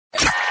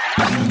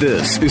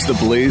This is the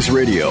Blaze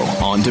Radio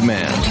on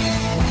demand.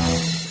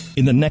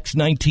 In the next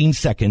 19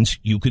 seconds,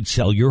 you could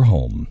sell your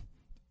home.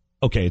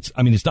 Okay, it's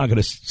not going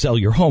to sell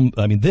your home,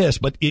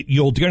 but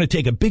you're going to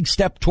take a big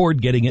step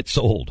toward getting it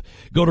sold.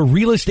 Go to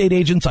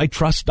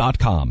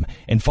realestateagentsitrust.com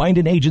and find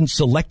an agent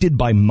selected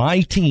by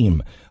my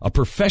team, a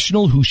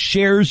professional who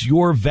shares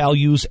your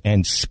values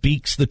and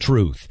speaks the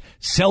truth.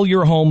 Sell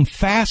your home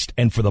fast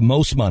and for the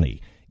most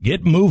money.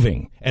 Get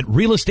moving at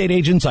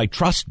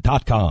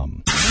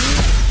realestateagentsitrust.com.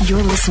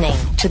 You're listening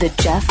to The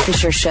Jeff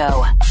Fisher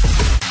Show.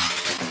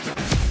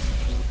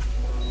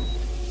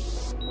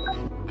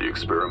 The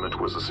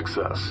experiment was a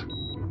success.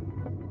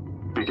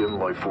 Begin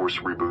Life Force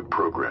Reboot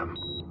Program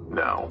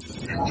now.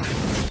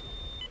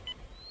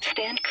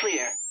 Stand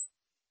clear.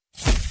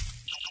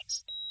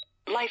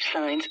 Life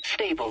signs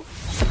stable.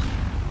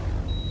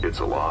 It's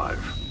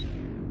alive.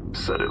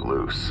 Set it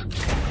loose.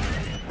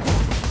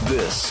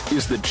 This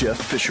is the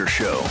Jeff Fisher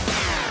Show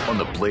on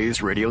the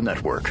Blaze Radio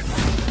Network.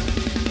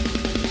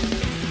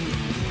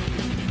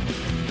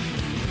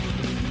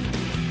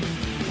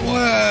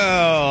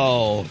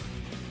 Well,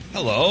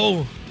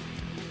 hello.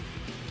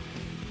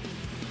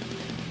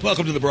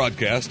 Welcome to the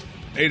broadcast.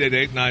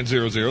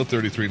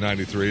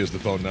 888-900-3393 is the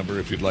phone number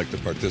if you'd like to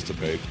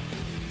participate.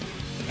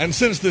 And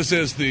since this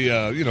is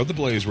the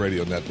Blaze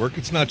Radio Network,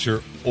 it's not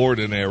your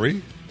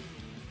ordinary,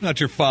 not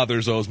your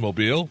father's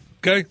Oldsmobile,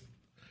 okay?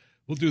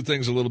 We'll do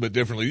things a little bit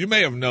differently. You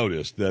may have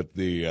noticed that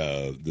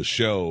the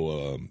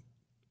show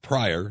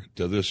prior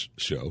to this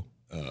show,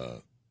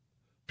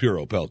 Pure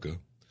Opelka,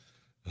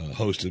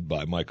 hosted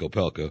by Mike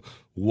Opelka,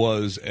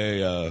 was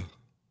they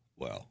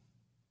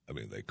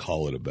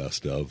call it a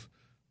best of,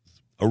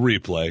 a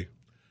replay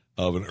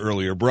of an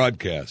earlier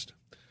broadcast.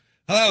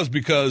 Now, that was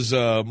because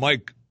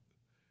Mike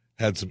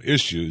had some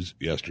issues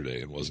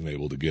yesterday and wasn't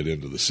able to get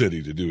into the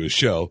city to do his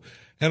show.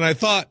 And I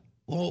thought,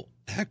 well,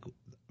 heck,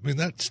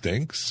 that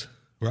stinks,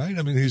 right?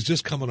 He's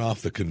just coming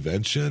off the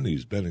convention.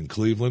 He's been in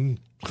Cleveland.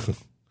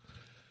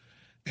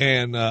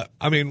 And,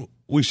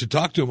 we should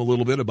talk to him a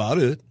little bit about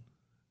it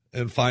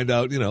and find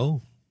out,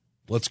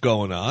 what's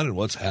going on and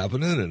what's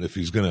happening, and if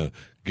he's going to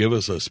give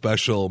us a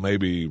special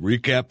maybe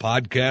recap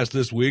podcast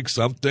this week,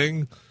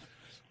 something.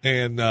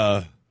 And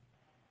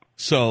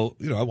so,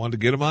 I wanted to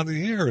get him on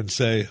the air and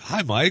say,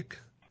 hi, Mike.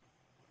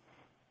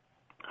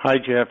 Hi,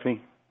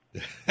 Jeffy.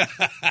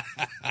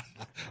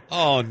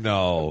 Oh,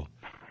 no.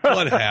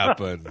 What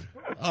happened?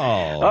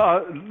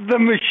 Oh. The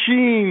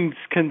machines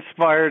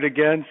conspired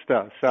against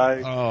us.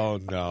 Oh,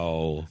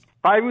 no.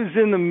 I was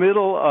in the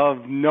middle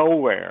of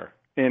nowhere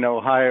in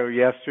Ohio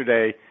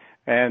yesterday,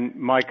 and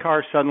my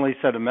car suddenly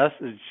sent a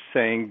message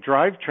saying,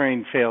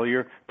 drivetrain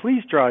failure,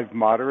 please drive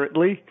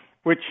moderately,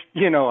 which,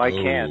 I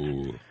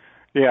can't.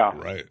 Yeah.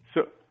 Right.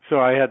 So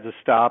I had to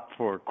stop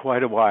for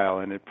quite a while,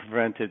 and it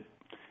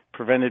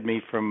prevented me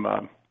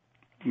from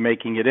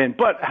making it in.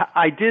 But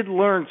I did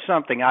learn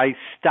something. I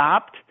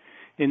stopped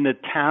in the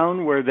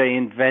town where they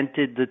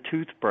invented the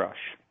toothbrush.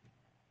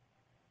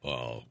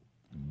 Well,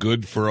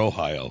 good for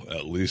Ohio.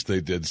 At least they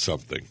did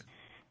something.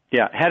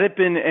 Yeah, had it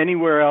been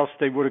anywhere else,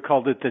 they would have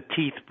called it the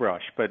teeth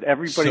brush, but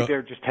everybody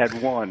there just had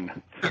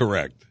one.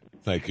 Correct.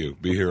 Thank you.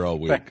 Be here all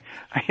week.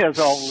 Yes,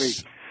 all week.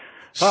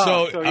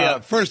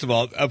 First of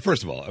all, was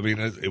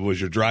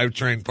your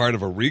drivetrain part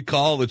of a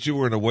recall that you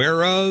weren't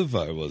aware of?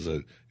 Was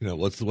it,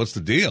 what's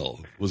the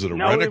deal? Was it a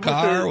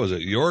rent-a-car? Was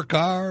it your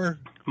car?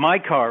 My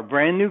car,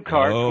 brand new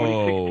car,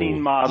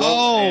 2016 model.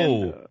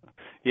 Oh.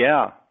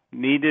 And,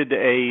 needed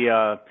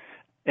a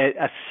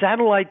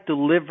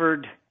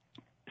satellite-delivered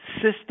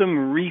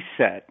system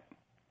reset,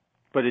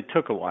 but it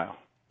took a while.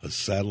 A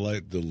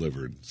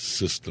satellite-delivered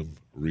system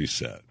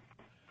reset.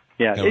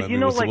 Yeah, when you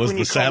call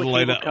the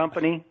cable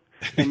company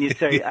and you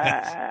say,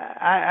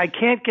 I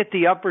can't get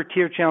the upper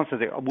tier channel, so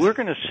we're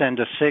going to send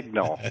a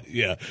signal.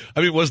 Yeah.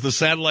 Was the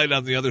satellite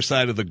on the other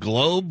side of the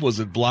globe? Was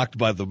it blocked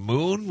by the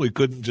moon? We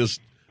couldn't just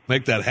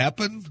make that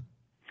happen?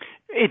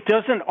 It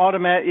doesn't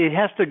it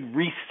has to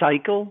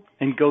recycle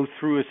and go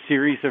through a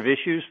series of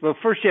issues. Well,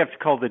 first you have to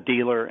call the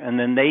dealer, and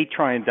then they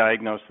try and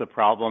diagnose the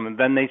problem, and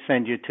then they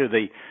send you to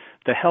the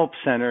help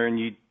center,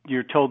 and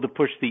you're told to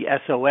push the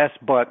SOS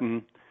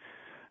button.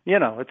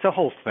 It's a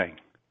whole thing.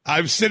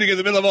 I'm sitting in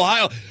the middle of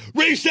Ohio.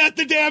 Reset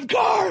the damn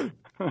car!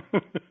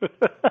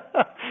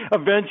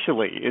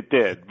 Eventually it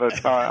did,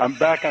 but I'm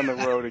back on the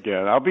road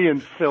again. I'll be in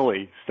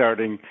Philly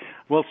starting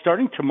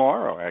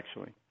tomorrow,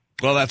 actually.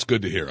 Well, that's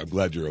good to hear. I'm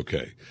glad you're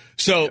okay.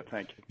 So,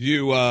 thank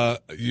you.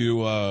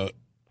 You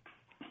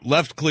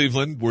left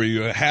Cleveland. Were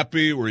you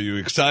happy? Were you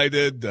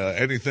excited?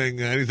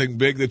 Anything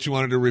big that you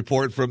wanted to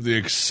report from the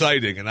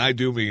exciting, and I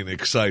do mean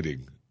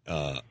exciting,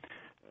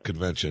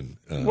 convention?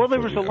 Well,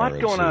 there was a lot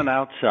going on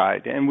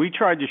outside, and we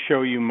tried to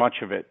show you much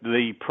of it,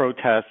 the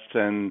protests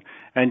and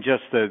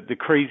just the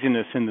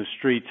craziness in the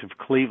streets of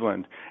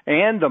Cleveland,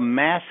 and the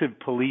massive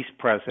police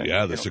presence.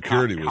 Yeah, the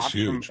security was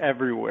huge. From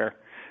everywhere.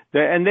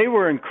 And they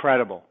were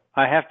incredible.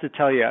 I have to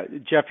tell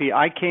you, Jeffy,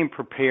 I came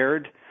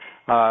prepared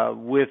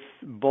with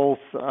both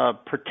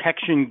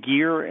protection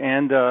gear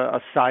and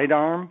a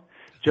sidearm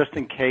just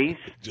in case.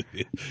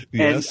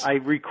 Yes. And I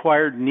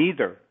required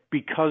neither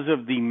because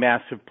of the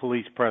massive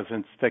police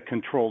presence that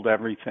controlled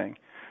everything.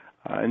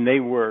 And they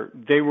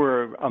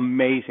were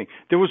amazing.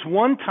 There was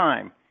one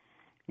time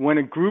when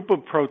a group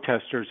of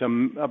protesters,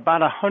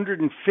 about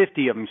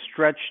 150 of them,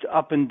 stretched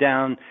up and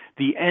down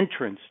the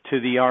entrance to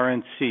the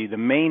RNC, the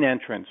main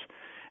entrance,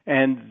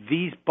 and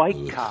these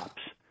bike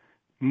cops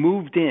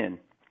moved in,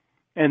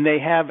 and they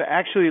have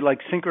actually like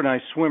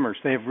synchronized swimmers.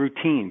 They have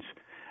routines,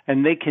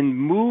 and they can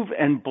move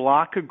and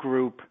block a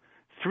group.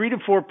 3 to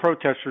 4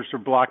 protesters are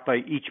blocked by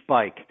each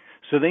bike.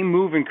 So they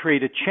move and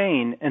create a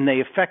chain, and they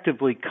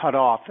effectively cut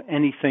off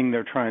anything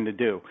they're trying to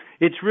do.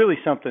 It's really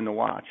something to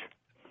watch.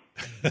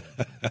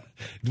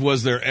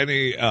 Was there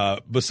any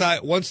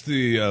once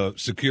the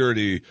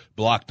security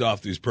blocked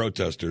off these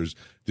protesters,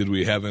 did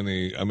we have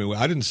any? I mean,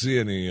 I didn't see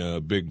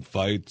any big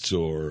fights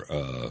or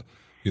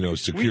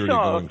security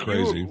going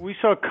crazy. We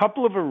saw a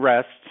couple of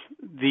arrests.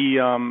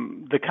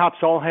 The cops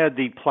all had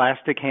the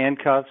plastic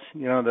handcuffs,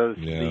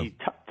 the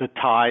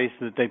ties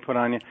that they put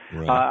on you.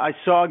 Right. I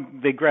saw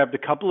they grabbed a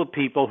couple of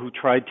people who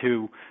tried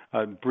to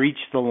breach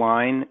the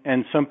line,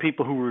 and some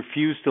people who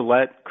refused to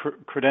let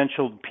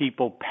credentialed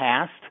people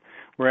past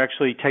were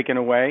actually taken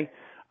away.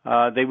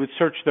 They would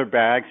search their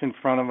bags in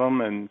front of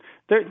them, and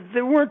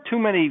there weren't too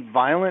many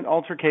violent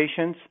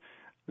altercations.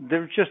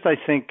 There was just, I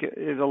think,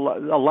 a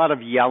lot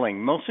of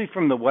yelling, mostly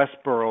from the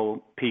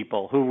Westboro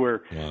people who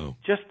were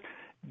just –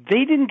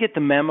 they didn't get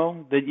the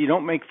memo that you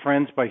don't make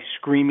friends by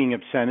screaming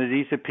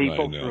obscenities at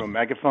people through a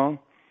megaphone.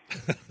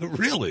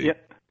 Really?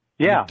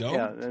 Yeah.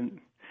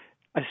 And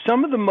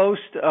some of the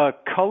most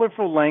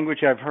colorful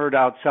language I've heard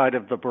outside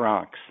of the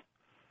Bronx.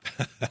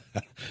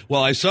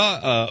 Well, I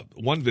saw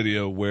one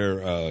video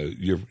where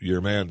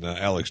your man,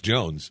 Alex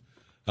Jones,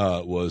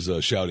 was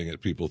shouting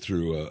at people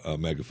through a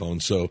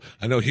megaphone. So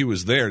I know he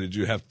was there. Did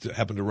you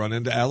happen to run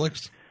into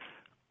Alex?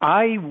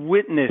 I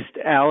witnessed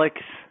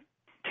Alex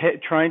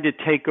trying to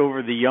take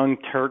over the Young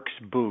Turks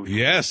booth.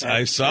 Yes,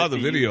 I saw the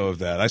video of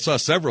that. I saw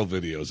several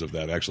videos of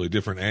that, actually,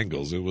 different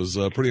angles. It was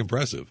pretty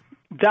impressive.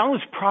 That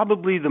was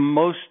probably the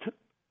most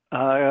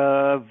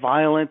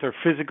violent or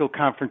physical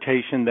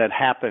confrontation that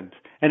happened.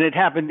 And it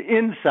happened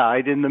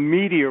inside in the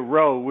media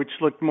row, which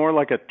looked more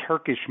like a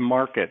Turkish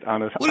market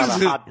on a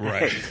hot day.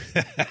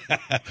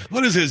 Right.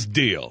 What is his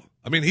deal?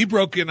 I mean, he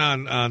broke in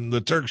on the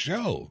Turk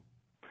show.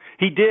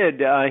 He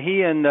did.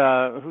 He and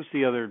who's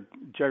the other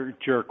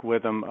jerk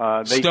with him?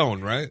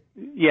 Stone, right?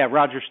 Yeah,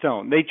 Roger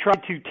Stone. They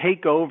tried to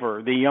take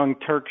over the Young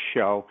Turks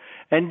show,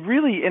 and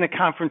really in a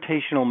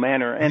confrontational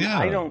manner. And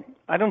I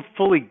don't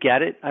fully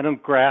get it. I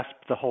don't grasp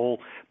the whole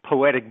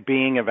poetic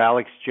being of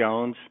Alex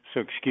Jones. So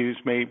excuse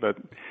me, but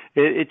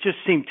it just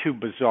seemed too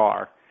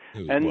bizarre.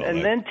 And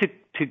then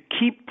to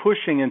keep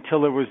pushing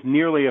until there was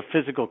nearly a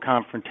physical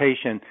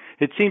confrontation,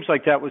 it seems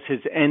like that was his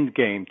end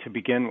game to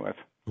begin with.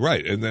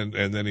 Right, and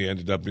then he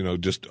ended up,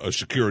 just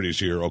security's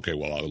here. Okay,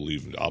 well, I'll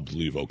leave.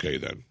 Okay,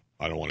 then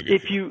I don't want to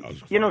get. If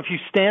you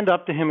stand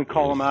up to him and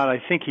call him out,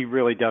 I think he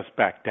really does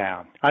back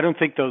down. I don't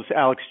think those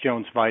Alex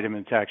Jones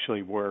vitamins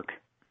actually work.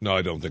 No,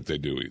 I don't think they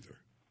do either.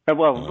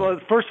 Well,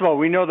 first of all,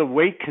 we know the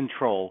weight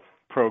control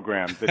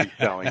program that he's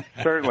selling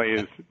certainly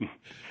is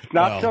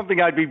not something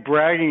I'd be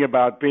bragging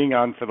about being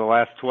on for the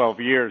last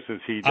 12 years as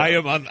he does. I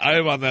am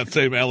on that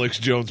same Alex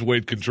Jones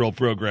weight control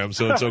program,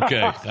 so it's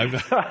okay.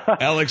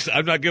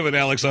 I'm not giving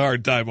Alex a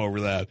hard time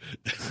over that.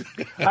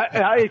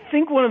 I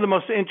think one of the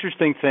most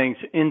interesting things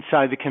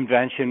inside the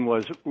convention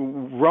was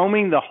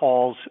roaming the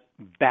halls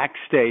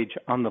backstage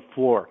on the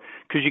floor,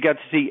 because you got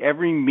to see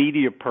every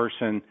media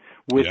person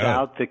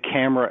without the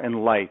camera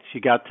and lights.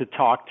 You got to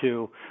talk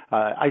to,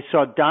 I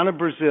saw Donna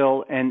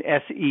Brazile and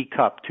S.E.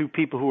 Cupp, two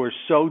people who are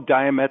so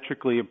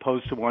diametrically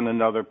opposed to one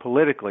another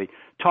politically,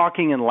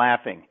 talking and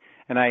laughing.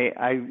 And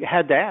I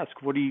had to ask,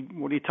 what are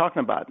you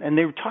talking about? And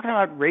they were talking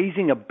about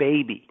raising a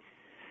baby,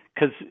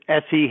 because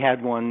S.E.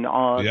 had one 2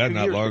 not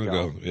years long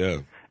ago. Yeah.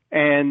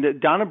 And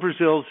Donna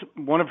Brazile's,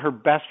 one of her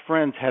best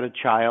friends had a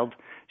child.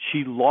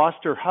 She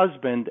lost her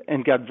husband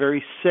and got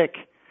very sick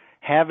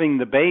having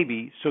the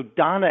baby, so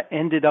Donna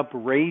ended up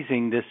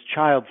raising this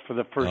child for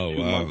the first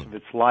 2 months of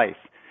its life.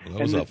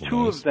 Well, and the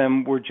two of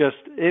them were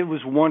it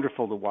was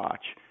wonderful to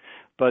watch.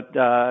 But,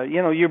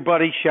 your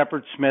buddy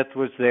Shepard Smith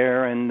was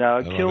there, and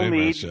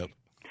Kilmeade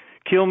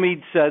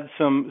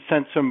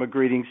sent some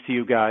greetings to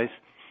you guys,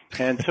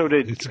 and so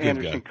did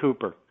Anderson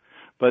Cooper.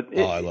 But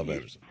I love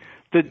Anderson.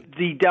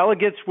 The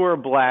delegates were a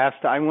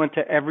blast. I went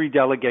to every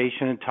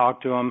delegation and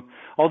talked to them,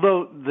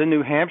 although the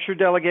New Hampshire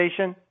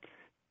delegation,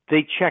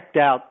 they checked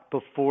out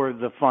before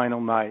the final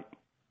night.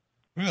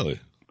 Really?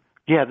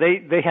 Yeah,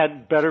 they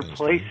had better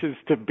places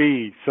to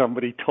be,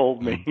 somebody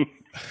told me.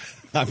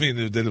 I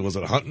mean, was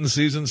it hunting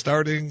season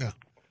starting?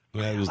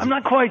 I'm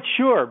not quite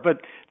sure,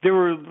 but there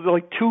were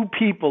like 2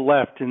 people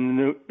left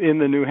in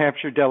the New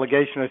Hampshire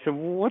delegation. I said,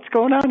 well, what's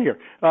going on here?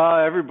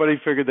 Everybody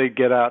figured they'd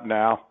get out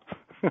now.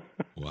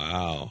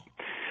 Wow.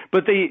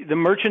 But the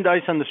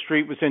merchandise on the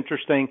street was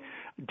interesting.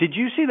 Did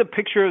you see the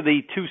picture of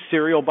the 2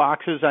 cereal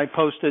boxes I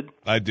posted?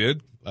 I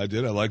did. I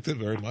liked it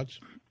very much.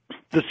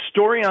 The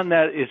story on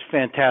that is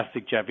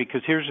fantastic, Jeff,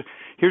 because here's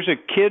a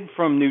kid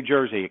from New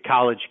Jersey, a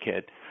college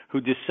kid,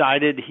 who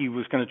decided he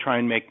was going to try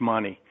and make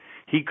money.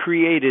 He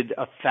created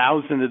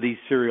 1,000 of these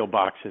cereal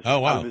boxes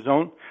out of his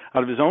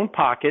own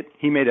pocket.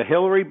 He made a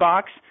Hillary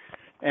box,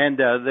 and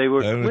they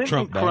were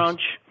Clinton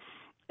Crunch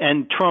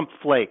and Trump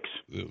Flakes.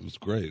 It was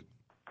great.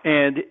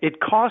 And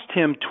it cost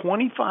him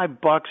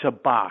 $25 a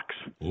box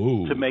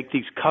Ooh. to make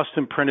these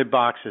custom printed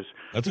boxes.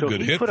 That's a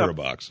good hit for a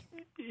box.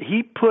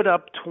 He put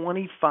up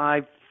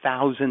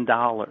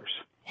 $25,000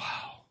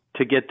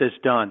 to get this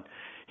done.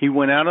 He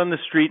went out on the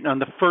street, and on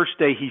the first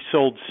day, he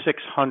sold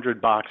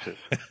 600 boxes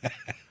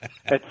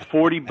at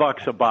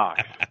 $40 a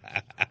box.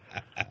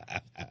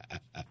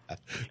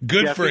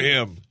 Good for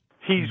him.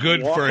 He's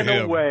good walking for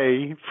him.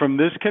 away from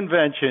this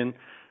convention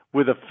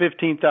with a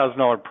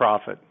 $15,000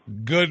 profit.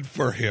 Good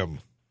for him.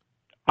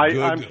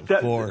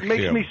 It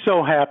makes me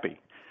so happy.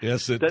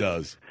 Yes, it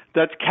does.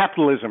 That's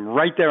capitalism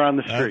right there on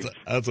the street.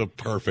 That's a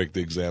perfect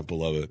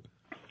example of it.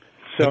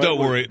 So don't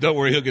worry.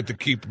 He'll get to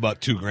keep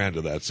about $2,000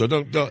 of that. So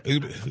don't.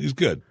 He's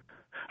good.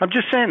 I'm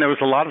just saying there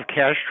was a lot of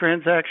cash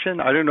transaction.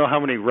 I don't know how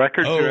many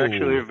records are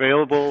actually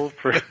available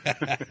for.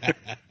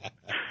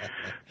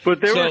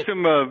 But there were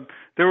some.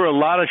 There were a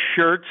lot of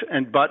shirts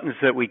and buttons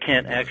that we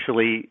can't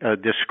actually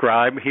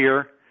describe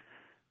here.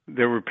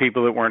 There were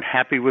people that weren't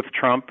happy with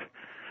Trump,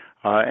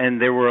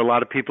 and there were a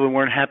lot of people who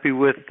weren't happy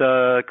with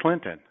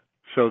Clinton.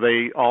 So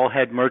they all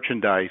had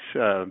merchandise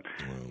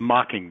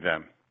mocking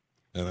them.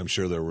 And I'm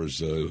sure there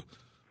was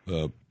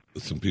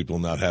some people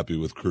not happy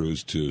with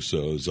Cruz, too.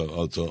 So it's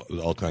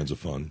all kinds of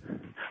fun.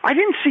 I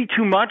didn't see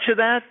too much of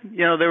that.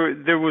 You know,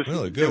 there was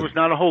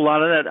not a whole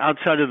lot of that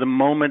outside of the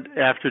moment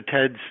after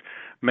Ted's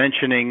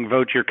mentioning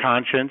vote your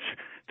conscience.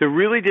 There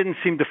really didn't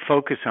seem to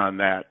focus on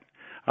that.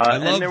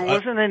 And there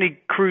wasn't any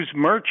Cruz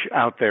merch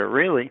out there,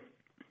 really.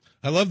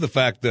 I love the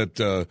fact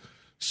that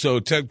so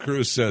Ted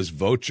Cruz says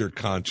vote your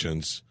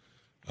conscience.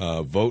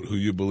 Vote who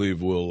you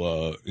believe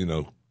will,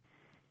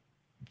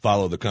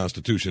 follow the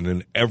Constitution,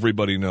 and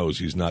everybody knows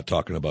he's not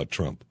talking about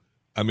Trump.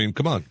 I mean,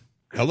 come on.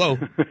 Hello.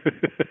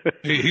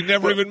 he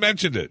never even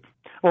mentioned it.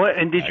 Well,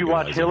 and did you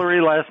watch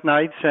Hillary last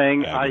night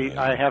saying,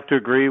 I have to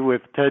agree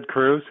with Ted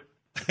Cruz?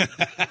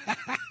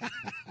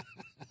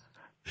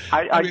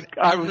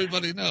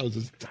 Everybody knows.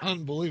 It's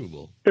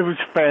unbelievable. It was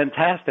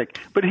fantastic.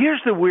 But here's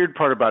the weird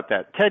part about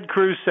that. Ted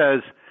Cruz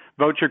says,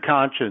 vote your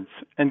conscience,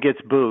 and gets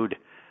booed.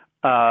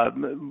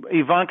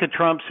 Ivanka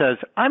Trump says,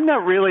 I'm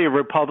not really a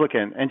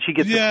Republican, and she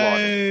gets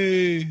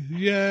applauded.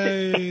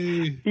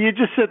 Yay! You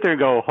just sit there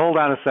and go, hold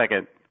on a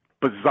second.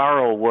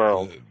 Bizarro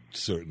world. It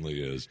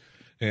certainly is.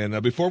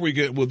 And before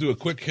we'll do a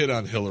quick hit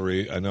on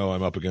Hillary. I know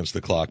I'm up against the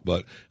clock,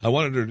 but I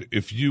wondered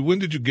when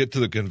did you get to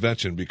the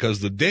convention? Because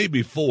the day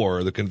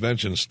before the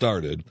convention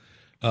started,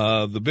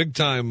 the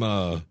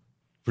big-time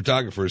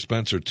photographer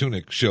Spencer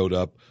Tunick showed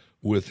up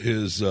with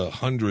his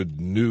 100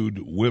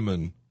 nude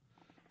women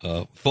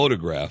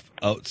photograph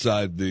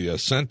outside the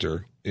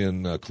center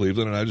in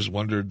Cleveland, and I just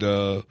wondered,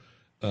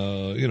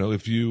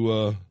 if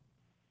you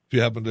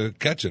happened to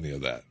catch any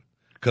of that,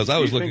 because I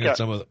was looking at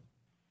some of the.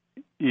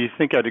 You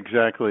think I'd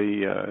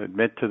exactly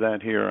admit to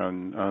that here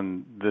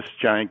on this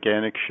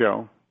gigantic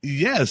show?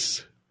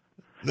 Yes.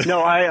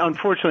 No, I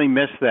unfortunately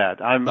missed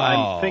that. I'm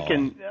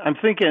thinking.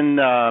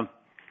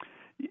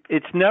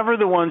 It's never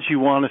the ones you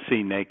want to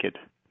see naked.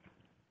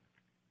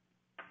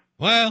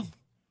 Well,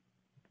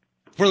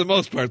 for the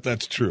most part,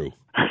 that's true.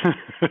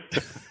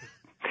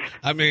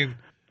 I mean,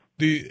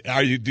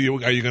 are you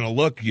going to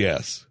look?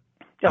 Yes.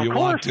 Of course.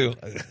 Want to?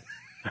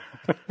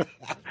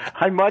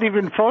 I might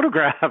even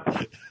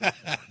photograph.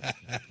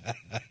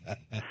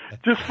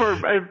 Just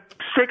for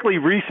strictly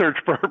research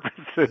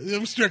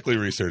purposes. Strictly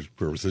research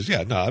purposes.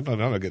 Yeah, no, I'm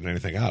not getting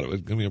anything out of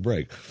it. Give me a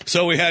break.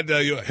 So we had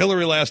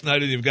Hillary last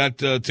night, and you've got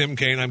Tim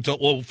Kaine. I'm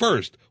told. Well,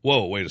 first,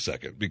 wait a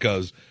second,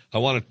 because I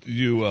want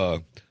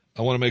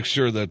to make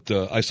sure that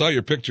I saw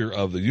your picture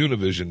of the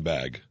Univision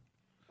bag.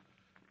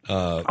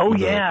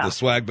 The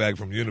swag bag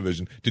from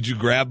Univision. Did you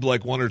grab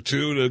like one or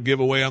two to give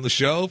away on the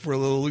show for a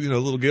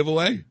little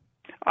giveaway?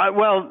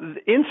 Well,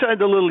 inside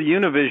the little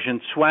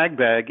Univision swag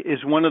bag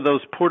is one of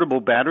those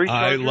portable battery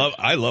chargers.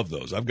 I love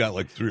those. I've got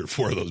like 3 or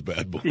 4 of those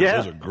bad boys. Yeah,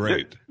 those are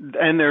great.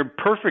 And they're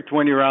perfect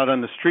when you're out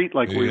on the street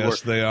like we were. Yes,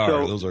 they are.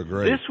 So those are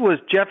great. This was,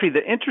 Jeffy,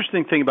 the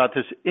interesting thing about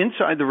this,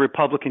 inside the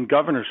Republican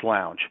Governor's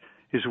Lounge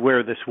is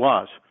where this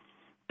was.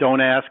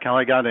 Don't ask how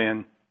I got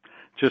in.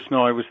 Just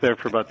know I was there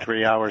for about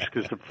 3 hours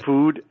because the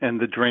food and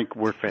the drink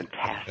were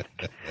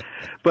fantastic.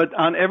 But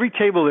on every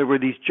table there were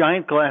these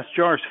giant glass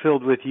jars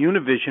filled with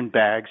Univision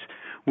bags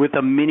with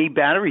a mini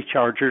battery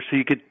charger so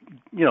you could,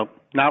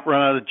 not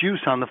run out of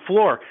juice on the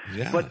floor.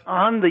 Yeah. But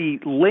on the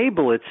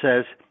label it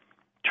says,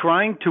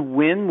 trying to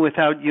win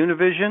without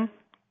Univision?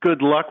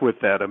 Good luck with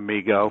that,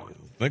 amigo.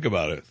 Think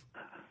about it.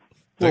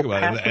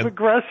 Passive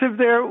aggressive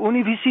there,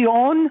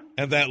 Univision.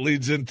 And that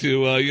leads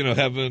into,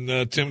 having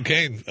Tim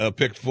Kaine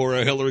picked for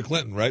Hillary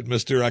Clinton, right?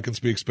 Mr. I can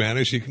speak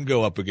Spanish. He can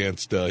go up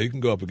against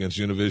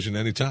Univision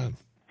anytime.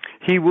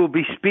 He will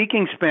be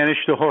speaking Spanish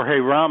to Jorge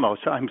Ramos,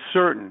 I'm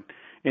certain.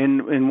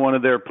 in one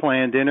of their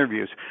planned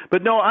interviews.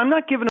 But no, I'm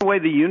not giving away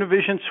the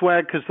Univision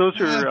swag because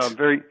those are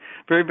very,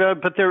 very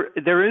bad. But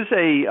there is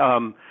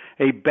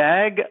a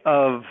bag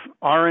of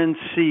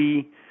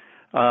RNC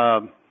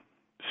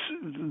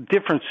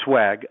different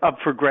swag up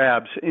for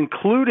grabs,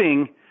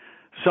 including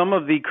some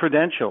of the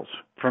credentials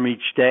from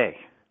each day,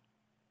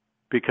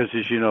 because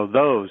as you know,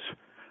 those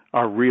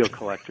are real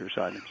collector's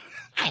items.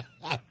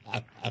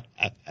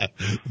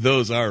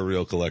 Those are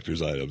real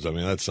collector's items. I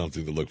mean, that's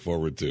something to look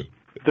forward to.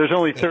 There's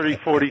only 30,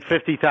 40,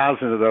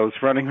 50,000 of those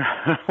running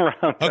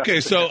around.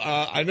 Okay, so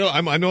I know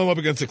I'm up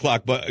against the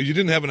clock, but you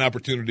didn't have an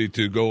opportunity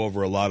to go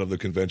over a lot of the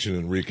convention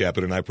and recap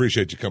it, and I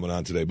appreciate you coming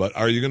on today. But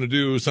are you going to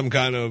do some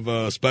kind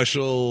of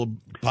special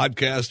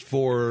podcast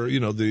for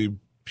the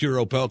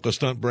Pure Opelka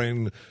Stunt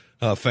Brain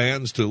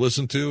fans to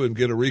listen to and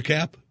get a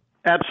recap?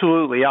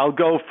 Absolutely. I'll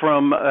go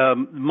from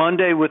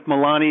Monday with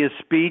Melania's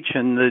speech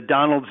and the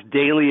Donald's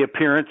daily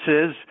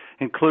appearances,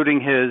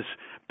 including his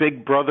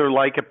Big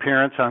Brother-like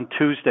appearance on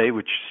Tuesday,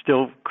 which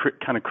still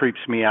kind of creeps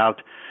me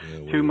out,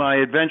 to my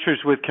adventures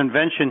with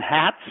convention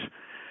hats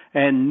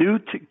and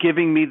Newt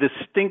giving me the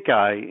stink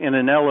eye in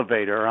an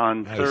elevator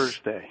on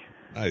Thursday.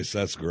 Nice.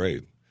 That's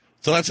great.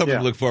 So that's something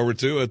to look forward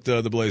to at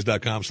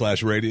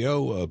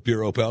theblaze.com/radio,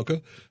 Pure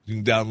Opelka. You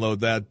can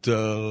download that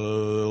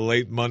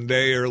late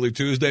Monday, early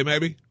Tuesday,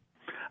 maybe?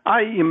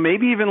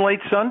 Maybe even late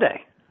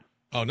Sunday.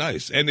 Oh,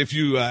 nice. And if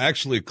you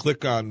actually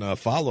click on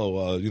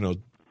follow,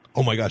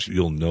 oh my gosh,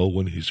 you'll know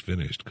when he's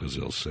finished because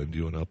they'll send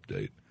you an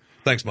update.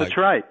 Thanks, Mike. That's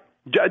right.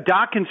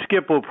 Doc and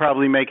Skip will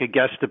probably make a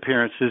guest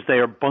appearance as they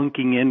are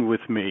bunking in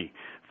with me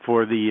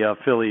for the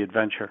Philly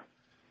adventure.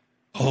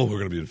 Oh, we're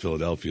going to be in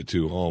Philadelphia,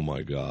 too. Oh,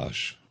 my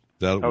gosh.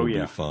 That will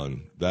be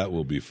fun. That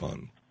will be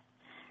fun.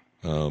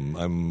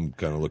 I'm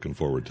kind of looking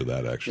forward to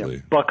that, actually.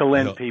 Yeah, buckle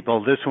in,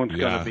 people. This one's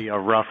going to be a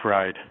rough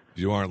ride.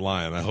 You aren't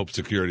lying. I hope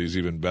security's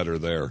even better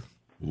there.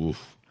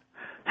 Oof.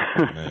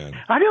 Man.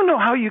 I don't know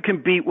how you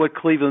can beat what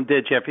Cleveland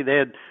did, Jeffy. They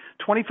had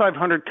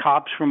 2,500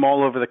 cops from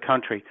all over the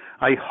country.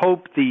 I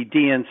hope the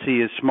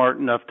DNC is smart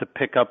enough to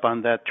pick up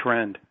on that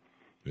trend.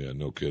 Yeah,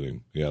 no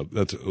kidding. Yeah,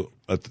 that's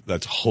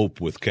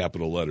hope with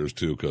capital letters,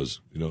 too, because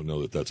you don't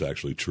know that that's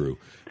actually true.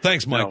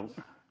 Thanks, Mike. No.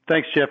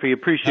 Thanks, Jeffy.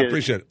 Appreciate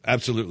it.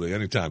 Absolutely.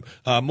 Anytime.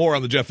 More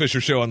on the Jeff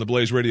Fisher Show on the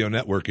Blaze Radio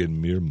Network in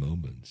mere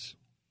moments.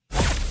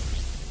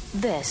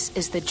 This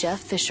is the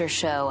Jeff Fisher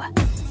Show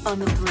on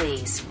the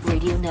Blaze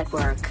Radio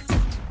Network.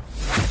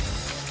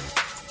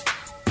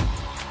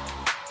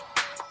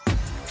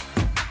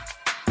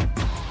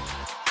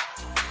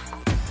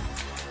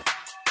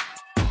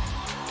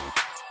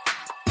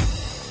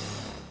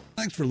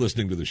 Thanks for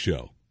listening to the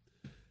show.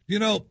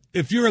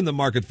 If you're in the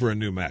market for a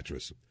new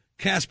mattress,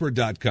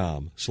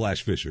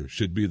 Casper.com/Fisher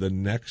should be the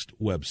next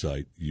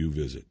website you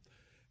visit.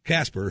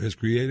 Casper has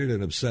created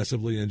an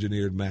obsessively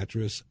engineered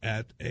mattress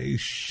at a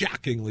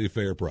shockingly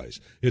fair price.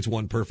 It's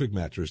one perfect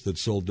mattress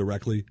that's sold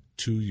directly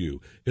to you,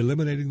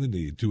 eliminating the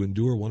need to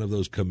endure one of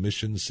those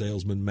commission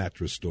salesman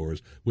mattress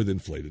stores with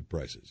inflated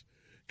prices.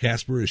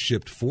 Casper is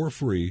shipped for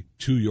free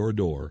to your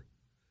door,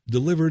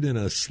 delivered in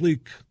a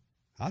sleek,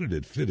 how did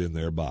it fit in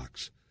there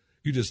box?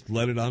 You just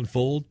let it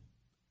unfold,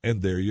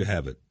 and there you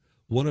have it.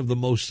 One of the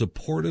most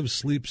supportive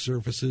sleep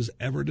surfaces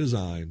ever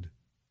designed,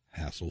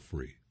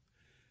 hassle-free.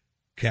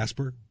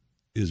 Casper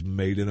is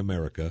made in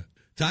America.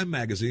 Time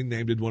magazine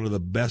named it one of the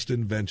best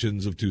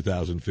inventions of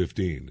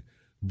 2015.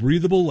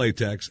 Breathable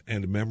latex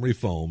and memory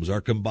foams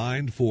are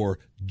combined for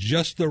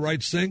just the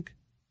right sink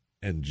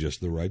and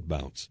just the right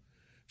bounce.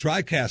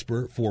 Try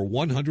Casper for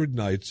 100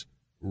 nights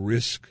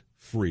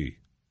risk-free.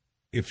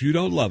 If you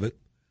don't love it,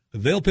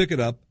 they'll pick it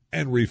up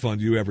and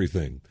refund you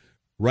everything.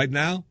 Right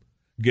now,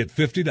 get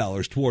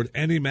 $50 toward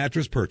any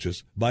mattress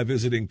purchase by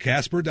visiting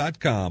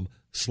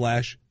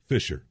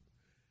Casper.com/Fisher.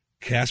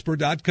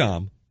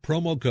 Casper.com,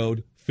 promo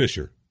code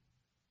Fisher.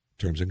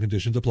 Terms and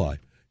conditions apply.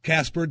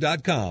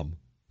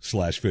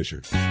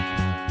 Casper.com/Fisher.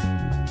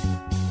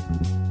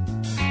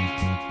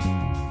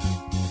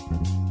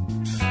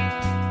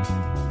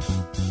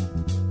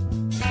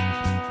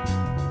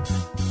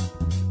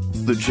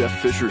 The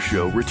Jeff Fisher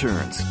Show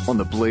returns on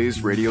the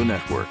Blaze Radio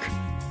Network.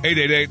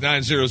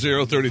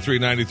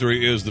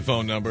 888-900-3393 is the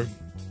phone number. You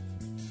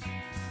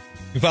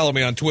can follow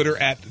me on Twitter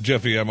at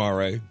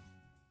JeffyMRA,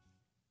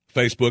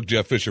 Facebook,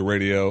 Jeff Fisher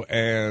Radio,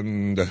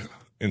 and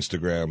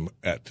Instagram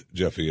at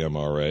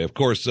JeffyMRA. Of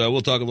course, we'll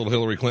talk a little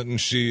Hillary Clinton.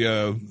 She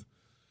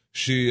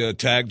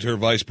tagged her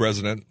vice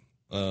president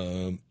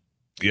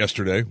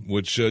yesterday,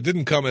 which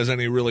didn't come as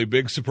any really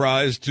big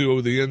surprise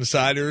to the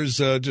insiders.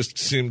 Just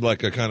seemed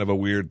like a kind of a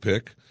weird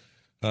pick.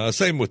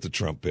 Same with the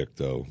Trump pick,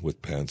 though,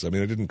 with Pence. I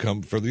mean, it didn't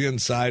come for the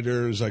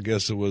insiders. I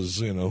guess it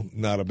was,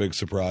 not a big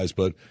surprise,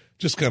 but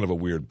just kind of a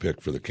weird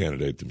pick for the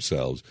candidate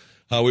themselves.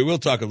 We will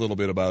talk a little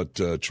bit about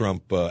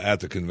Trump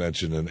at the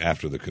convention and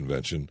after the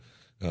convention.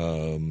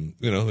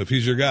 If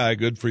he's your guy,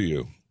 good for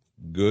you.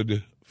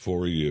 Good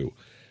for you.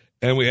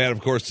 And we had, of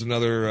course,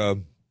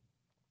 another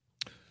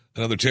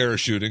terror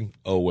shooting.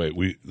 Oh, wait,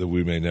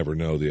 we may never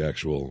know the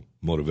actual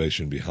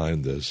motivation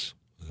behind this.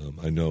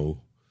 I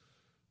know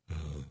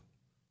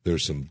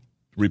there's some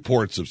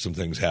reports of some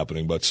things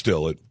happening, but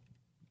still it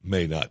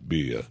may not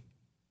be a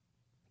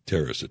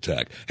terrorist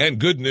attack. And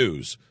good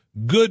news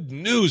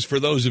for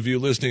those of you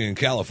listening in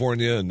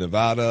California and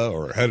Nevada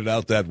or headed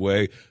out that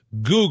way.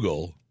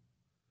 Google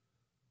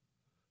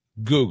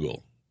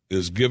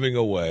is giving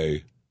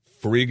away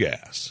free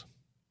gas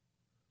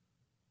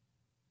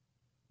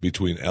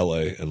between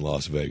L.A. and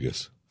Las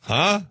Vegas.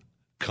 Huh?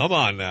 Come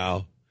on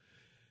now.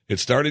 It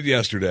started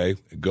yesterday.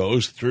 It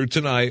goes through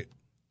tonight.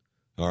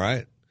 All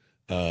right.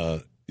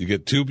 You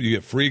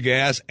get free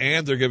gas,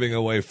 and they're giving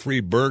away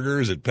free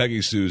burgers at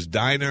Peggy Sue's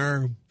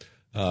Diner,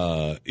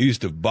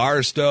 east of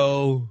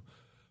Barstow,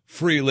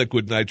 free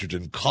liquid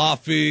nitrogen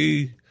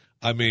coffee.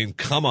 I mean,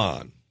 come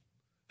on.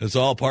 It's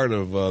all part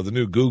of the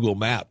new Google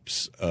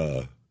Maps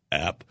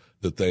app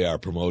that they are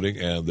promoting,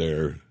 and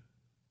they're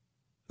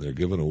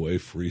giving away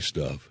free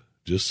stuff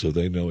just so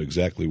they know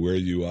exactly where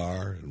you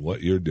are and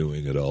what you're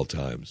doing at all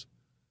times.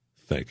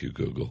 Thank you,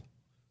 Google.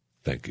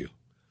 Thank you.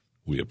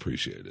 We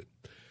appreciate it.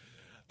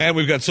 And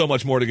we've got so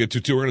much more to get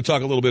to, too. We're going to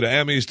talk a little bit of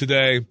Emmys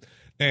today,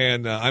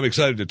 and I'm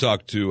excited to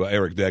talk to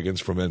Eric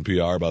Deggans from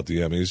NPR about the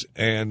Emmys.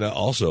 And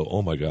also,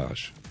 oh my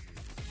gosh,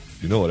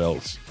 you know what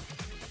else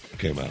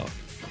came out?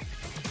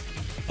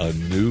 A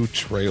new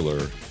trailer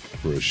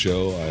for a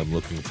show I am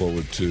looking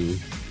forward to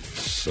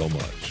so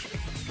much.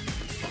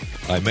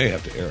 I may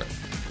have to air it.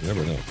 You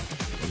never know.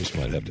 I just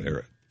might have to air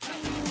it.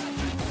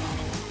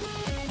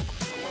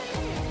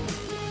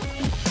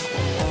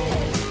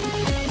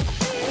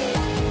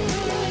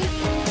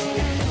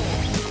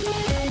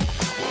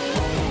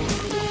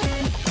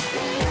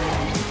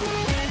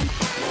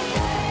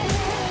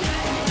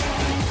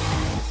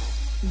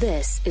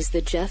 This is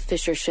the Jeff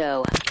Fisher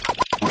Show.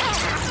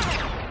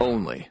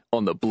 Only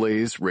on the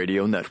Blaze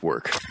Radio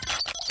Network.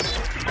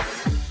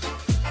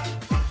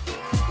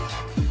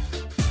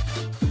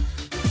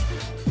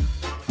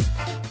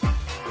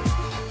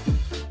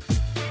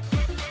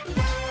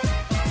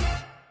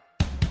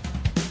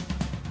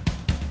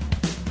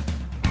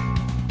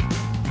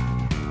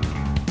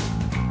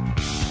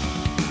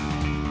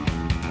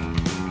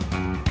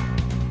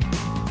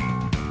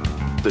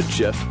 The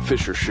Jeff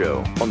Fisher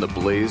Show on the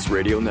Blaze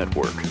Radio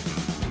Network.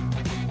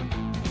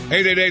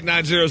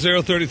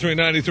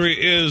 888-900-3393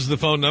 is the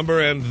phone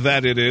number, and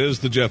that it is,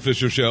 the Jeff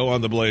Fisher Show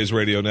on the Blaze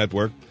Radio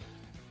Network.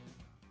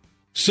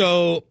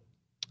 So,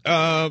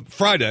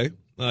 yesterday,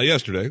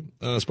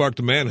 sparked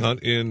a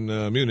manhunt in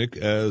Munich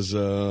as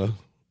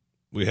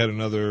we had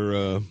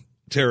another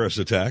terrorist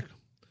attack.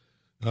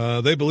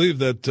 They believe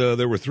that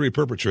there were 3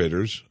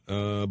 perpetrators,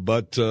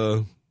 but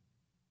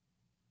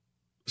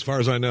as far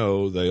as I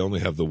know, they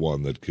only have the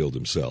one that killed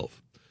himself.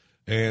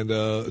 And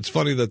it's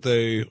funny that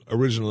they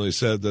originally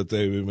said that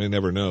they may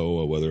never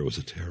know whether it was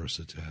a terrorist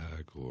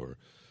attack or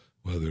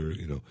whether,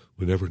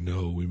 we never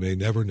know. We may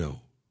never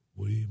know.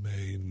 We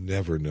may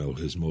never know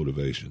his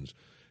motivations,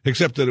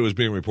 except that it was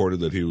being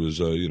reported that he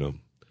was,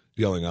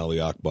 yelling Ali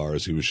Akbar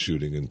as he was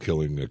shooting and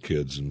killing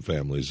kids and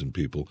families and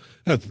people.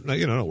 Don't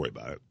worry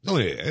about it.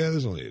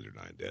 There's only 8 or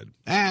 9 dead.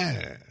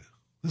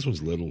 This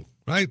one's little,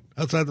 right?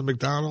 Outside the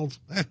McDonald's.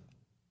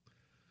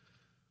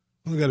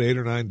 We got 8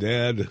 or 9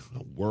 dead.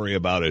 Don't worry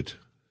about it.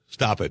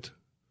 Stop it.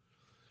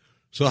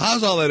 So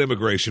how's all that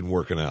immigration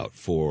working out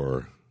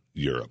for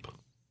Europe?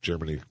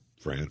 Germany,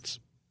 France,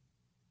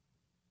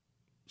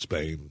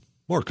 Spain,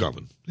 more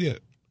coming. Yeah.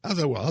 How's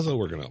that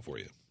working out for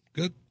you?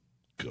 Good?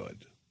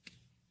 Good.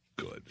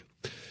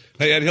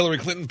 Hey, had Hillary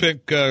Clinton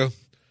pick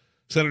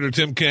Senator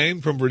Tim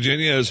Kaine from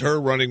Virginia as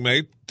her running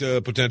mate,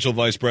 potential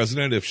vice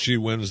president if she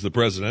wins the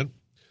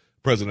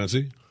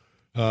presidency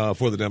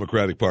for the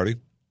Democratic Party.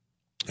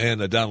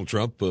 And Donald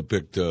Trump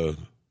picked the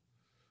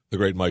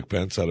great Mike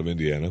Pence out of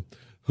Indiana,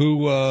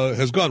 who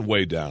has gone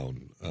way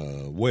down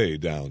in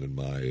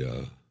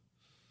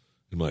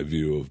my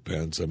view of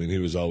Pence. I mean, he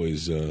was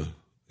always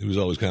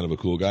kind of a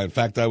cool guy. In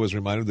fact, I was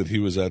reminded that he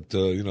was at the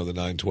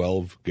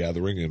 9/12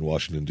 gathering in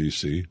Washington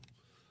D.C.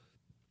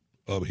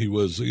 He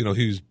was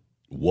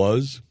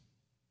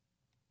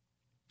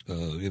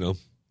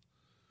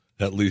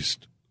at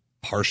least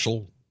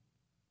partial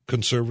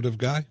conservative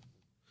guy.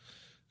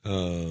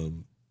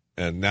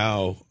 And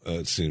now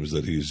it seems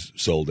that he's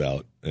sold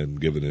out and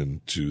given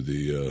in to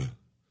the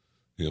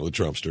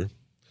Trumpster.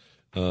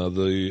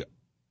 The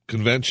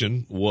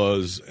convention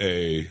was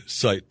a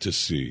sight to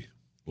see,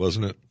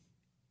 wasn't it?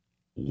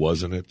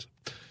 Wasn't it?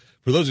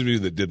 For those of you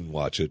that didn't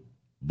watch it,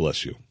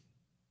 bless you.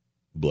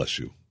 Bless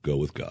you. Go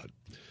with God.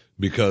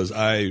 Because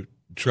I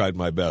tried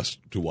my best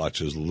to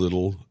watch as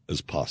little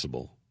as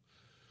possible.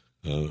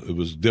 It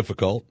was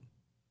difficult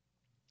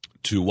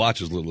to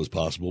watch as little as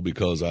possible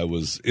because I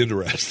was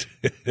interested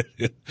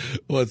in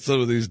what some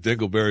of these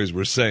dingleberries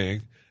were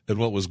saying and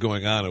what was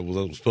going on. It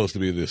was supposed to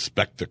be the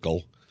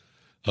spectacle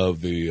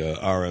of the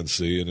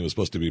RNC, and it was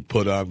supposed to be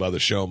put on by the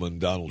showman,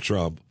 Donald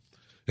Trump.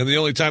 And the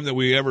only time that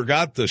we ever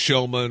got the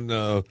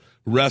showman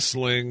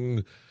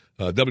wrestling,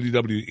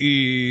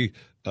 WWE,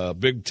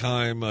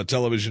 big-time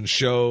television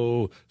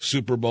show,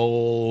 Super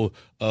Bowl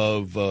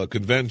of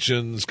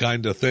conventions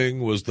kind of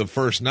thing was the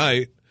first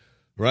night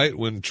right?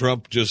 When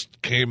Trump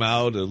just came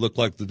out, it looked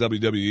like the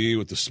WWE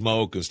with the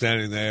smoke and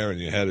standing there, and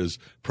you had his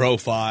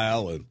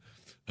profile, and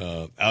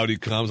out he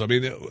comes. I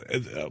mean,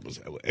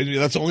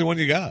 that's the only one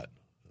you got.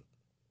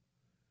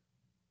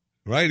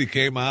 Right? He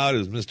came out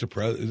as Mr.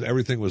 President.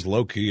 Everything was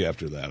low-key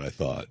after that, I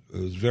thought. It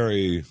was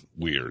very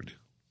weird.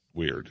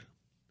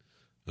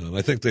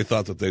 I think they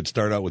thought that they'd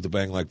start out with a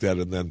bang like that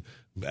and then,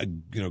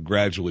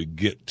 gradually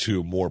get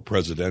to more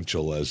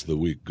presidential as the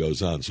week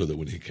goes on, so that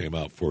when he came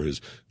out for his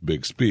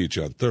big speech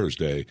on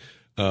Thursday,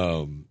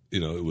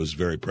 it was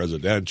very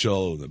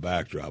presidential, and the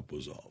backdrop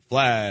was all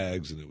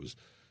flags, and it was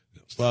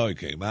slow. He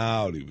came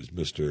out. He was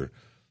Mr.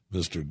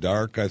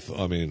 Dark.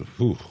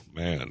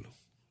 Man,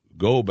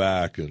 go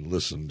back and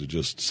listen to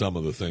just some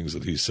of the things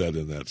that he said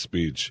in that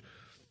speech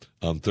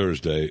on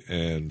Thursday,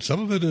 and some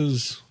of it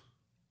is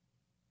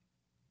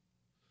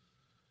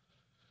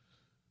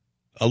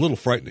a little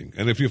frightening.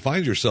 And if you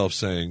find yourself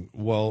saying,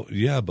 well,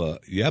 yeah,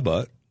 but,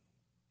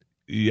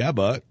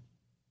 if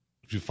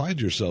you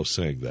find yourself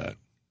saying that,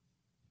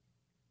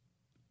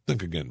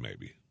 think again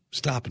maybe.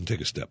 Stop and take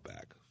a step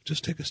back.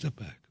 Just take a step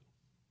back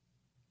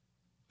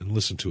and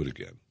listen to it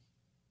again.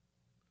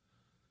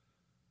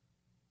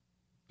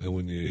 And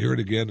when you hear it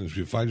again, if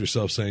you find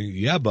yourself saying,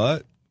 yeah,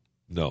 but,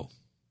 no,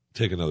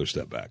 take another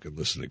step back and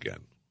listen again.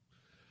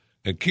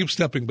 And keep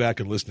stepping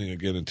back and listening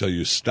again until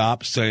you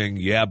stop saying,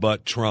 yeah,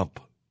 but Trump.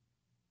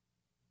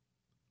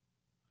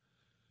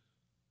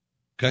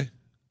 Okay?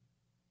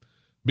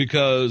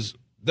 Because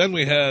then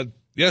we had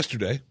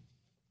yesterday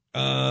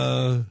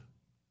the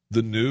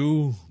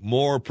new,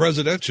 more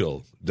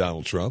presidential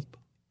Donald Trump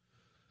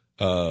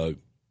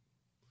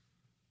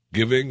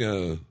giving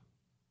a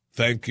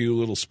thank you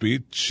little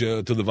speech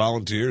to the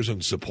volunteers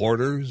and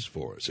supporters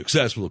for a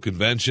successful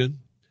convention.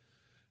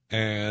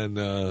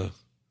 And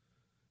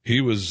he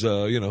was,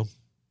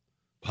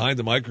 behind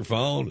the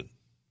microphone, and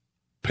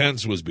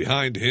Pence was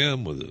behind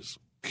him with his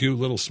cute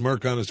little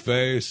smirk on his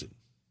face, and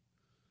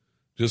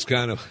just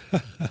kind of,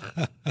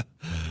 it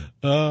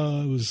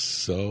was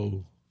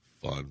so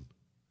fun.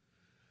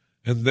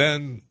 And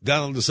then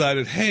Donald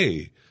decided,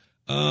 hey,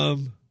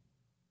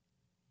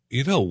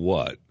 you know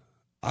what?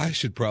 I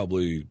should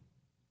probably,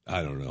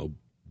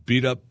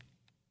 beat up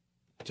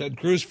Ted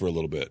Cruz for a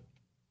little bit.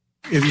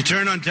 If you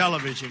turn on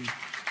television,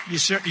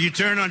 you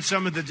turn on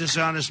some of the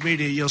dishonest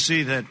media, you'll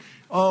see that,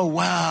 oh,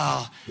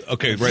 wow.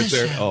 Okay, right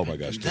there. Happened, oh, my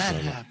gosh. that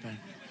happened.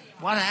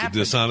 What happened? The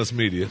dishonest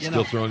media,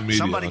 still throwing media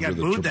somebody under got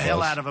the booed the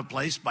hell bus. out of a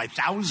place by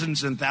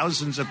thousands and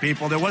thousands of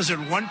people. There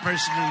wasn't one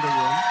person in the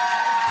room.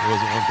 There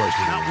wasn't one person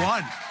in the room. Not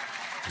one.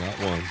 Not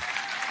one.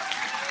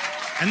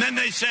 And then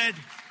they said,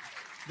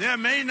 there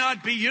may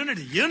not be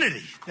unity.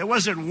 Unity. There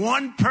wasn't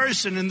one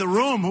person in the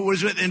room who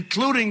was with,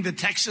 including the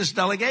Texas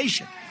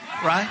delegation,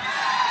 right?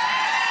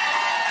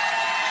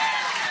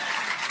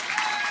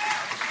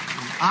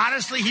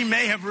 Honestly, he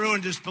may have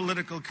ruined his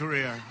political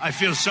career. I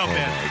feel so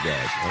bad. Oh, my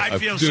gosh. I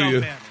feel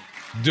so bad.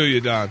 Do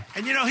you, Don?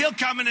 And, he'll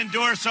come and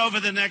endorse over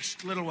the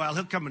next little while.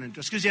 He'll come and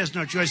endorse because he has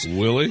no choice.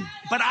 Will he?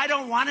 But I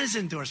don't want his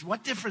endorsement.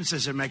 What difference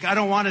does it make? I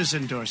don't want his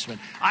endorsement.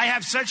 I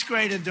have such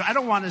great I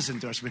don't want his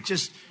endorsement.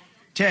 Just,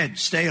 Ted,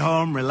 stay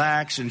home,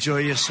 relax, enjoy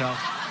yourself.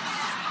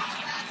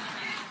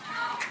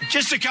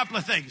 Just a couple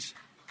of things.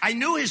 I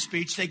knew his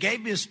speech. They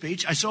gave me a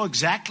speech. I saw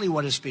exactly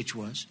what his speech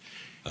was.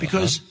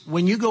 Because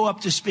when you go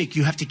up to speak,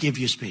 you have to give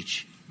your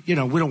speech. We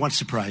don't want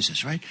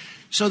surprises, right?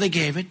 So they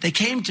gave it. They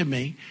came to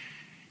me.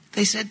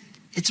 They said,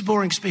 it's a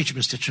boring speech,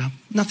 Mr. Trump.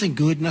 Nothing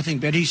good, nothing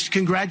bad. He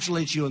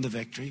congratulates you on the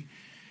victory.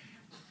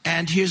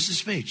 And here's the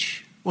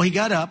speech. Well, he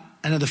got up,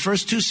 and in the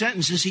first two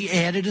sentences, he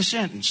added a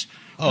sentence.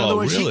 In other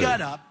words, really? He got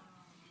up,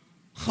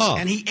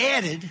 and he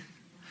added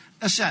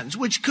a sentence,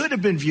 which could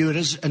have been viewed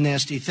as a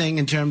nasty thing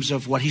in terms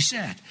of what he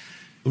said.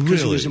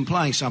 Because he was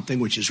implying something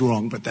which is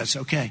wrong, but that's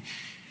okay.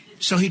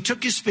 So he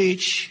took his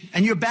speech,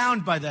 and you're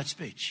bound by that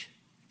speech,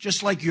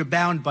 just like you're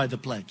bound by the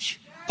pledge.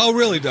 Oh,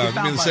 really, Don?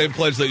 You mean the same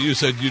pledge that you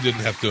said you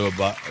didn't have to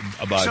abide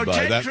by? So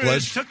Ted Ted Cruz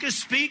pledge took his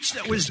speech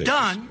that was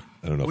done,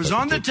 was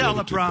on the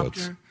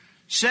teleprompter,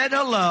 said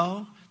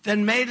hello,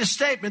 then made a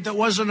statement that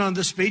wasn't on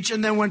the speech,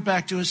 and then went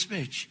back to his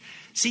speech.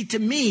 See, to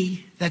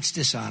me, that's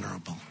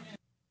dishonorable.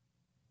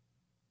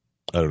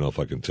 I don't know if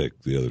I can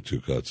take the other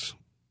two cuts.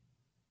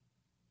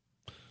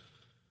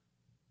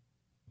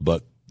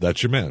 But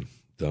that's your man,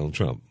 Donald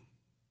Trump,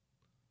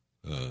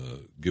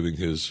 giving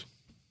his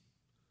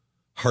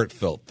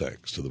heartfelt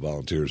thanks to the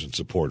volunteers and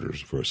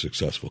supporters for a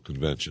successful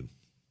convention.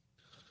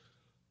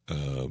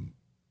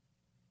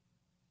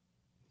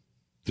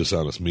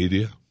 Dishonest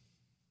media,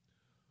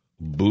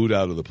 booed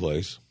out of the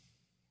place,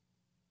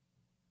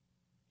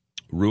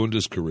 ruined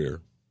his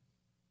career,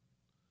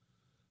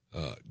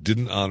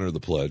 didn't honor the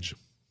pledge,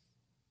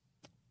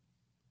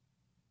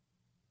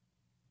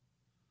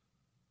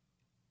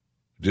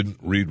 didn't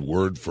read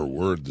word for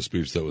word the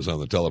speech that was on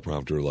the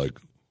teleprompter like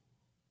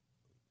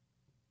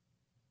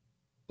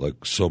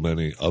so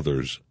many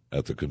others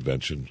at the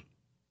convention.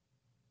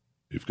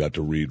 You've got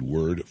to read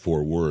word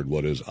for word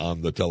what is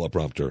on the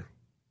teleprompter.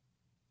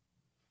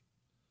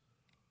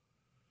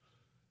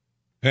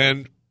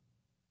 And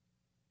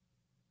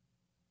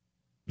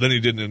then he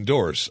didn't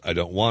endorse. I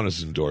don't want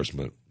his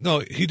endorsement.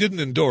 No, he didn't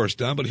endorse,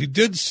 Don, but he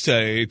did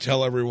say,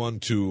 tell everyone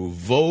to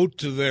vote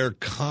to their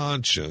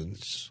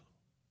conscience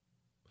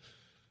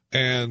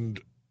and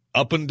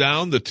up and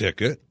down the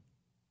ticket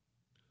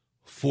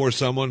for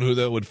someone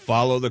that would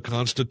follow the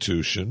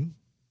Constitution.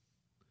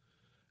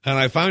 And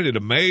I find it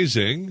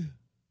amazing.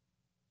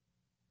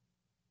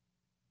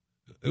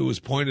 It was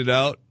pointed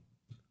out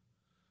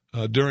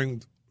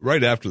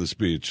right after the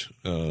speech,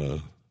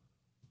 and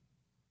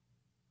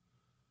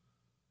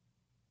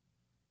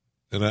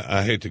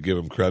I hate to give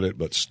him credit,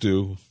 but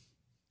Stu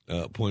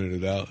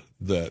pointed it out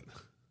that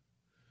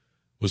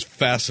was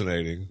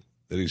fascinating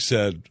that he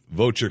said,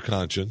 vote your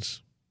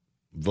conscience,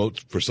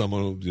 vote for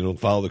someone who,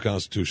 follow the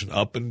Constitution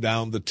up and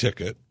down the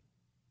ticket.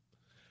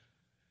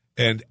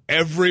 And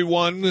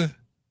everyone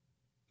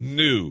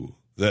knew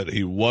that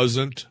he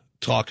wasn't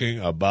talking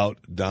about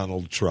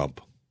Donald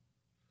Trump.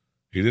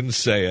 He didn't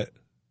say it.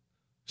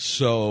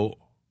 So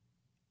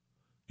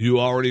you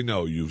already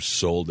know you've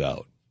sold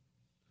out.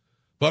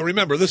 But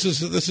remember, this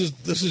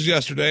is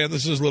yesterday, and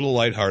this is a little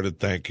lighthearted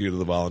thank you to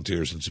the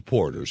volunteers and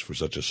supporters for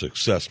such a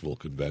successful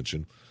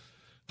convention.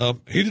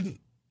 He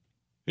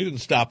didn't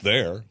stop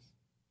there.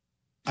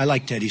 I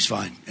like Ted. He's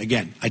fine.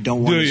 Again, I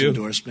don't want his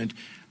endorsement.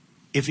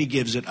 If he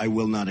gives it, I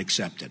will not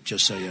accept it,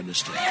 just so you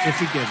understand. If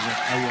he gives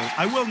it,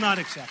 I will not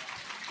accept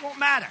it. It won't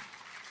matter.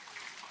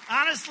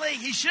 Honestly,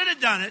 he should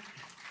have done it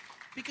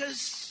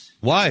because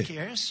why? Who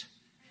cares?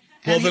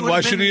 Well, then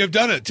why shouldn't he have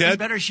done it, Ted? In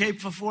better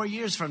shape for 4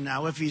 years from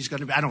now if he's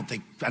going to be. I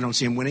don't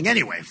see him winning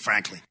anyway,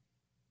 frankly.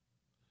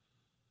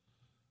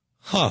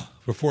 Huh.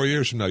 For 4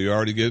 years from now, you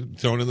already get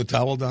thrown in the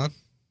towel, Don?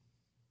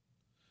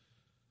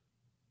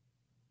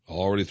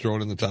 Already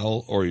thrown in the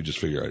towel? Or you just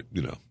figure,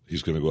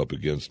 he's going to go up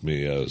against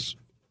me as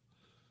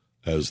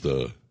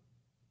the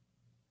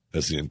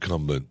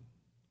incumbent,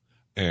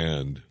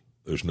 and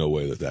there's no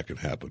way that can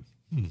happen.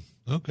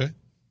 Okay.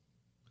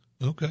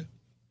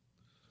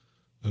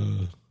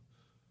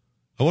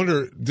 I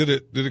wonder, did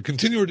it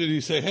continue, or did he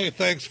say, hey,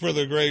 thanks for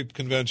the great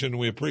convention,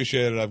 we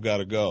appreciate it, I've got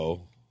to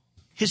go?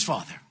 His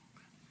father.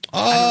 Oh.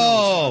 I don't know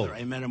his father.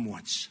 I met him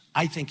once.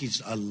 I think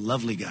he's a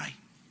lovely guy.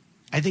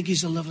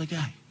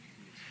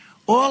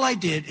 All I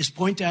did is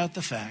point out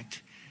the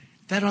fact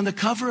that on the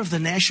cover of the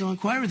National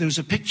Enquirer, there was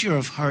a picture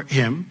of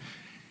him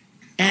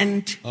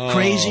and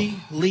crazy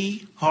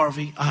Lee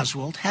Harvey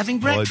Oswald having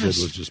breakfast. All I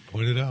did was just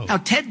point it out. Now,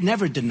 Ted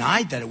never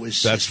denied that it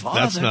was his father.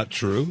 That's not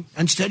true.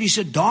 Instead, he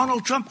said,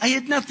 Donald Trump. I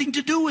had nothing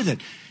to do with it.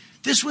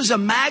 This was a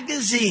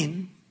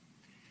magazine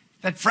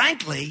that,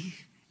 frankly,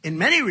 in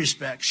many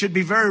respects, should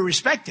be very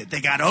respected.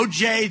 They got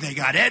O.J., they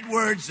got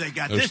Edwards, they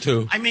got There's this.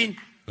 two. I mean,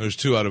 there's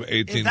 2 out of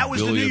 18 billion if that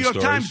was the New York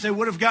stories. Times, they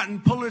would have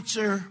gotten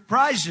Pulitzer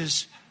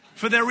Prizes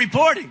for their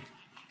reporting.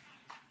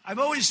 I've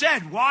always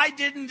said, why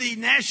didn't the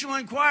National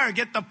Enquirer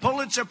get the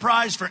Pulitzer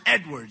Prize for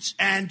Edwards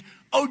and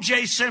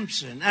O.J.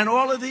 Simpson and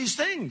all of these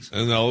things?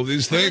 And all of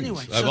these things.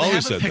 Anyway, I've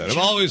always said that. I've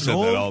always said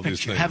that, all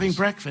these things. Having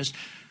breakfast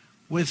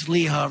with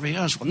Lee Harvey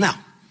Oswald. Now,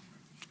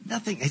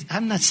 nothing,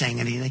 I'm not saying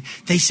anything.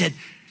 They said,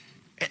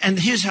 and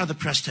here's how the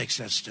press takes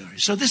that story.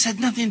 So this had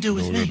nothing to do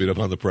with We're me. going to beat up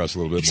on the press a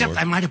little bit Except more.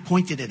 I might have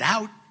pointed it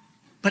out,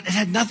 but it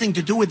had nothing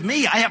to do with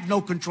me. I have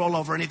no control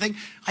over anything.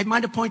 I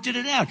might have pointed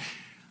it out.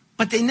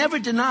 But they never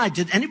denied.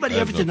 Did anybody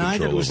ever deny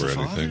that it was the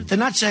father? They're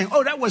not saying,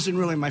 oh, that wasn't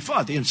really my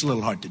father. It's a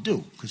little hard to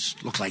do because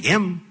it looks like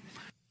him.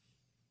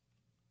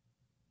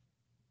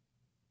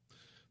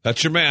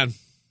 That's your man.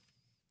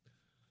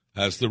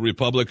 That's the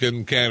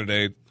Republican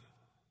candidate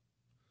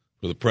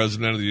for the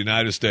President of the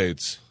United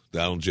States,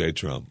 Donald J.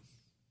 Trump.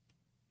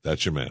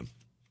 That's your man.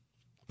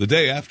 The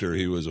day after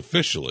he was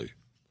officially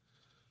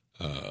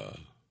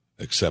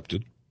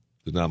accepted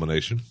the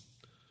nomination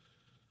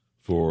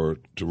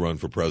to run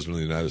for President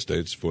of the United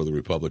States for the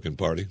Republican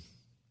Party,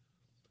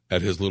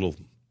 at his little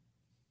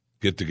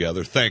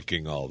get-together,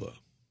 thanking all the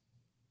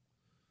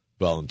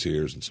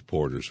volunteers and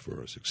supporters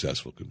for a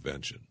successful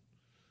convention.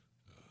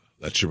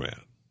 That's your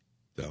man,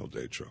 Donald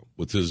J. Trump.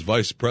 With his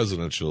vice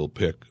presidential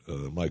pick,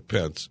 Mike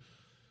Pence,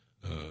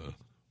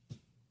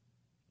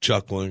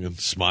 chuckling and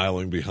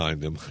smiling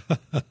behind him.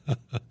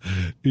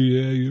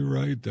 Yeah, you're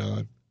right,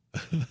 Don.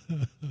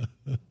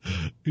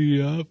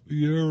 Yep,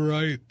 you're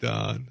right,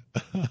 Don.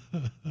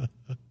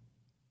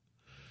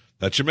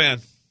 That's your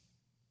man.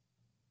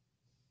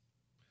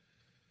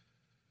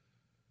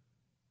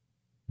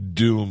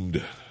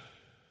 Doomed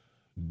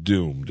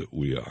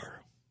we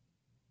are.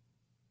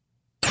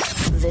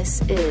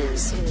 This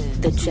is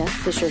The Jeff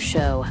Fisher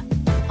Show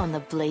on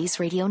the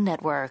Blaze Radio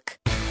Network.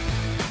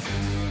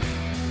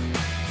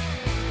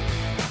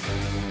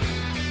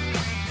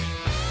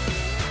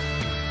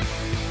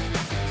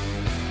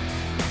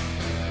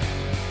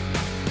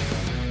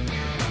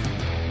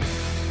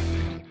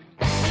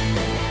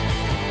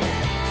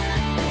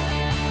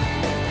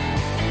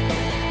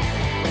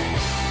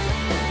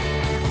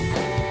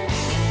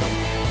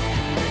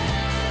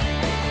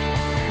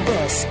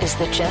 This is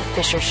The Jeff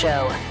Fisher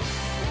Show.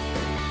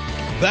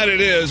 That it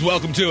is.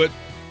 Welcome to it.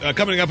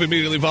 Coming up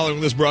immediately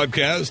following this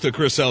broadcast,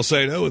 Chris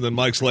Salcedo, and then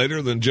Mike Slater,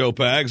 and then Joe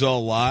Pags,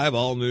 all live,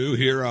 all new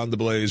here on the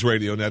Blaze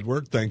Radio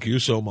Network. Thank you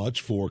so much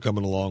for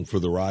coming along for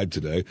the ride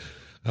today.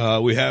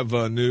 We have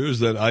news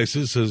that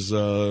ISIS has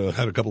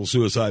had a couple of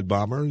suicide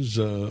bombers.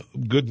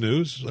 Good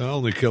news,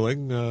 only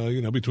killing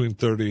between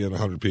 30 and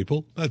 100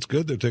 people. That's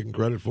good. They're taking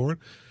credit for it.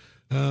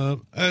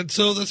 And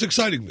so that's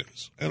exciting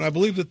news. And I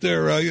believe that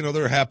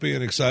they're happy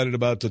and excited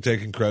about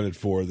taking credit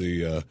for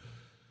the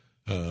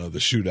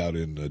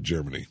shootout in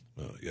Germany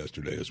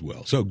yesterday as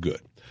well. So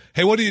good.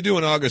 Hey, what are you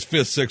doing August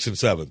 5th, 6th, and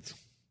 7th?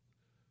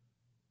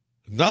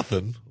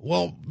 Nothing.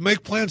 Well,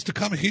 make plans to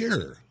come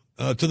here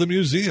to the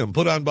museum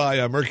put on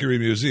by Mercury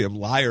Museum,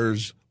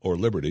 Liars or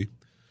Liberty.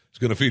 It's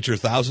going to feature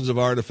thousands of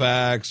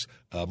artifacts.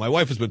 My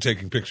wife has been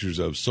taking pictures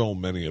of so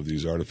many of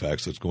these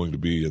artifacts that's going to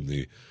be in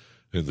the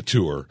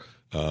tour.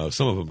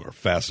 Some of them are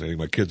fascinating.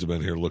 My kids have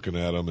been here looking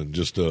at them and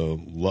just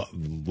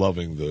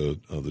loving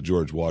the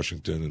George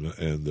Washington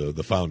and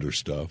the founder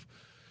stuff.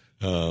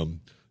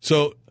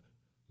 So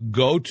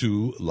go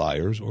to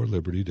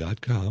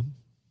liarsorliberty.com,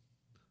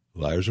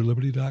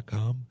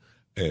 liarsorliberty.com,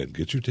 and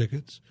get your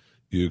tickets.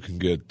 You can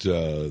get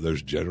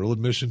there's general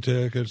admission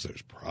tickets.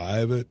 There's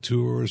private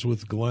tours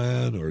with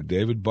Glenn or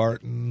David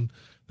Barton.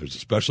 There's a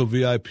special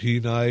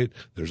VIP night.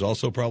 There's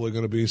also probably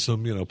going to be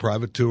some,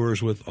 private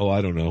tours with,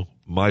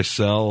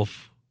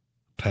 myself,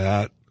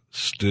 Pat,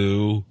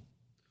 Stu.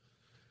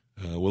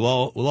 We'll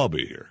all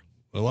be here.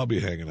 We'll all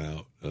be hanging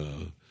out,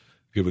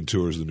 giving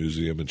tours of the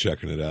museum and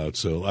checking it out.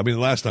 So,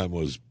 last time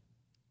was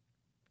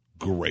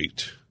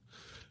great.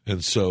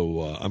 And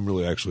so I'm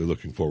really actually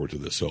looking forward to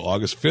this. So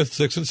August 5th,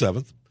 6th, and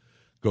 7th,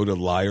 go to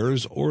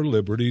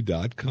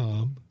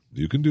liarsorliberty.com.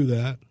 You can do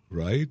that,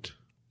 right?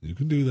 You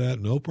can do that,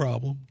 no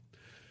problem.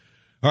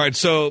 All right,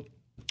 so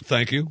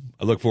thank you.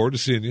 I look forward to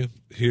seeing you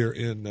here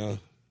in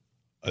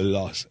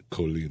Las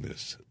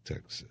Colinas,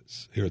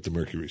 Texas, here at the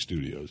Mercury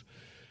Studios.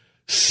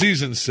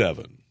 Season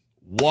 7,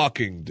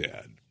 Walking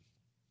Dead.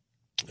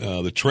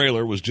 The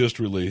trailer was just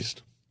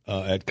released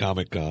at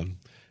Comic-Con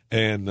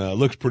and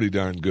looks pretty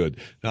darn good.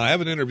 Now, I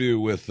have an interview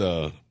with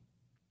Eric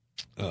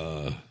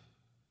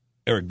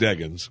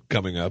Deggans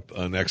coming up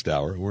next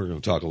hour. We're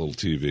going to talk a little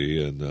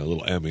TV and a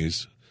little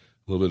Emmys.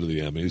 A little bit of the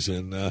Emmys,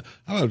 and I'm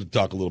going to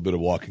talk a little bit of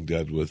Walking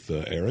Dead with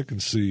Eric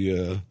and see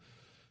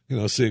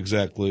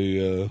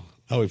exactly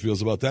how he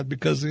feels about that,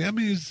 because the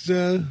Emmys,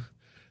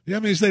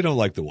 they don't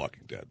like The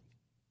Walking Dead.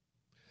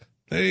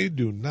 They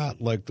do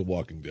not like The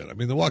Walking Dead.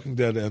 The Walking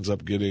Dead ends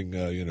up getting,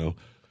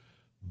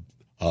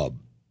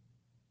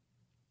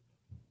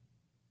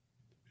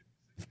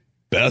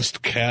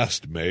 best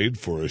cast made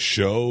for a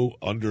show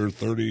under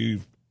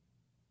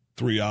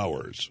 33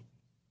 hours.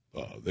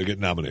 They get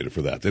nominated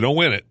for that. They don't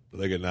win it, but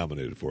they get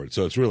nominated for it.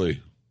 So it's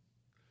really,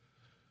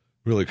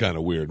 really kind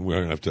of weird. And we're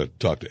going to have to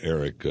talk to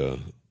Eric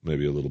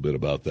maybe a little bit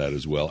about that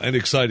as well. And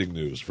exciting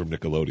news from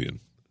Nickelodeon.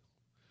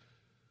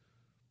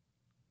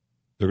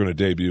 They're going to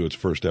debut its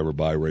first ever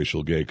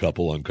biracial gay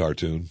couple on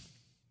cartoon.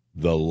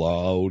 The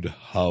Loud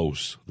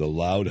House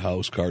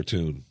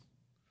cartoon.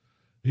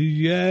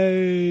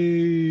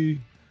 Yay!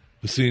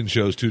 The scene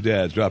shows two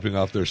dads dropping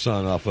off their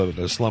son off of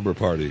a slumber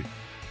party.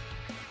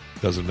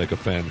 Doesn't make a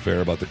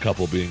fanfare about the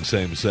couple being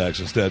same-sex.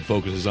 Instead,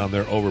 focuses on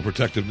their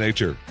overprotective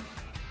nature.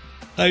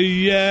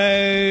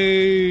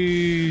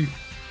 Yay!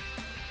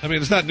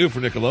 It's not new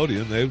for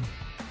Nickelodeon. They've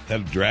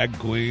had drag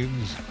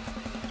queens,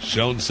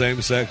 shown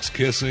same-sex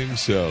kissing.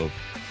 So,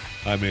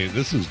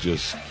 this is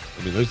just...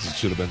 this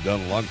should have been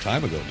done a long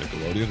time ago,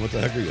 Nickelodeon. What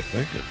the heck are you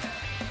thinking?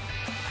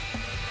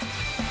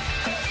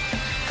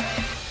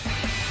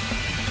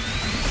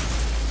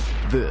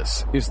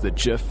 This is the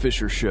Jeff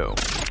Fisher Show.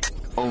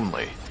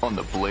 Only on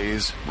the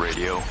Blaze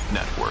Radio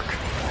Network.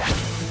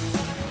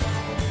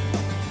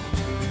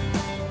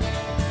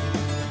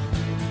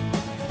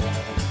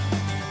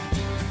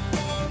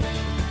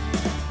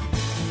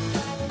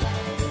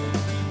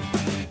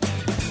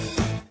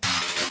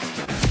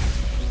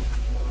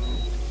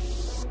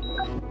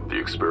 The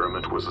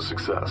experiment was a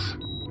success.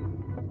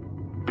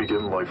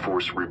 Begin Life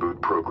Force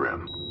Reboot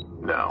Program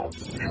now.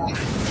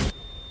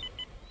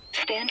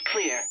 Stand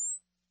clear.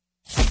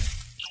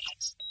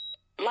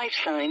 Life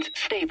signs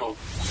stable.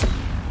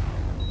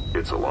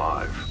 It's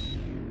alive.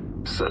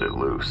 Set it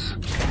loose.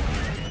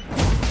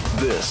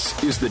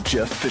 This is the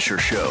Jeff Fisher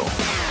Show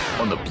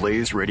on the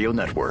Blaze Radio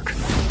Network.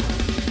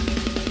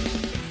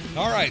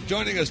 All right,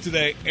 joining us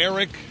today,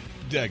 Eric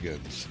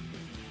Deggans.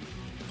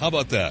 How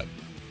about that?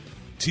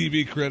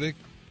 TV critic,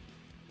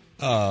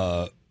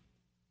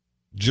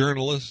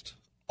 journalist,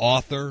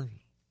 author,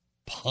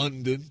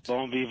 pundit.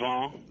 Bon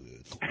vivant.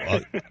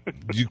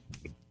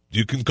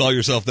 You can call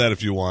yourself that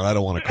if you want. I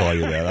don't want to call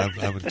you that.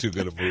 I'm in too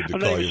good a mood to call you that.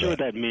 I'm not sure what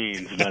that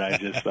means,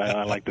 but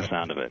I like the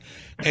sound of it.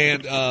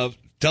 And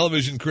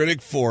television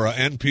critic for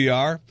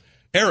NPR.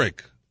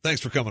 Eric,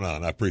 thanks for coming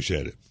on. I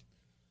appreciate it.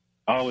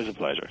 Always a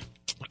pleasure.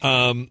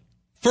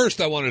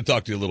 First, I wanted to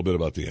talk to you a little bit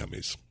about the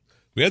Emmys.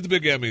 We had the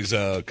big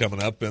Emmys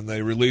coming up, and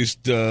they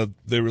released the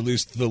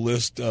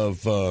list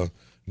of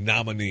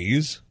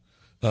nominees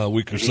a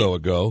week or so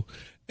ago.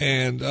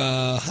 And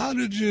how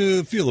did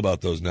you feel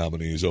about those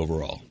nominees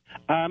overall?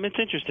 It's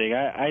interesting.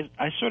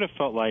 I sort of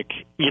felt like,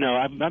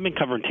 I've been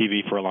covering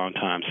TV for a long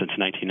time, since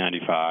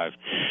 1995,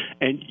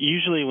 and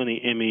usually when the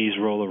Emmys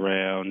roll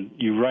around,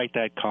 you write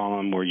that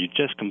column where you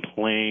just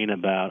complain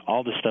about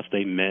all the stuff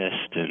they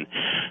missed, and,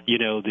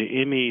 the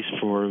Emmys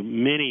for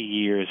many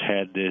years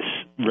had this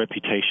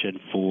reputation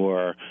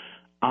for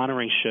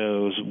honoring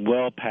shows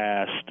well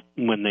past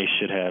when they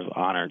should have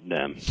honored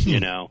them,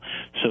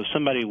 So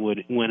somebody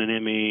would win an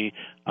Emmy,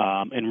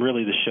 and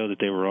really the show that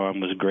they were on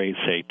was great,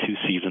 say, 2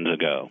 seasons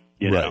ago,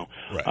 Right.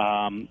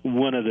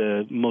 One of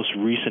the most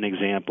recent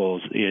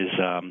examples is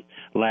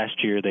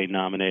last year they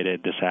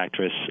nominated this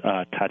actress,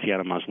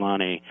 Tatiana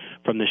Maslany,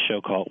 from this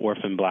show called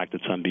Orphan Black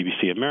that's on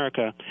BBC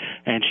America,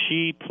 and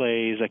she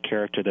plays a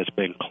character that's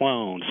been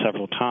cloned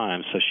several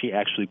times, so she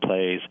actually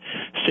plays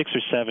 6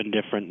 or 7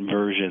 different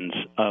versions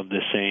of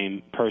the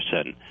same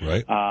person.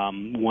 Right.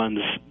 One's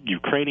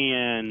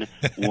Ukrainian,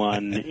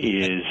 one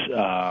is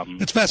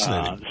That's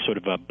fascinating. Sort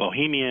of a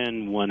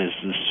bohemian, one is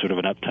sort of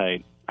an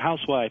uptight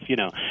housewife.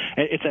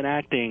 It's an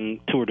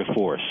acting tour de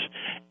force,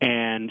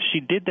 and she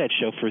did that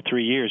show for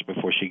 3 years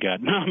before she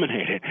got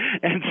nominated.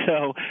 And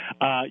so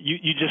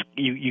you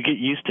get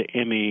used to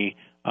Emmy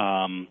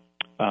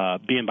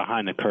being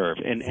behind the curve,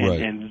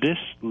 and this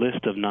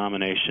list of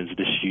nominations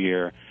this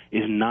year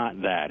is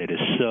not that. It is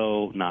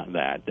so not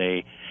that.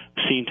 They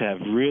seem to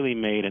have really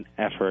made an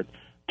effort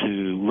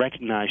to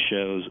recognize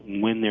shows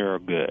when they're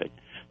good.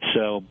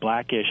 So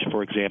Blackish,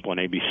 for example, on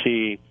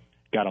ABC,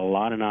 got a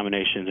lot of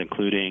nominations,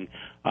 including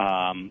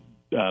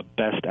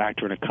Best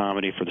Actor in a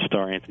Comedy for the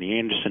star Anthony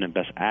Anderson and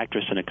Best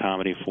Actress in a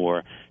Comedy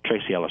for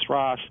Tracee Ellis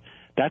Ross.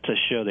 That's a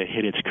show that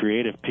hit its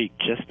creative peak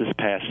just this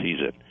past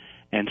season.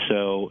 And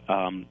so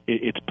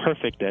it's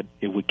perfect that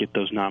it would get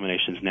those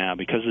nominations now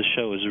because the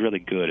show is really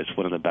good. It's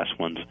one of the best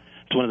ones.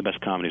 It's one of the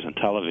best comedies on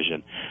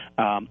television.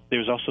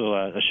 There's also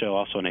a show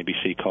also on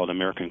ABC called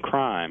American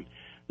Crime.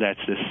 That's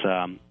this.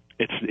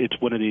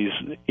 It's one of these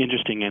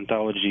interesting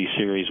anthology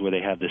series where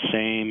they have the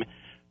same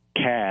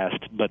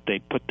cast, but they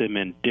put them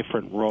in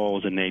different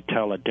roles and they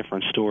tell a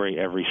different story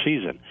every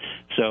season.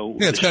 So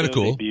it's kind of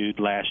cool. Debuted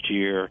last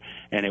year,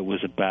 and it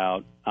was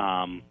about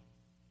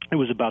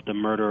the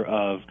murder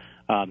of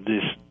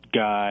this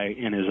guy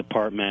in his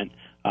apartment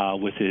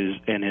with his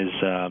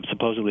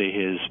supposedly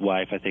his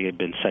wife. I think had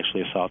been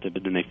sexually assaulted,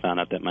 but then they found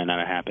out that might not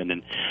have happened,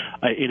 and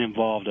it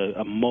involved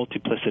a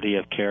multiplicity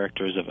of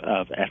characters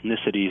of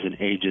ethnicities and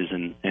ages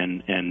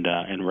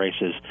and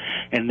races.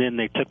 And then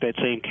they took that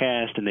same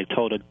cast and they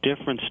told a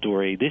different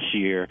story this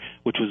year,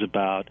 which was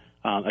about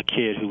a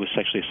kid who was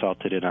sexually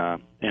assaulted in a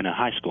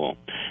high school,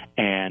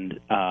 and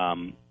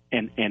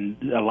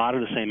a lot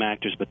of the same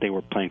actors, but they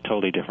were playing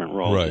totally different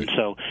roles. Right. And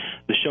so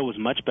the show was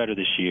much better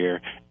this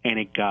year, and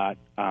it got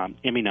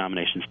Emmy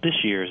nominations this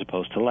year as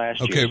opposed to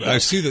last year. Okay, so, I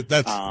see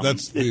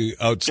that's the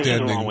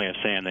outstanding. It's a long way of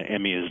saying that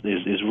Emmy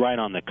is right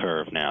on the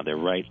curve now. They're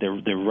right.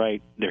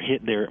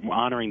 They're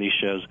honoring these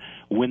shows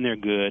when they're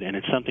good, and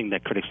it's something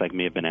that critics like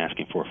me have been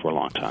asking for a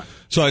long time.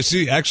 So I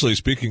see, actually,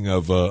 speaking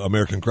of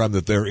American Crime,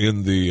 that they're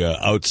in the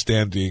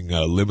outstanding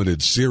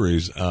limited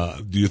series.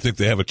 Do you think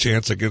they have a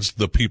chance against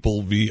The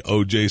People v.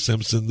 O.J.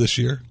 Simpson this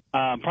year?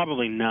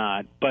 Probably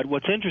not. But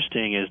what's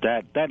interesting is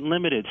that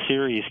limited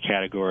series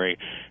category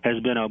has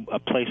been a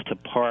place to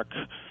park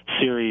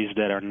series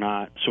that are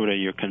not sort of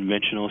your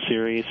conventional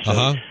series.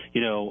 So,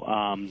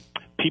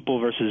 People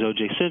versus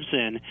O.J.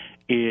 Simpson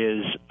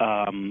is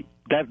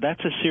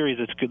that's a series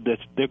that's good.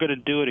 They're going to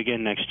do it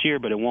again next year,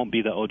 but it won't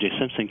be the O.J.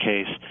 Simpson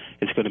case.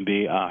 It's going to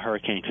be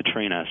Hurricane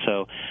Katrina.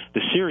 So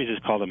the series is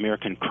called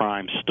American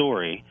Crime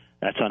Story.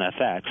 That's on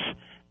FX.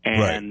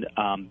 And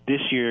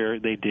this year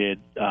they did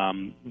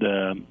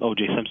the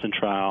O.J. Simpson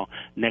trial.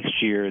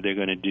 Next year they're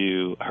going to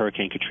do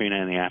Hurricane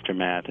Katrina and the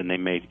aftermath, and they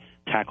may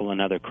tackle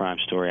another crime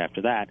story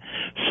after that.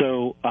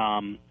 So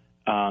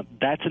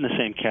that's in the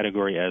same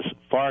category as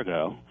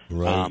Fargo,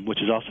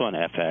 which is also on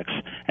FX,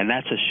 and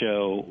that's a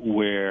show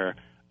where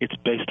it's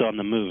based on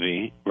the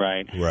movie,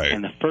 right?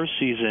 And the first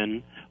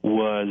season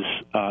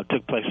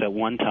took place at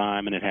one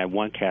time, and it had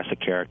one cast of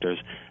characters.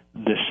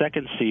 The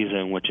second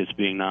season, which it's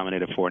being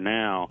nominated for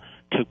now,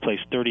 took place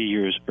 30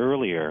 years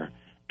earlier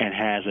and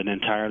has an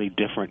entirely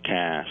different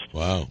cast.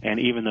 Wow. And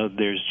even though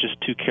there's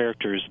just 2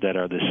 characters that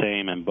are the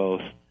same in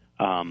both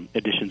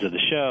editions of the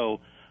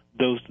show,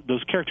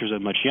 those characters are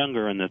much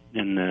younger in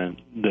the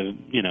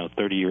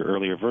 30-year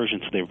earlier version,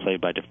 so they were played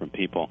by different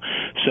people.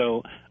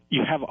 So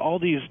you have all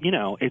these,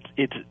 they're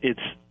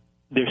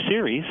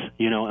series,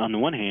 on the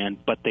one hand,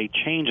 but they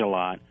change a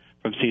lot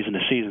from season to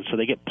season, so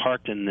they get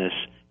parked in this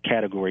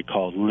category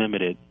called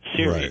limited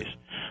series.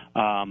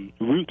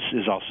 Roots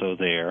is also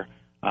there.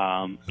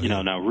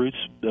 Now Roots,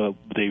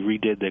 they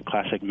redid the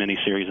classic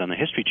miniseries on the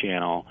History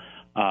Channel,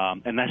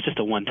 and that's just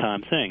a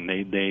one-time thing.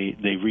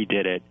 They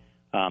redid it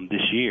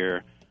this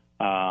year.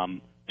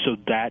 So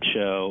that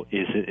show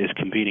is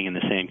competing in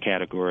the same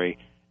category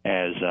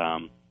as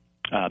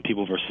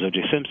People versus O.J.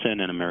 Simpson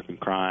and American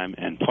Crime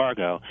and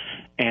Fargo,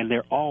 and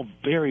they're all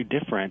very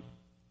different,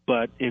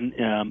 but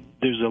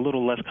there's a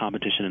little less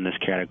competition in this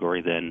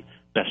category than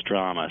best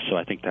drama, so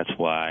I think that's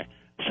why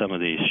some of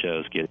these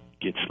shows get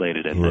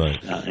slated in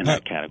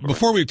that category.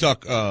 Before we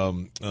talk a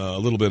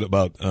little bit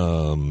about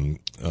some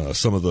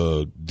of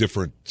the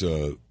different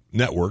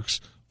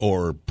networks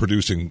or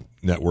producing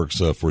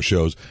networks for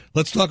shows,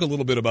 let's talk a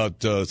little bit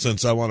about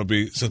since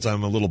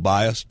I'm a little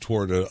biased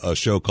toward a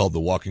show called The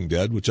Walking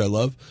Dead, which I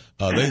love.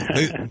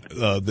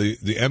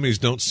 The Emmys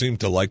don't seem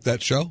to like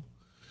that show,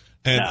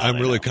 and I'm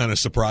really kind of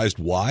surprised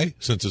why,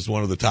 since it's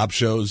one of the top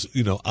shows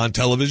on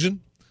television.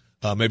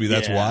 Maybe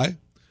that's why.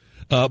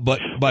 But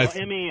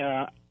Emmy,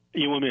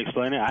 you want me to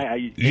explain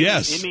it?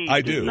 Yes, Emmy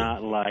I does do.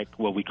 not like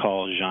what we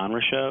call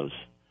genre shows.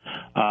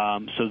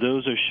 So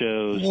those are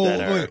shows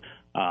that are.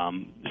 All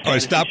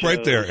right, stop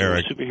right there,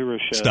 Eric. Superhero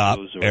shows. Stop,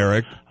 or,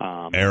 Eric.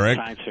 Eric.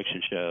 Science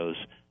fiction shows.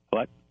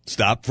 What?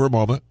 Stop for a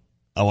moment.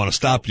 I want to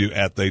stop you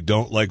at they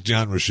don't like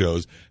genre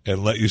shows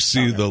and let you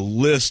see the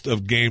list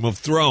of Game of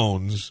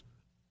Thrones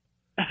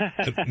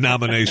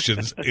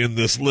nominations in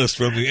this list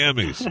from the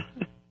Emmys.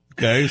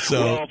 Okay,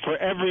 so well, for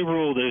every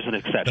rule, there's an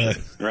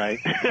exception, right?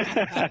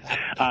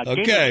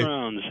 Okay. Game of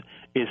Thrones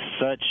is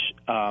such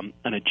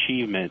an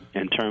achievement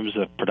in terms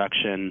of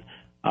production,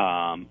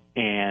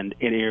 and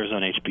it airs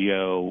on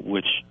HBO,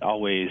 which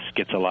always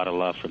gets a lot of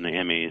love from the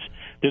Emmys.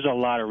 There's a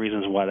lot of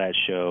reasons why that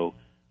show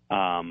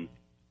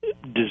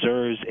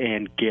deserves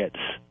and gets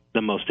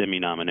the most Emmy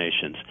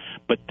nominations.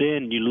 But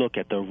then you look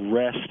at the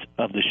rest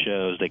of the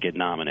shows that get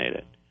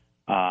nominated.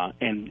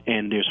 And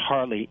there's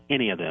hardly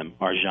any of them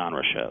are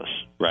genre shows,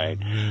 right?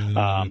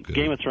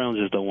 Game of Thrones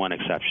is the one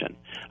exception.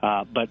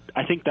 But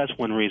I think that's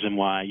one reason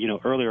why,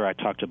 earlier I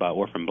talked about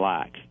Orphan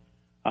Black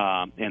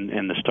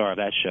and the star of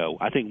that show.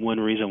 I think one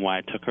reason why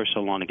it took her so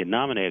long to get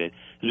nominated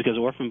is because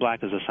Orphan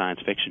Black is a science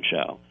fiction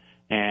show.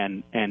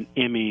 And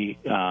Emmy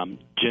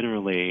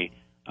generally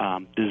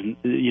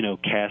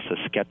casts a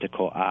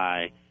skeptical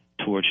eye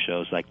towards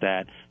shows like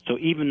that. So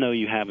even though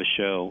you have a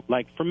show,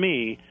 like for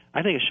me,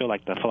 I think a show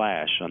like The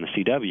Flash on the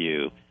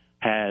CW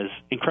has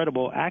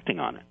incredible acting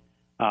on it.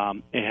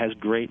 It has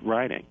great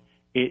writing.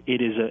 It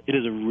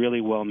is a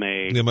really well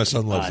made my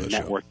son loves that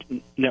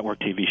network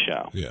TV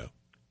show. Yeah.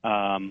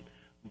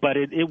 But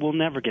it will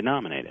never get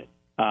nominated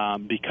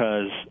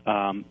because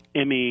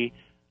Emmy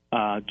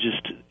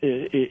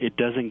it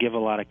doesn't give a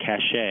lot of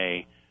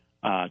cachet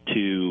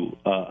to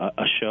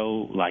a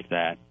show like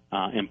that.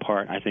 In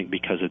part, I think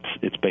because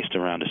it's based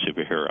around a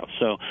superhero.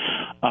 So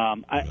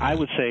I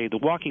would say The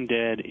Walking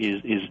Dead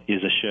is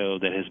a show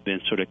that has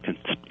been sort of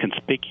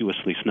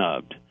conspicuously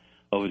snubbed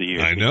over the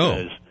years. I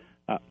know.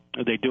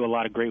 Because they do a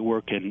lot of great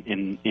work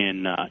in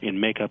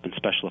makeup and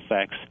special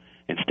effects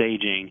and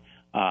staging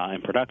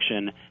and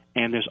production,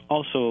 and there's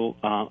also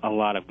a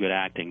lot of good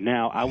acting.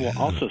 Now, I will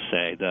also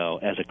say, though,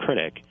 as a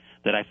critic,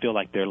 that I feel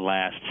like their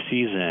last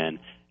season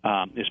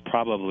is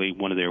probably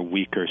one of their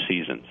weaker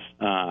seasons.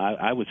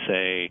 I would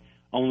say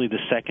only the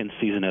second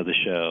season of the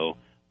show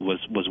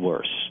was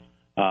worse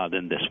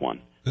than this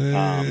one.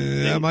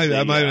 I might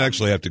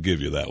actually have to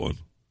give you that one.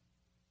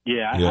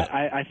 Yeah.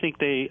 I think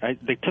they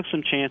took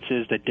some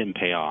chances that didn't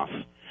pay off,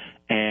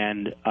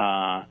 and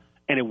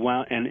it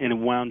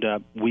wound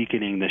up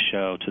weakening the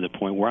show to the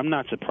point where I'm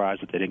not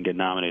surprised that they didn't get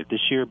nominated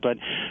this year. But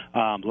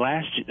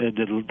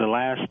the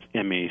last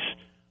Emmys.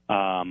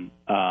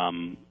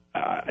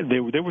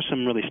 There were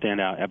some really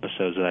standout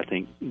episodes that I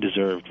think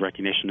deserved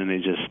recognition, and they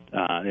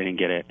didn't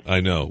get it.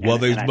 I know. Well,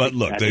 they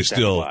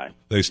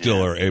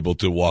still are able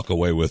to walk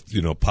away with,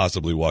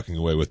 possibly walking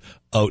away with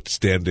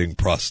outstanding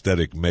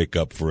prosthetic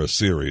makeup for a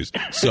series.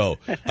 So,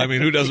 I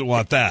mean, who doesn't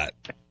want that?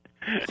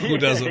 Who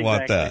doesn't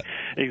want that?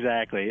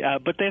 Exactly.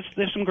 But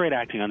there's some great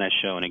acting on that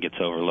show, and it gets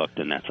overlooked,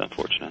 and that's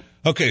unfortunate.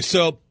 Okay,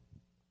 so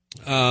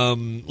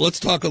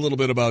let's talk a little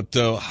bit about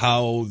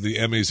how the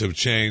Emmys have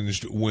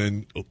changed.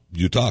 When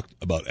you talked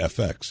about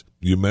FX,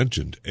 you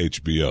mentioned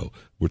HBO.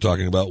 We're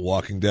talking about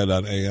Walking Dead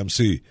on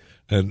AMC,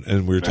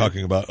 and we're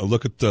talking about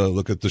look at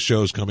the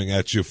shows coming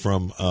at you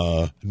from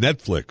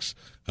Netflix,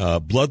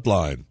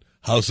 Bloodline,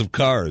 House of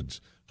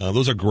Cards.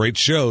 Those are great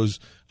shows.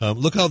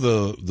 Look how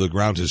the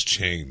ground has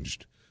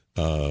changed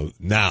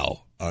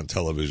now on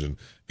television.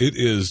 It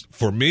is,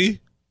 for me,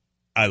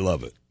 I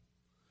love it.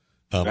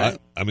 Right.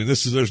 I mean,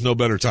 there's no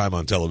better time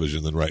on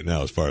television than right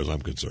now, as far as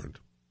I'm concerned.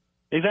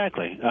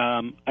 Exactly.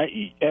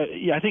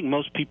 I think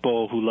most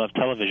people who love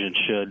television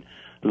should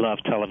love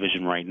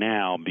television right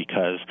now,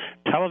 because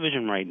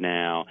television right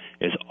now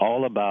is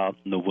all about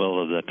the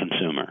will of the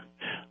consumer.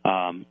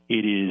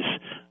 It is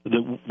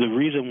the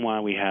reason why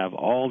we have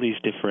all these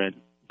different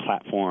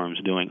platforms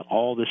doing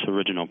all this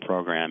original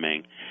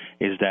programming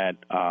is that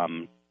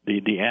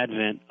the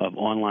advent of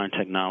online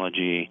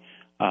technology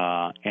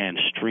and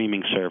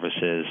streaming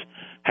services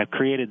have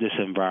created this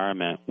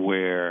environment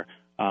where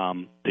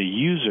the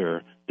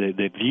user,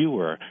 the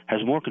viewer, has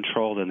more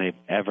control than they've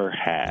ever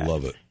had.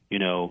 Love it.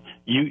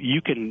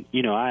 You can.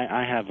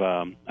 I have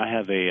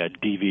a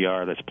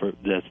DVR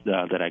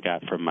that I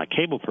got from my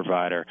cable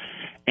provider,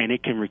 and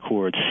it can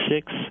record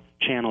 6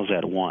 channels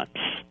at once.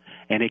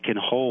 and it can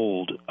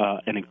hold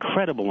an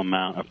incredible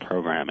amount of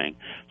programming.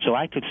 So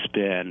I could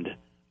spend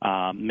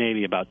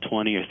maybe about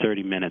 20 or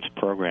 30 minutes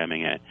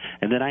programming it,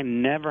 and then I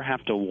never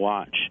have to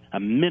watch a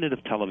minute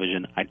of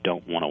television I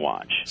don't want to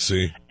watch.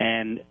 See?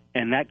 And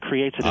that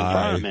creates an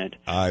environment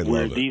where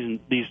love it.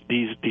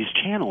 these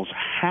channels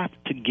have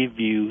to give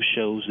you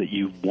shows that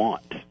you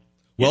want.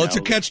 Well, it's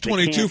a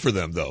catch-22 for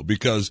them, though,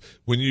 because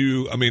when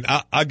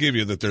I'll give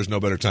you that there's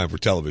no better time for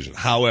television.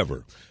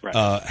 However,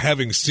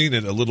 having seen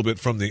it a little bit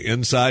from the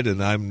inside,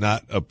 and I am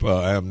not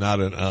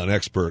an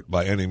expert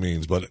by any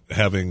means, but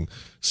having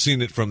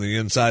seen it from the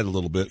inside a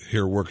little bit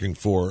here working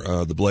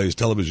for the Blaze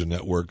Television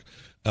Network,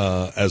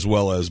 as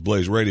well as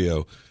Blaze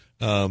Radio,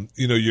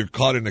 you're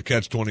caught in a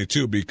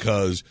catch-22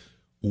 because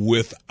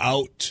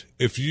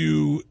if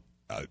you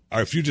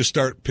just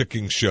start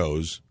picking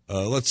shows,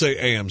 let's say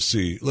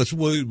AMC.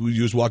 We'll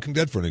use Walking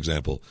Dead for an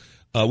example.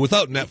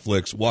 Without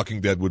Netflix,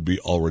 Walking Dead would be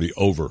already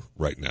over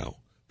right now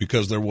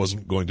because there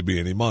wasn't going to be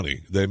any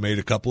money. They made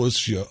a couple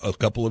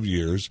of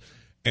years,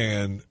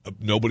 and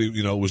nobody,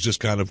 was just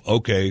kind of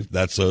okay.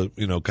 That's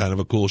kind of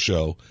a cool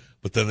show.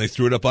 But then they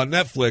threw it up on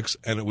Netflix,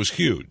 and it was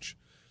huge.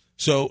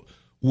 So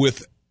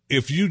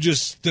if you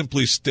just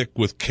simply stick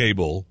with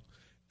cable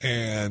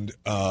and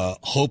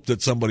hope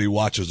that somebody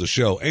watches a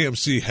show,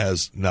 AMC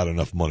has not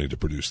enough money to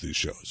produce these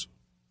shows.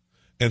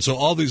 And so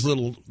all these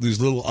little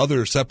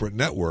other separate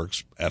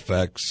networks,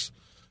 FX,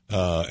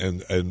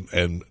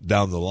 and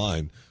down the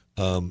line,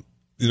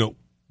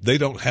 they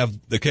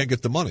can't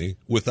get the money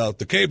without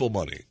the cable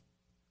money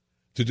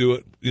to do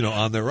it,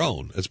 on their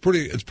own. It's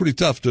pretty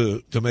tough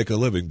to make a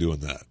living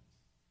doing that.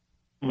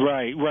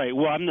 Right.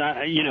 Well, I'm not.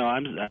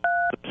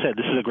 I said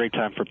this is a great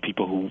time for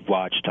people who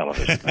watch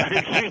television.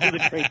 This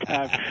is a great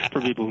time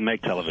for people who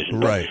make television.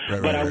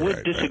 But I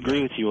would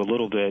disagree with you a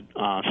little bit,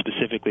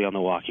 specifically on the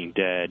Walking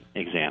Dead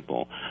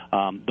example.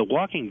 The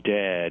Walking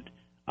Dead,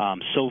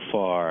 so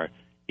far,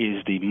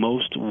 is the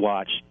most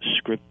watched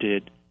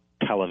scripted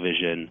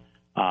television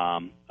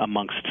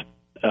amongst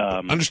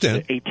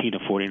Understand. the 18 to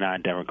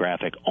 49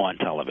 demographic on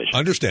television.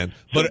 Understand.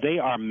 So they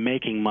are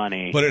making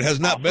money. But it has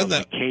not been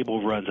that. The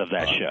cable runs of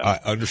that show. I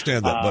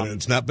understand that, but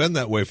it's not been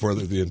that way for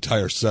the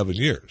entire 7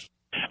 years.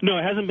 No,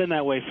 it hasn't been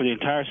that way for the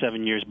entire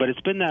 7 years, but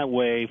it's been that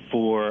way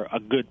for a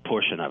good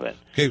portion of it.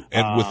 Okay,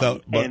 and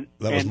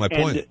that was my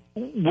point.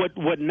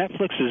 What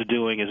Netflix is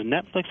doing is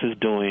Netflix is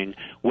doing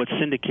what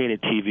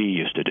syndicated TV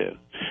used to do.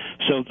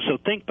 So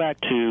think back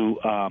to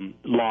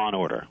Law and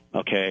Order,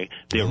 okay?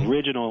 The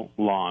original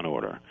Law and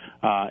Order.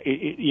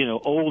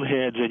 Old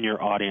heads in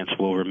your audience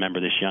will remember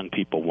this, young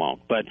people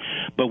won't. But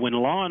when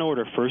Law and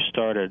Order first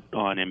started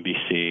on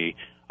NBC,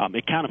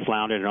 it kind of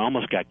floundered and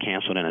almost got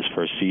canceled in its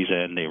first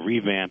season. They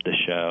revamped the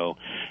show.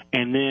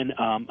 And then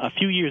a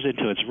few years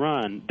into its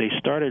run, they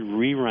started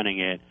rerunning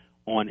it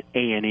on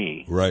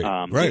A&E,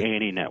 the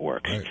A&E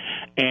network. Right.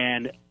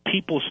 And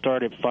people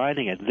started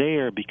finding it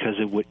there because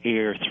it would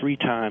air three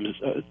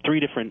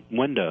different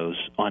windows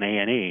on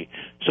A&E,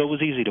 so it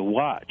was easy to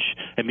watch.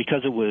 And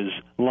because it was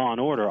Law and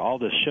Order, all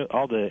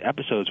the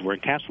episodes were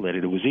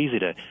encapsulated. It was easy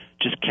to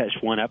just catch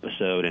one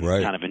episode and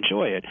kind of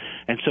enjoy it.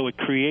 And so it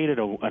created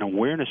an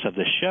awareness of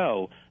the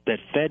show that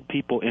fed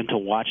people in to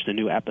watch the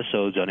new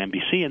episodes on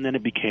NBC, and then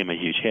it became a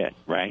huge hit,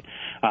 right?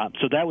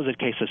 So that was a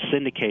case of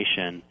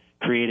syndication,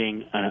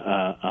 creating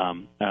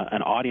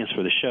an audience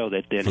for the show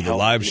that then for the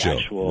live show,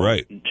 actual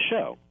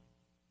show.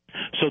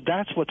 So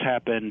that's what's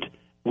happened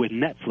with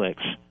Netflix,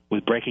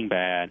 with Breaking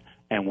Bad,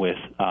 and with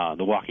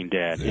The Walking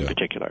Dead in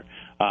particular.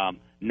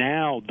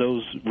 Now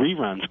those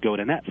reruns go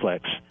to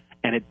Netflix,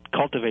 and it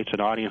cultivates an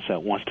audience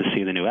that wants to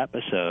see the new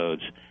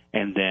episodes,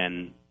 and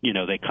then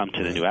they come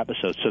to the new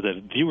episodes. So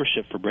the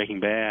viewership for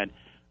Breaking Bad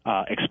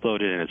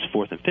exploded in its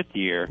fourth and fifth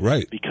year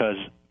because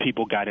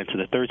people got into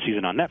the third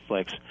season on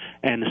Netflix,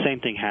 and the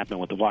same thing happened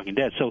with The Walking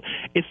Dead. So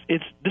this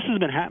has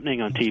been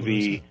happening on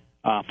TV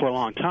for a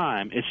long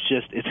time.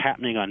 It's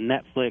happening on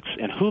Netflix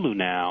and Hulu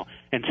now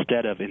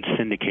instead of in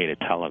syndicated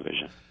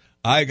television.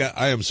 I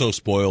am so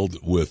spoiled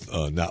with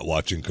not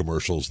watching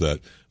commercials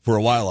that for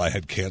a while I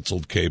had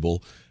canceled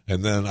cable,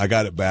 and then I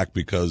got it back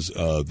because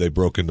they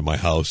broke into my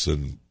house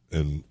and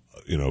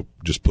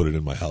just put it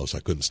in my house. I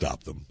couldn't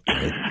stop them.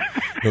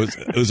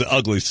 It was an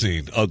ugly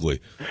scene,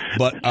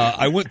 But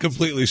I went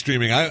completely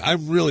streaming.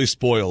 I'm really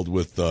spoiled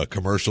with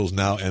commercials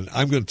now, and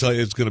I'm going to tell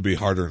you, it's going to be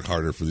harder and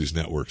harder for these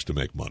networks to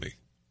make money.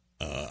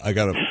 I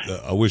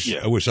wish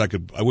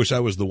I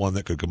was the one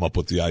that could come up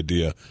with the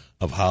idea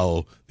of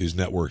how these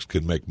networks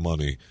can make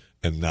money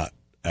and not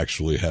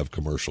actually have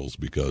commercials,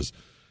 because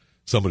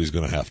somebody's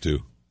going to have to.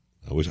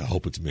 I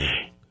hope it's me.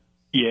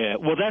 Yeah,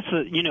 well, that's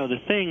the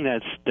thing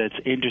that's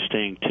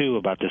interesting too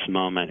about this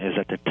moment is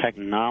that the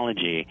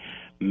technology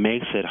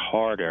makes it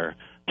harder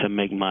to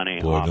make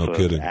money off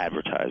of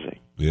advertising,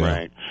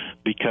 right?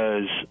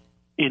 Because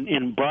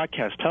in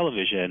broadcast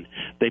television,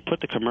 they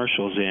put the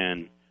commercials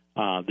in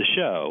the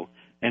show,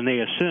 and they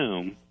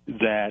assume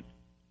that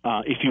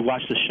if you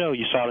watch the show,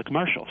 you saw the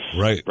commercials,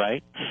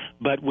 right?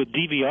 But with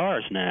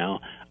DVRs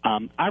now,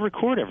 I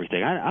record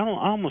everything. I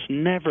almost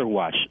never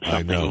watch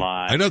something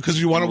live. I know, because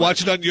you want to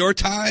watch it on your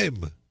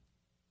time.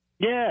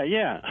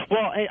 Yeah.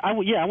 Well, I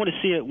want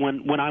to see it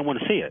when I want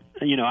to see it.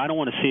 I don't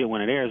want to see it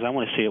when it airs. I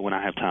want to see it when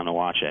I have time to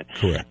watch it.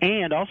 Correct.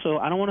 And also,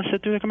 I don't want to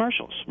sit through the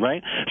commercials,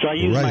 right? So I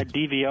use my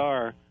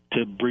DVR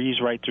to breeze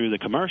right through the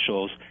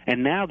commercials,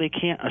 and now they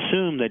can't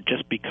assume that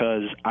just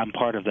because I'm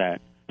part of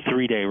that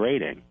 3-day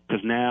rating,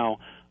 because now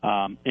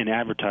in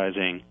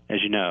advertising, as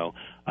you know,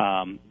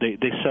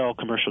 they sell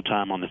commercial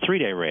time on the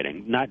 3-day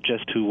rating, not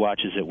just who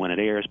watches it when it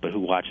airs, but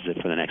who watches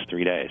it for the next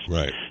 3 days.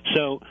 Right.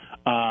 So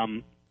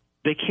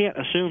they can't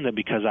assume that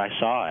because I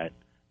saw it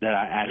that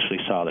I actually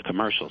saw the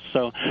commercials.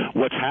 So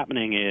what's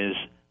happening is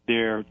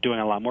they're doing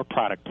a lot more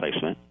product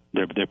placement.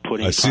 They're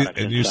putting products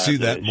and you see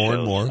that more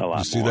and more.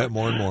 You see that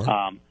more and more.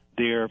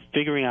 They're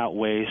figuring out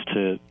ways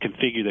to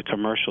configure the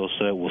commercials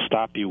so it will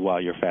stop you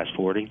while you're fast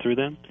forwarding through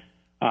them,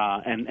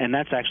 and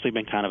that's actually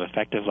been kind of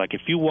effective. Like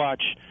if you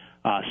watch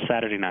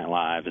Saturday Night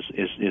Live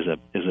is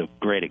a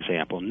great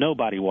example.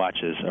 Nobody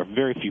watches, or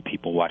very few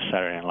people watch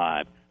Saturday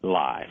Night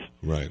Live.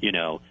 Right.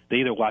 They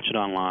either watch it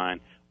online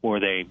or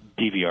they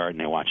DVR it and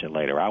they watch it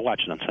later. I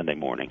watch it on Sunday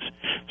mornings.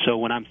 So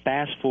when I'm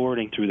fast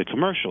forwarding through the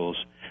commercials,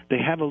 they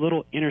have a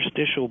little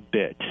interstitial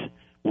bit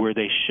where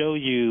they show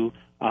you.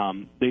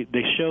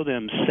 They show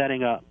them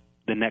setting up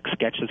the next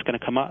sketch that's going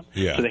to come up.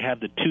 Yeah. So they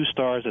have the 2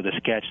 stars of the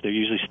sketch. They're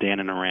usually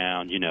standing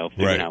around,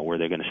 figuring out where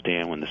they're going to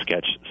stand when the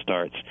sketch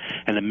starts,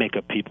 and the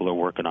makeup people are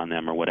working on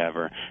them or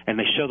whatever. And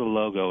they show the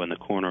logo in the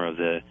corner of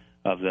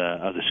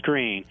the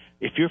screen.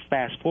 If you're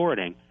fast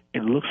forwarding,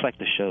 it looks like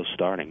the show's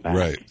starting back.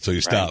 Right. So you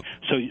stop.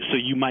 So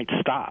you might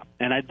stop.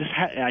 And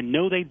I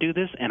know they do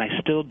this, and I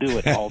still do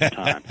it all the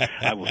time.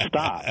 I will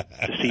stop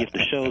to see if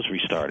the show's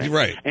restarting.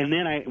 Right. And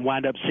then I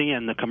wind up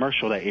seeing the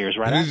commercial that airs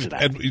right after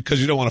that.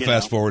 Because you don't want to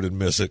fast forward and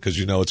miss it, because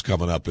it's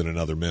coming up in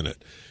another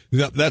minute.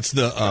 That's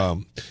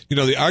the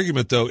the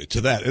argument though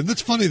to that. And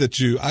it's funny that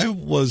I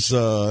was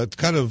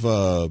kind of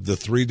the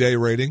 3-day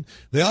rating.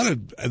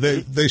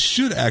 They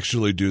should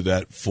actually do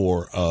that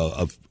for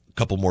a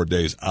couple more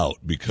days out,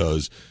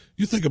 because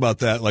you think about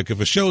that, like if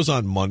a show's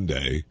on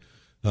Monday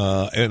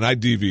and I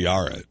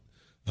DVR it,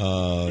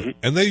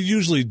 and they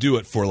usually do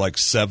it for like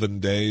 7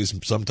 days,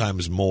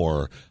 sometimes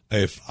more.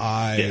 If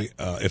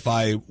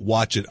I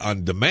watch it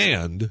on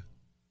demand,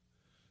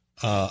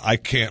 I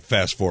can't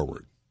fast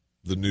forward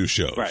the new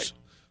shows. Right.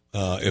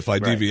 If I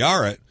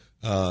DVR it,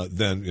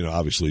 then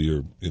obviously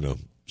you're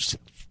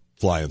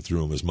flying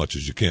through them as much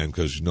as you can,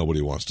 because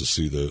nobody wants to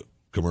see the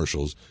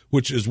commercials,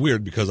 which is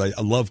weird because I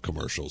love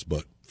commercials,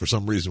 but for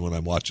some reason when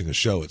I'm watching a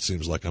show, it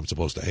seems like I'm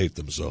supposed to hate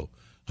them, so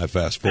I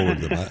fast forward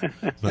them.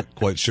 I'm not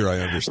quite sure I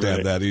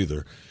understand that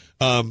either.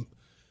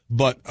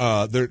 But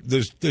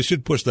they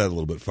should push that a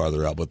little bit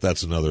farther out, but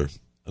that's another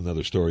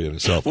story in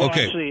itself. Well,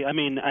 okay. Actually, I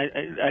mean,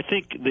 I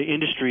think the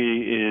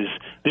industry is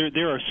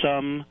there are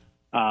some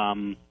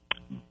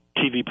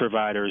TV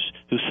providers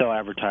who sell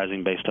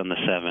advertising based on the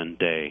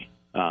 7-day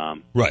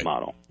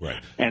model. Right.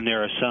 And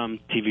there are some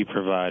TV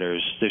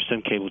providers, there's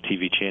some cable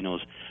TV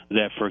channels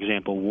that, for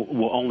example,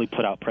 will only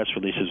put out press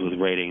releases with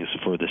ratings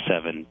for the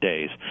 7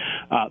 days.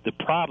 The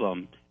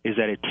problem is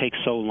that it takes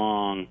so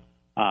long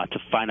to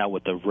find out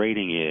what the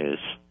rating is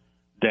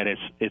that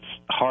it's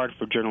hard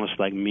for journalists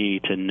like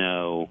me to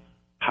know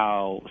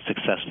how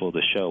successful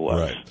the show was.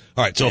 Right.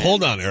 All right. So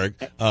hold on, Eric.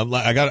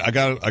 I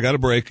got a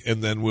break,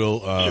 and then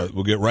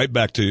we'll get right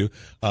back to you.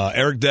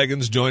 Eric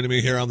Deggans joining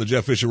me here on the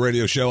Jeff Fisher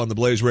Radio Show on the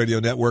Blaze Radio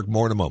Network.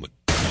 More in a moment.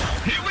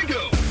 Here we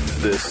go.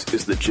 This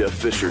is the Jeff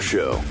Fisher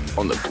Show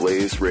on the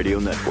Blaze Radio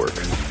Network.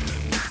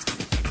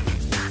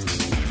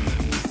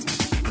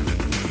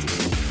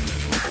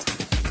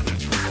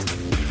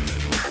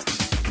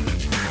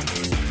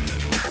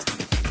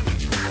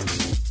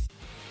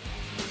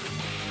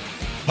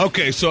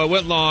 Okay, so I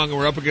went long, and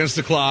we're up against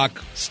the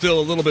clock. Still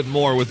a little bit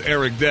more with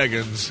Eric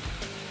Deggans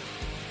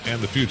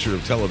and the future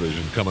of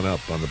television coming up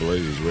on the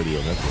Blaze Radio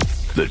Network.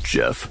 The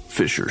Jeff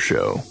Fisher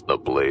Show, the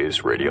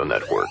Blaze Radio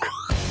Network.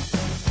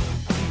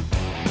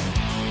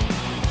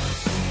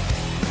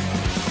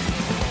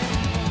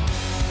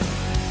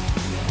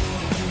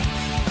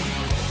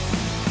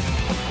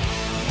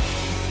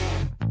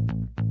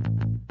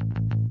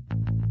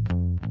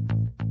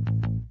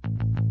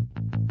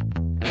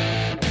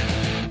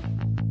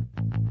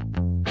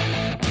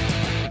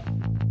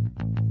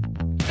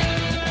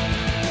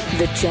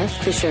 The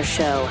Jeff Fisher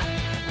Show.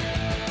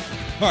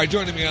 All right,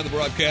 joining me on the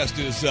broadcast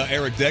is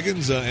Eric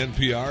Deggans,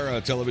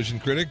 NPR television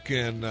critic.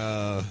 And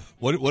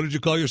what did you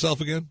call yourself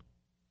again?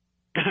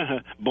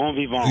 Bon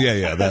vivant.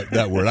 Yeah,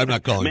 that word. I'm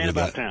not calling Man you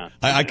about that. town.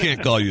 I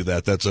can't call you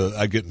that.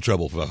 I get in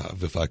trouble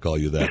if I call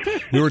you that.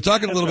 We were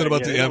talking a little bit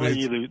about the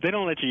Emmys. They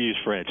don't let you use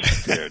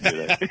French there,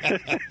 do they?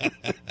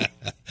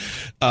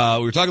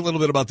 We were talking a little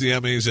bit about the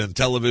Emmys and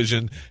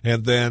television,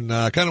 and then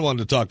I kind of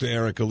wanted to talk to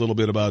Eric a little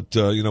bit about,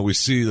 we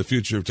see the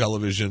future of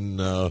television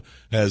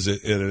as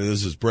it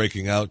is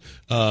breaking out.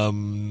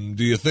 Do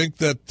you think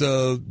that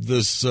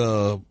this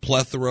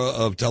plethora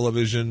of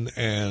television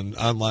and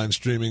online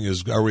streaming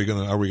are we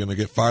going to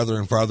get farther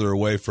and farther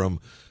away from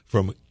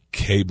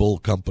cable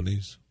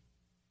companies?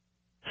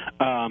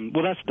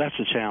 Well, that's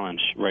the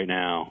challenge right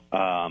now.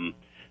 I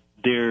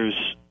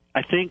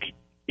think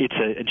it's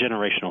a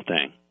generational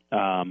thing.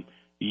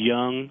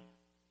 Young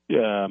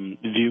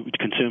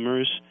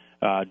consumers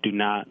do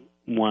not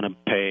want to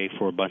pay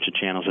for a bunch of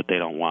channels that they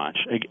don't watch.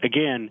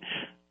 Again,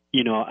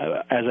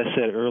 as I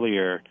said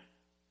earlier,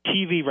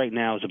 TV right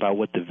now is about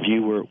what the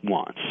viewer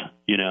wants,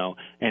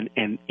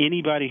 and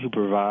anybody who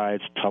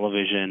provides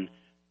television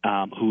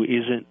who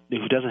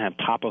doesn't have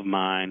top of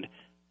mind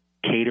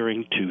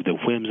catering to the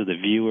whims of the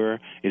viewer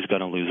is going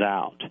to lose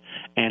out.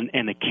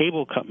 And the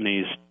cable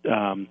companies,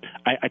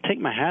 I take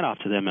my hat off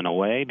to them in a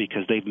way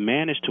because they've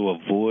managed to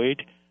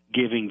avoid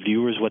giving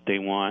viewers what they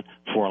want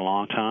for a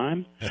long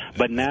time.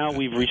 But now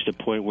we've reached a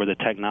point where the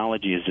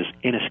technology is just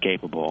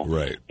inescapable.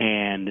 Right.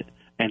 And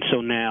so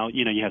now,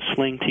 you have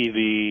Sling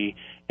TV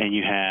and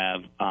you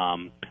have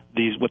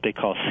these what they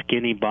call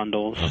skinny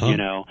bundles.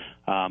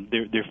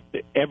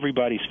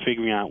 Everybody's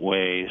figuring out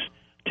ways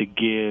to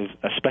give,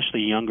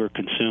 especially younger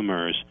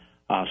consumers,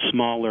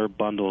 smaller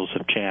bundles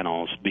of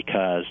channels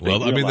because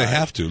they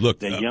have to. Look,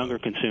 the younger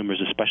consumers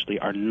especially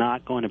are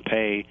not going to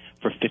pay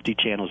for 50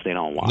 channels they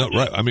don't watch. No,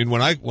 right. I mean,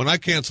 when I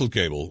canceled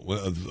cable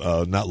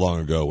not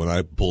long ago, when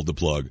I pulled the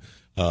plug,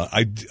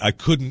 I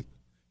couldn't.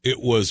 It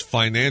was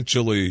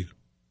financially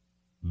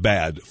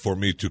bad for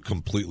me to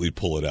completely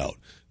pull it out.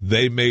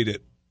 They made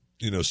it,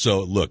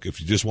 so look,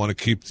 if you just want to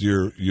keep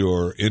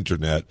your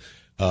internet,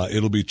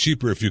 it'll be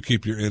cheaper if you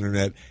keep your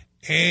internet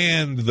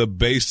and the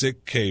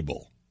basic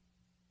cable.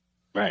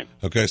 Right.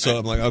 Okay, so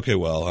I'm like, okay,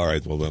 well, all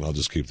right, well, then I'll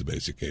just keep the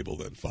basic cable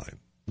then, fine.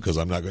 Because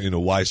I'm not going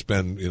why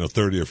spend, $30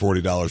 or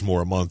 $40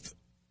 more a month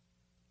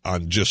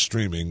on just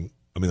streaming?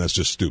 I mean, that's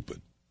just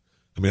stupid.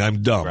 I mean,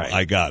 I'm dumb. Right.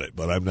 I got it,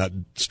 but I'm not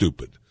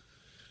stupid.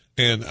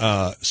 And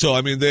so,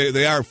 I mean,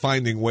 they are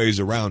finding ways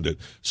around it.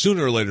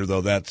 Sooner or later,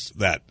 though,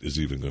 that is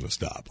even going to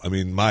stop. I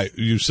mean,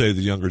 you say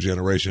the younger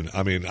generation.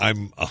 I mean,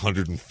 I'm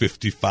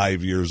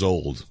 155 years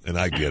old, and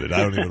I get it. I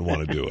don't even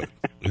want to do it.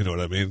 You know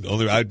what I mean?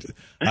 I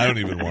don't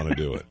even want to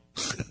do it.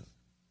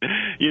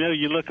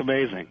 You look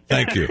amazing.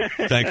 Thank you.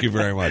 Thank you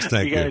very much.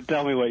 Thank you. You got to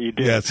tell me what you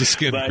do. Yeah, it's a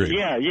skin cream.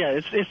 Yeah,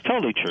 it's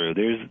totally true.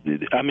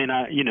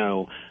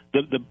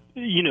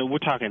 We're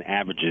talking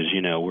averages.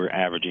 We're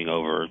averaging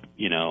over,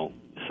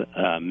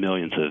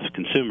 millions of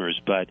consumers.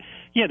 But,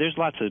 yeah, there's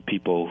lots of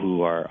people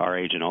who are our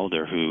age and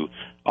older who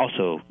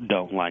also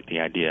don't like the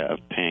idea of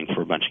paying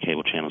for a bunch of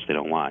cable channels they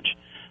don't watch.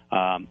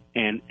 There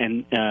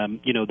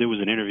was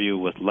an interview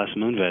with Les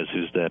Moonves,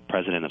 who's the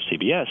president of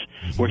CBS,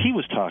 where he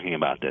was talking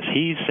about this.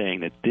 He's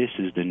saying that this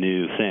is the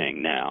new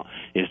thing now,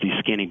 is these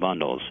skinny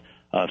bundles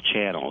of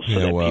channels so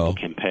that people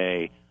can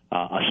pay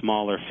a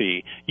smaller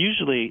fee.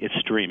 Usually it's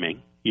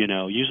streaming.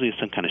 Usually it's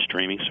some kind of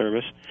streaming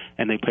service,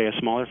 and they pay a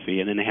smaller fee,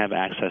 and then they have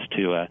access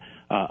to a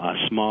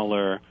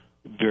smaller,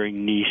 very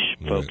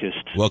niche-focused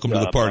right. Welcome to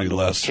the party,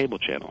 Les. Cable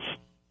channels.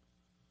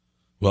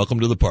 Welcome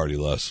to the party,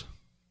 Les.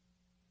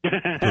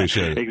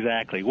 Appreciate it.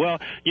 Exactly. Well,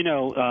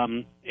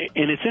 and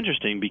it's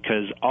interesting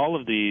because all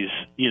of these,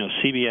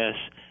 CBS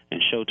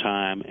and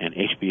Showtime and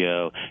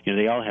HBO,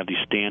 they all have these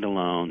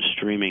standalone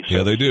streaming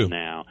services they do.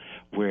 Now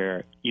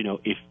where,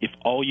 if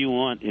all you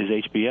want is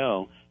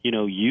HBO,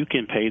 you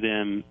can pay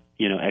them,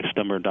 X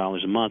number of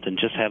dollars a month and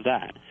just have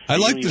that. I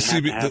like the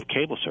CBS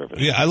cable service.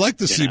 Yeah, I like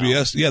the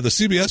CBS. Yeah, the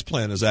CBS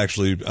plan is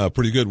actually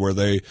pretty good where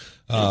they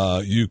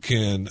you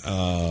can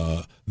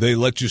they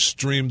let you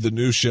stream the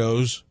new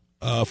shows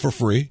for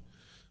free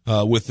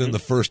within the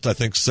first, I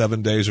think,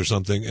 7 days or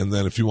something, and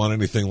then if you want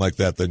anything like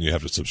that, then you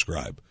have to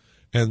subscribe.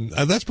 And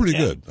that's pretty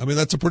good. I mean,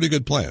 that's a pretty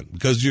good plan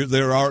because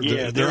they're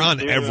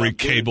on every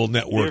cable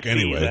network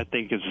anyway. I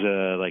think it's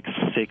like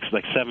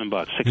 $7,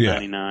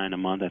 $6.99 a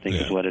month. I think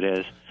is what it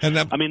is. And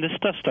this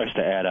stuff starts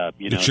to add up.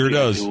 It sure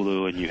does. You have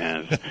Hulu and you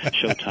have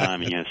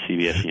Showtime and you have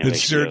CBS. And you have it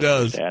sure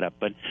does. To add up,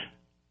 but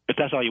if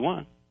that's all you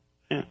want,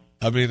 yeah.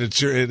 I mean,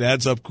 it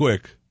adds up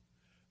quick.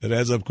 It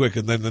adds up quick,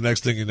 and then the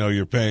next thing you know,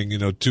 you're paying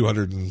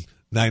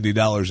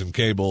 $290 in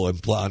cable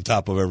and on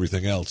top of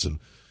everything else, and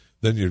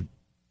then you're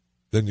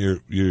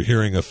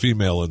hearing a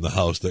female in the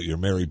house that you're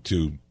married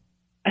to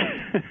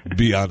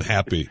be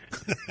unhappy.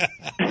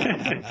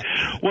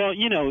 Well,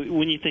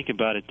 when you think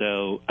about it,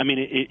 though, I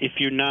mean, if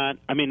you're not,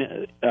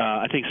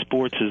 I think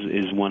sports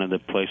is one of the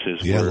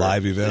places where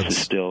live events this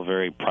is still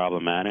very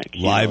problematic.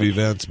 Live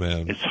events,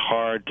 man. It's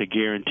hard to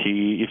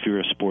guarantee if you're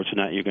a sports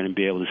nut you're going to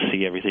be able to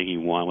see everything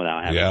you want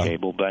without having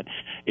cable. But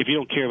if you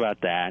don't care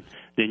about that,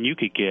 then you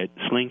could get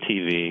Sling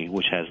TV,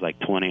 which has like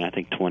 20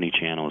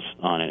 channels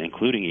on it,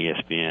 including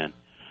ESPN.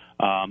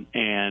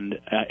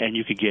 And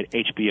you could get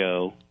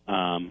HBO,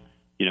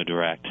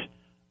 direct.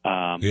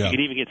 You could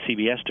even get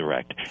CBS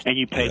direct, and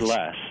you pay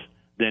less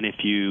than if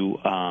you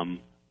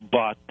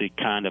bought the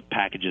kind of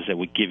packages that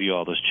would give you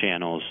all those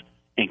channels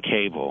and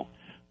cable,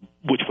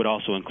 which would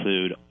also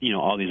include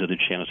all these other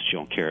channels that you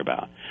don't care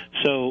about.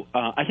 So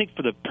I think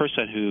for the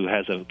person who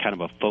has a kind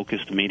of a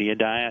focused media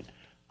diet,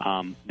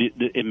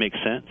 it makes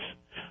sense.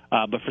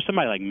 But for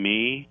somebody like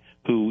me,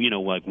 who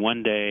like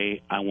one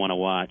day I want to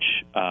watch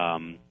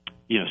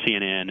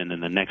CNN, and then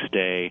the next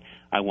day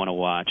I want to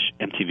watch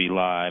MTV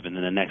Live, and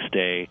then the next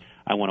day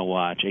I want to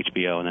watch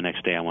HBO, and the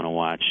next day I want to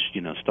watch,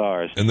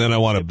 Stars. And then I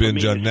want to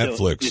binge on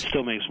Netflix. It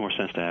still makes more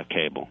sense to have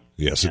cable.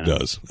 Yes, it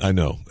does. I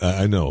know.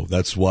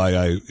 That's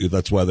why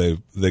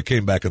they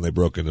came back and they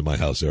broke into my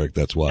house, Eric.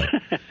 That's why.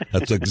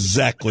 That's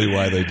exactly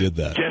why they did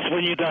that. Just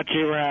when you thought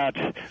you were out,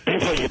 they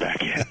pull you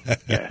back in.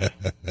 Yeah.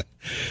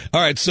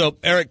 All right, so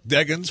Eric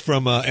Deggans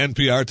from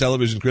NPR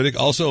television critic,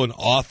 also an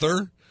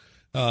author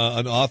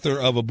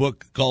of a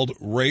book called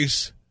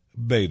Race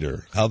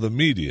Baiter, How the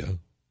Media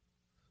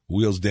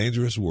Wields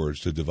Dangerous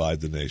Words to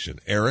Divide the Nation.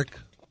 Eric?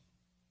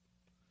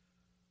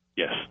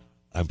 Yes.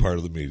 I'm part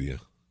of the media.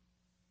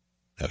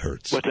 That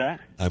hurts. What's that?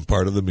 I'm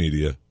part of the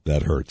media.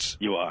 That hurts.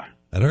 You are.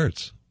 That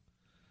hurts.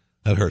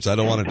 That hurts. I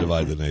don't want to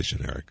divide the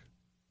nation, Eric.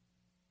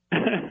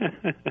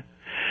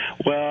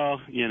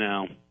 Well,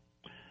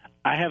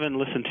 I haven't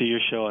listened to your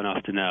show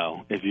enough to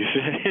know if you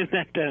fit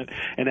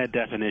in that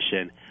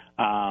definition.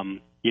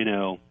 Glenn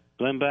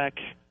Beck,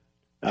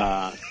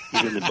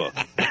 he's in the book.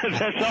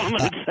 That's all I'm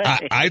going to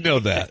say. I know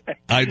that.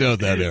 Eric.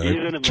 He's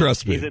in the book.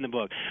 Trust me. He's in the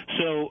book.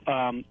 So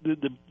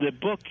the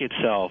book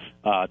itself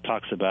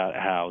talks about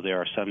how there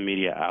are some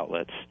media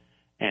outlets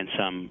and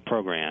some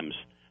programs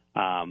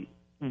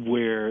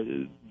where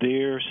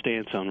their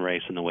stance on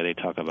race and the way they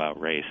talk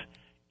about race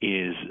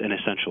is an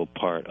essential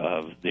part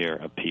of their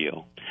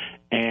appeal.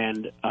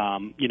 And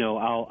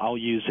I'll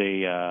use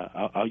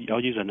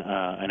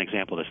an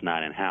example that's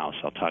not in house.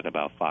 I'll talk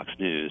about Fox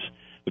News,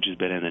 which has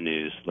been in the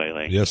news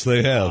lately. Yes,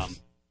 they have.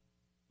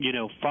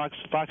 Fox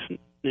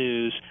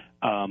News.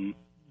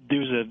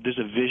 There's a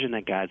vision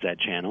that guides that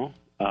channel.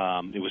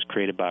 It was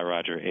created by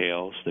Roger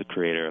Ailes, the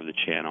creator of the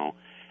channel,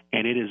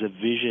 and it is a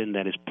vision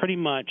that is pretty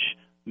much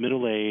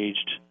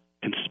middle-aged,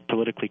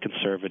 politically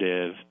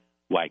conservative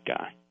white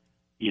guy.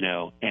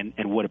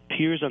 And what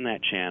appears on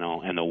that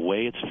channel and the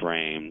way it's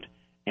framed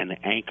and the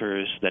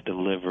anchors that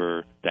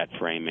deliver that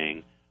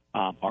framing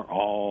are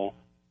all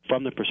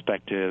from the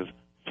perspective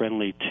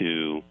friendly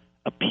to,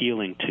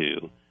 appealing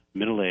to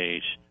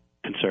middle-aged,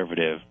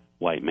 conservative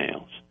white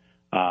males.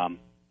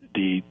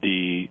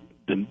 The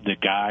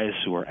guys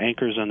who are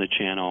anchors on the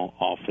channel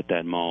all fit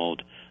that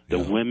mold. The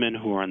women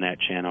who are on that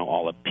channel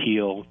all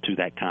appeal to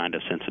that kind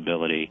of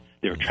sensibility.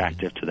 They're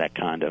attractive to that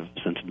kind of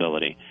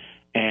sensibility.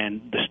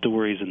 And the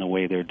stories and the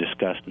way they're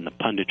discussed and the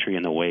punditry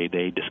and the way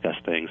they discuss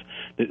things,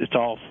 it's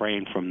all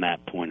framed from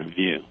that point of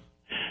view.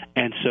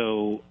 And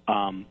so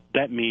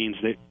that means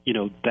that,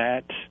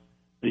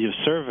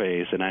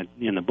 surveys, and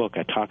in the book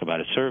I talk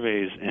about it,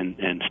 surveys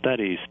and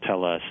studies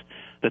tell us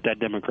that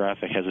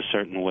demographic has a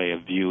certain way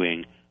of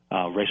viewing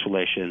race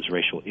relations,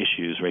 racial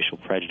issues, racial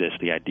prejudice,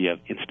 the idea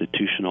of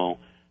institutional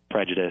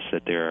prejudice,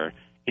 that there are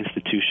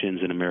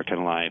institutions in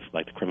American life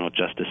like the criminal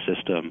justice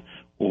system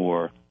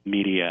or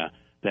media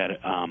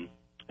that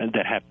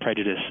have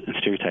prejudice and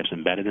stereotypes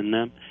embedded in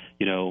them.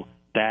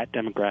 That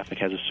demographic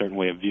has a certain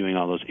way of viewing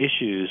all those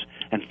issues,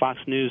 and Fox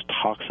News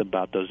talks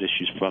about those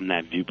issues from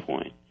that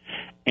viewpoint.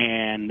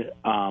 And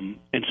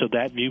so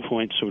that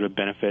viewpoint sort of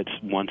benefits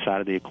one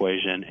side of the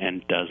equation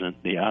and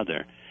doesn't the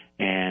other,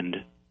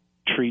 and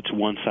treats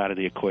one side of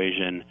the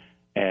equation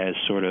as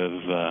sort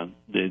of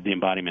the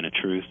embodiment of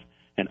truth,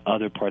 and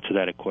other parts of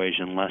that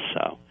equation less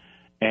so.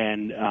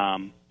 And,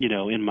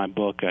 in my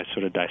book, I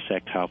sort of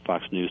dissect how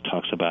Fox News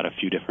talks about a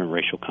few different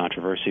racial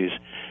controversies,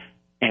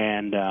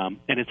 and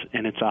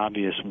it's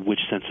obvious which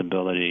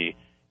sensibility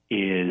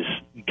is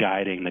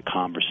guiding the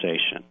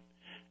conversation.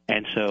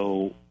 And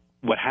so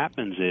what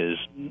happens is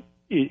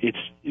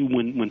it's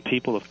when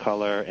people of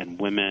color and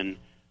women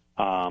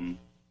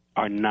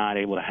are not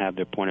able to have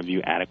their point of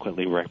view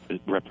adequately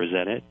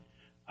represented,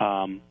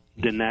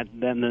 then that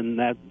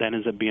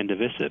ends up being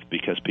divisive,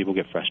 because people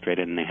get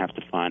frustrated and they have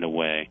to find a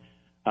way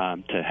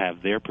to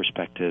have their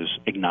perspectives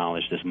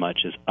acknowledged as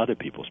much as other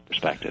people's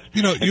perspectives.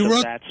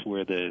 That's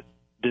where the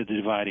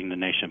dividing the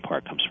nation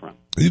part comes from.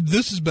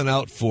 This has been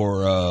out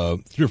for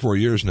 3 or 4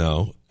 years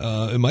now.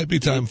 It might be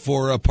time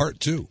for part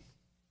 2.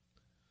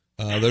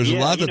 There's a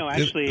lot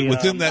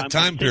within that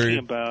time period.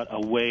 I'm thinking about a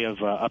way of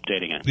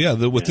updating it. Yeah,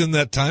 within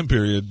that time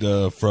period,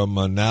 from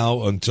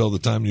now until the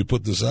time you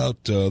put this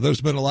out, there's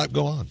been a lot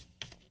go on.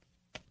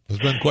 There's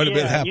been quite a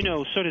bit happen.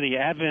 Sort of the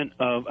advent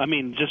of,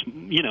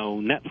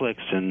 Netflix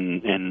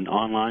and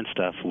online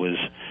stuff was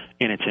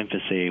in its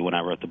infancy when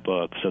I wrote the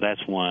book. So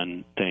that's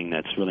one thing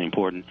that's really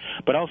important.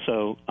 But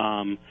also,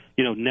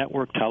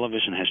 network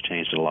television has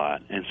changed a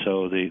lot. And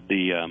so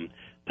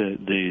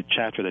the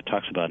chapter that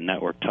talks about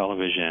network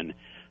television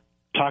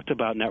talked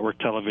about network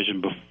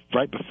television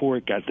right before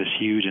it got this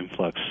huge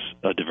influx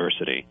of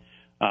diversity.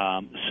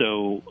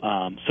 So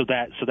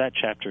that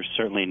chapter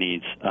certainly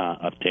needs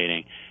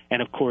updating.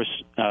 And of course,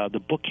 the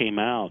book came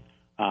out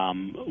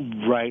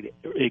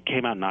It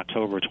came out in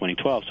October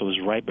 2012, so it was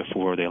right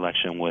before the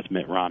election with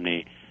Mitt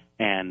Romney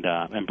and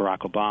Barack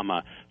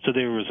Obama. So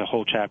there was a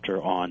whole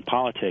chapter on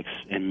politics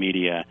and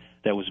media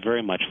that was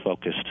very much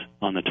focused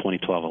on the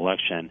 2012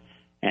 election.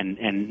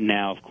 And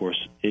now, of course,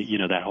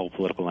 that whole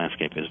political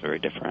landscape is very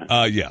different.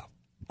 Yeah,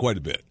 quite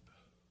a bit.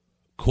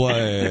 Quite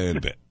a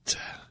bit.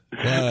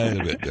 Quite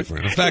a bit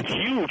different. In fact, it's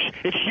huge.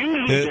 It's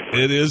hugely different.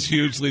 It is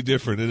hugely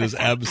different. It is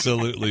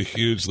absolutely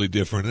hugely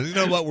different. And you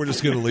know what? We're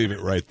just going to leave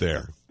it right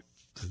there.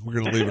 We're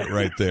going to leave it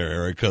right there,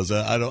 Eric, because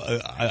I don't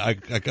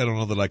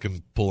know that I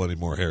can pull any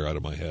more hair out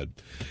of my head.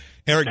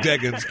 Eric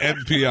Deggans,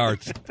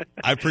 NPR.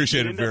 I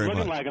appreciate it very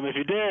much. Like him if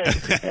you did.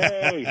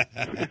 Hey,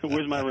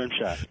 where's my rim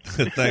shot?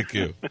 Thank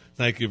you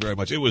very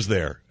much. It was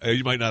there.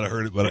 You might not have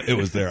heard it, but it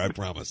was there. I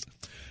promise.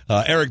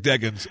 Eric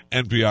Deggans,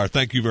 NPR.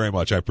 Thank you very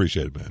much. I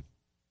appreciate it, man.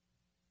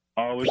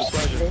 Always a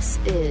pleasure. This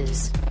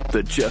is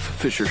The Jeff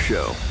Fisher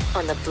Show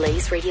on the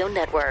Blaze Radio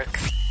Network.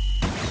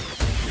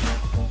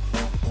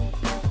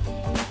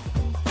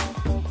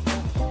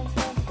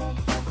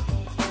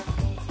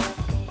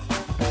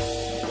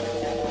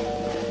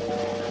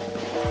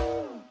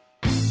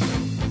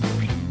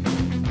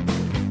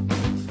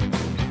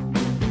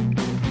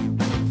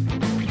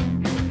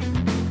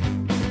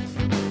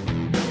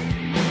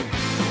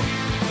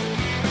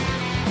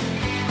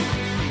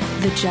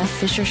 The Jeff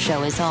Fisher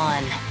Show is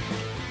on.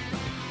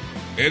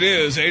 It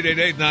is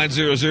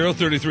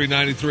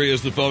 888-900-3393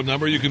 is the phone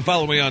number. You can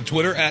follow me on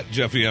Twitter at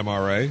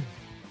JeffyMRA,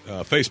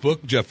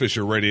 Facebook, Jeff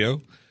Fisher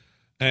Radio,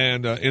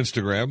 and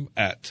Instagram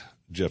at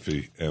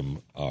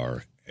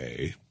JeffyMRA.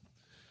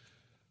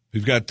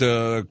 We've got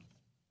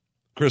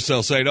Chris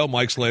Salcedo,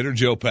 Mike Slater,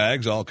 Joe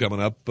Pags, all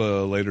coming up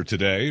later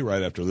today,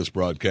 right after this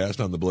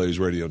broadcast on the Blaze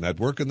Radio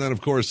Network. And then,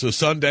 of course,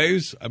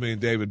 Sundays,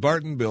 David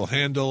Barton, Bill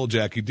Handel,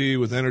 Jackie D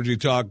with Energy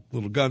Talk,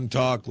 little gun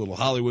talk, little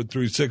Hollywood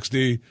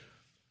 360.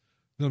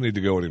 No need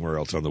to go anywhere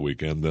else on the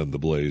weekend than the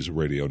Blaze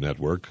Radio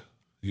Network.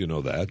 You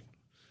know that.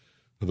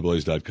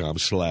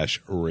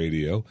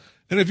 theblaze.com/radio.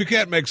 And if you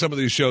can't make some of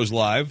these shows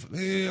live,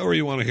 or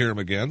you want to hear them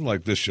again,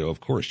 like this show, of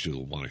course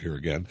you'll want to hear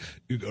again,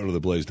 you go to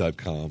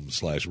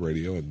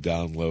theblaze.com/radio and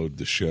download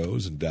the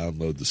shows and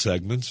download the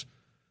segments.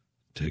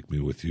 Take me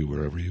with you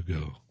wherever you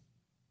go.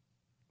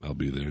 I'll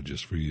be there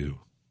just for you.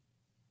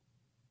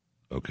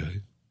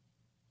 Okay?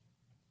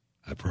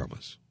 I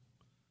promise.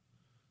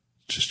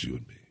 It's just you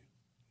and me.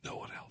 No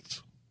one else.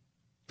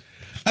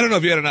 I don't know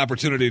if you had an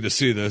opportunity to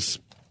see this,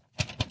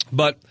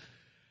 but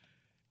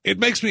it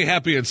makes me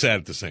happy and sad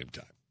at the same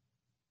time.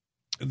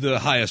 The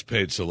highest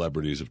paid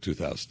celebrities of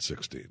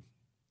 2016.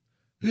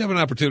 You have an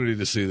opportunity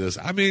to see this.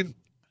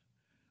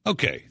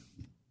 Okay.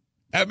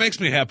 It makes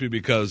me happy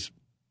because,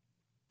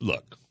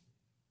 look,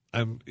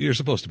 you're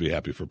supposed to be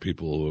happy for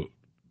people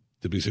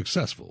to be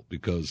successful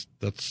because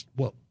that's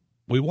what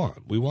we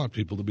want. We want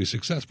people to be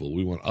successful.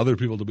 We want other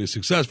people to be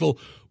successful,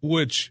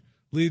 which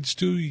leads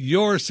to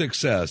your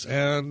success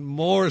and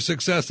more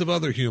success of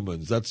other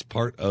humans. That's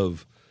part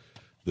of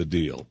the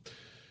deal.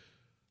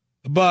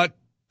 But,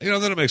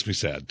 then it makes me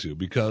sad, too,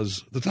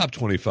 because the top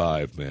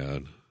 25,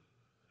 man,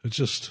 it's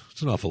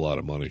an awful lot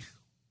of money.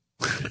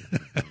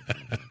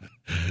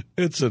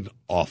 It's an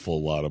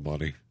awful lot of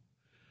money.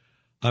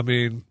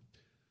 The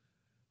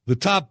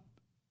top,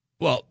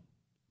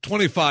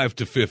 25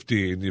 to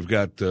 15, you've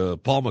got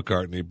Paul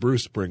McCartney,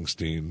 Bruce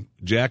Springsteen,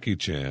 Jackie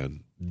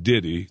Chan,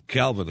 Diddy,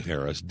 Calvin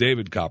Harris,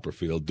 David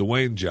Copperfield,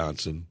 Dwayne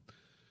Johnson,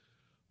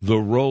 the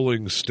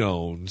Rolling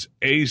Stones,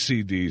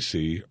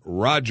 AC/DC,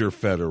 Roger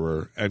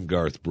Federer, and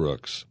Garth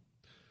Brooks.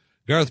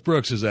 Garth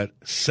Brooks is at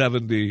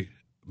 $70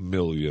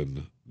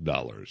 million.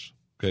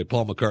 Okay,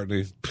 Paul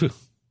McCartney,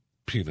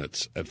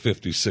 peanuts at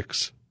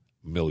 $56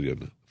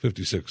 million,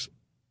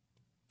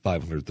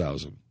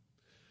 $56,500,000.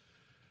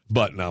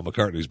 But now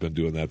McCartney's been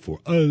doing that for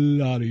a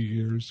lot of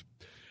years.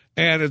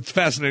 And it's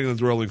fascinating that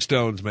the Rolling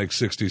Stones make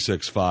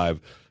 $66.5.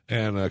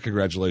 And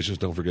congratulations!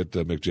 Don't forget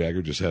Mick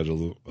Jagger just had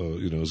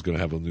is going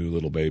to have a new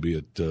little baby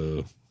at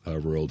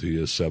however old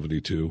he is,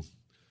 72.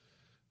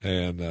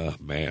 And that's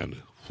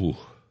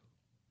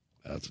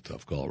a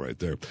tough call right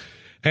there.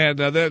 And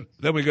then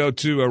we go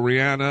to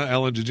Rihanna,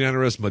 Ellen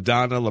DeGeneres,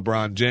 Madonna,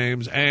 LeBron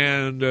James,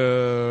 and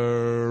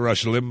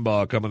Rush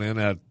Limbaugh coming in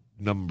at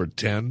number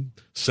 10,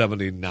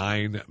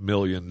 $79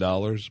 million.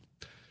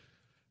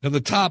 And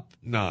the top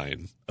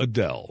 9,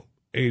 Adele,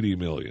 $80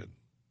 million.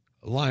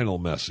 Lionel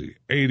Messi,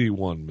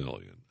 $81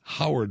 million.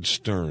 Howard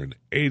Stern,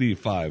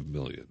 $85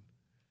 million.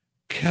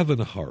 Kevin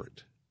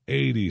Hart,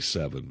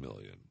 $87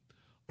 million.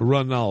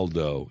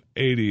 Ronaldo,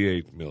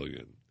 $88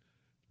 million.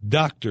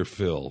 Dr.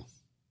 Phil,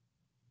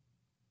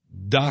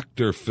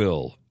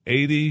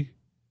 $88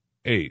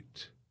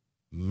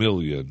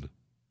 million.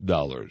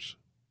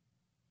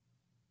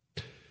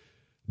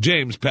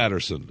 James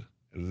Patterson,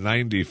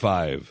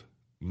 $95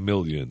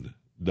 million.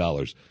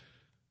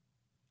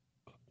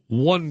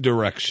 One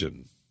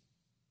Direction,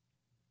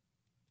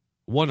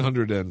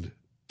 $110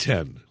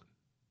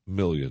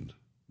 million.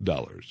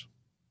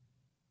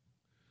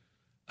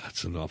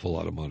 That's an awful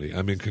lot of money.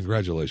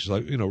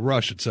 Congratulations.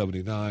 Rush at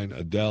 79,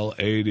 Adele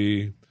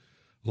 80,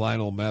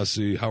 Lionel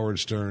Messi, Howard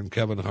Stern,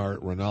 Kevin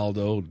Hart,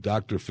 Ronaldo,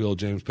 Dr. Phil,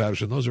 James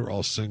Patterson. Those are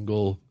all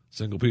single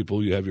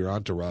people. You have your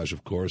entourage,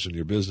 of course, and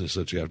your business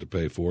that you have to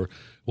pay for.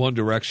 One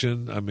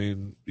Direction,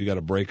 you got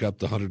to break up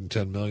the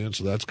 $110 million,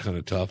 so that's kind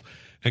of tough.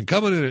 And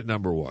coming in at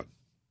number one,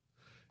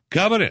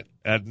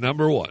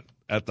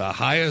 at the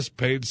highest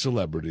paid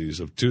celebrities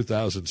of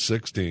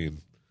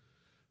 2016,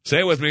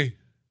 Say it with me.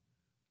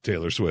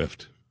 Taylor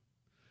Swift.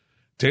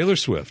 Taylor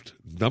Swift,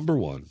 number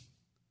one.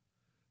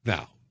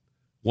 Now,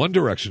 One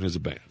Direction is a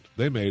band.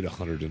 They made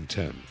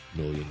 $110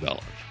 million.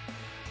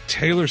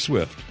 Taylor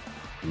Swift,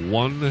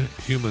 one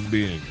human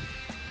being,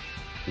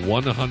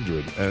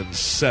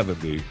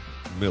 $170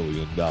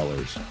 million.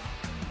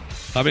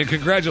 I mean,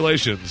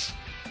 congratulations.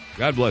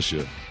 God bless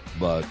you.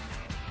 But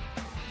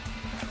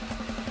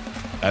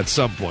at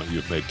some point,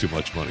 you've made too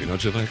much money,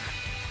 don't you think?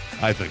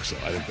 I think so.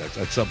 I think that's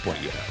at some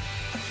point you have.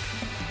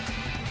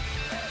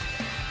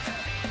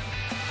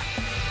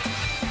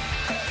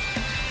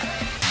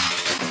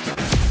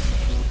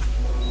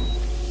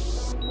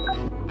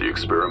 The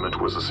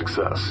experiment was a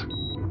success.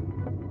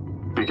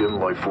 Begin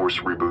Life Force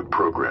Reboot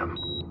Program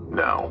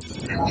now.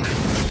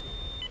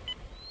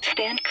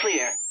 Stand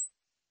clear.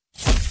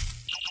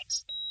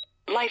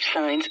 Life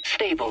signs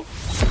stable.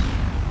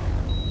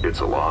 It's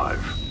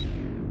alive.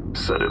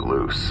 Set it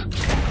loose.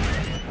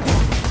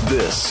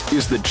 This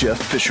is the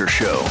Jeff Fisher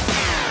Show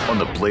on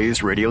the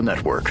Blaze Radio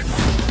Network.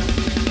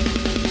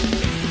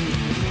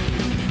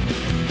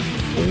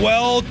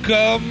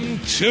 Welcome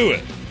to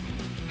it.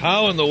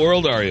 How in the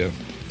world are you?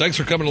 Thanks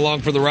for coming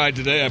along for the ride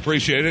today. I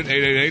appreciate it.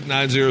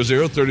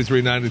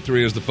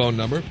 888-900-3393 is the phone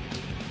number.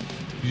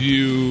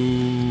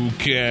 You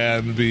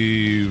can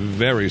be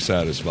very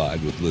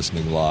satisfied with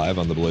listening live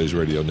on the Blaze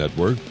Radio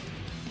Network.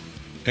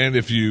 And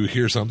if you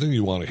hear something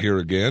you want to hear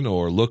again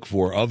or look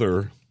for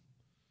other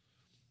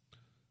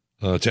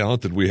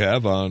talent that we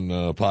have on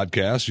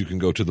podcasts, you can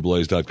go to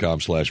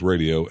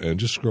theblaze.com/radio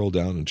and just scroll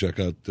down and check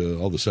out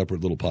all the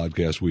separate little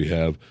podcasts we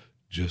have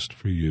just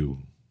for you.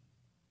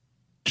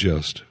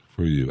 Just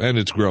for you. And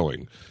it's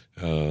growing.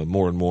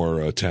 More and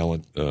more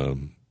talent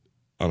on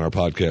our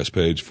podcast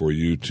page for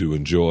you to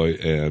enjoy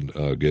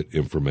and get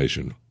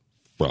information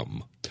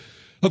from.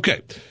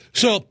 Okay,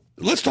 so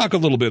let's talk a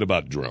little bit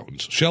about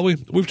drones, shall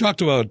we? We've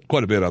talked about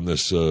quite a bit on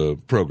this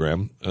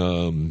program.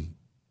 And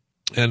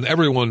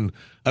everyone,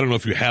 I don't know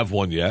if you have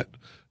one yet.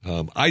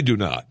 I do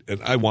not,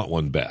 and I want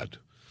one bad.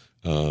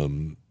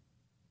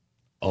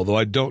 Although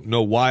I don't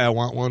know why I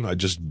want one, I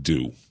just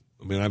do.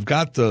 I mean, I've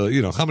got the,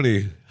 how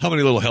many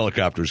little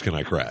helicopters can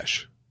I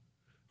crash?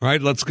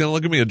 Right? Look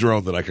at me a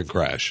drone that I can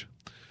crash.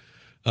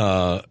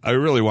 I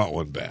really want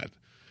one bad.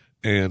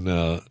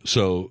 And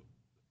so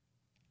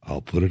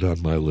I'll put it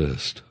on my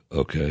list,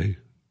 okay?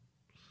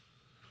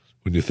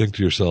 When you think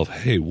to yourself,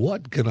 hey,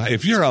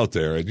 if you're out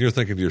there and you're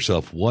thinking to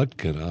yourself, what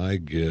can I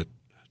get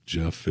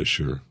Jeff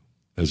Fisher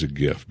as a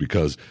gift?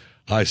 Because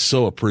I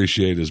so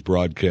appreciate his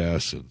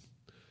broadcasts and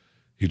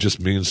he just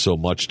means so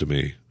much to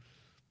me.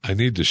 I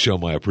need to show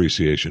my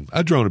appreciation.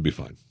 A drone would be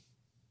fine.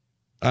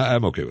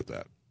 I'm okay with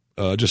that.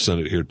 Just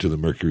send it here to the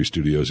Mercury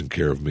Studios in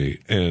care of me.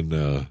 And,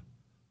 I'll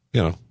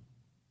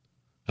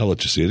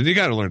let you see it. And you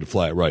got to learn to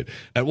fly it right.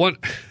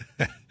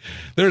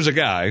 There's a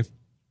guy,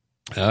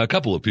 a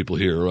couple of people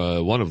here.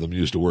 One of them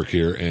used to work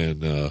here,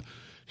 and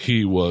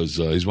he's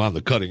on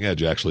the cutting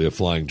edge, actually, of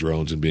flying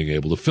drones and being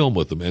able to film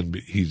with them. And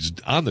he's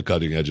on the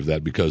cutting edge of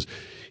that because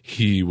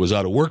he was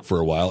out of work for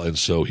a while, and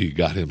so he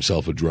got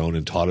himself a drone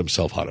and taught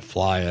himself how to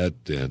fly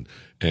it. And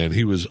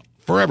he was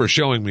forever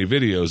showing me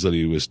videos that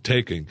he was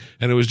taking,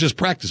 and it was just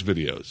practice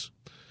videos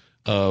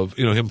of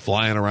him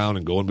flying around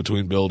and going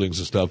between buildings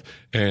and stuff,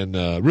 and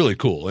really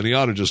cool. And he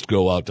ought to just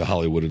go out to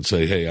Hollywood and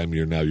say, "Hey, I'm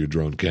your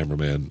drone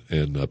cameraman,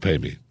 and pay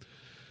me."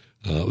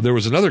 There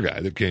was another guy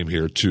that came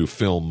here to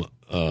film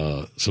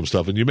some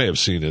stuff, and you may have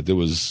seen it. It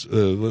was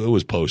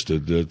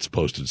posted. It's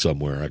posted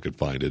somewhere. I could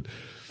find it.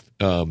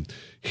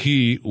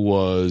 He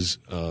was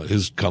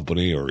his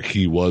company, or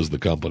he was the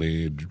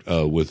company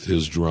with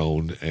his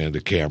drone and a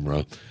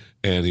camera,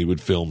 and he would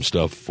film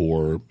stuff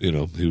for,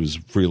 he was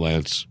a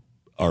freelance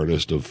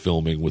artist of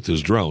filming with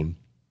his drone.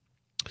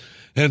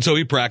 And so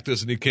he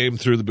practiced, and he came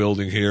through the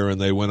building here, and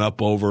they went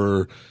up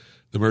over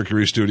the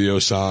Mercury Studio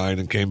sign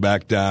and came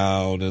back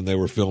down, and they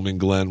were filming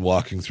Glenn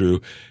walking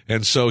through.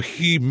 And so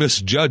he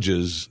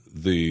misjudges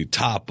the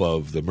top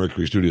of the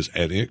Mercury Studios,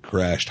 and it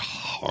crashed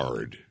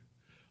hard.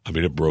 I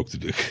mean, it broke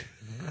the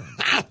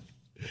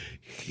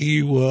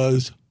He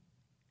was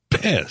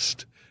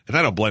pissed. And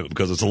I don't blame him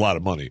because it's a lot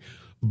of money.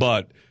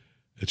 But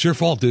it's your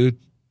fault, dude.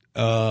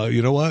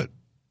 You know what?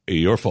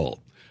 Your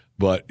fault.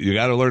 But you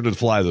got to learn to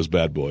fly those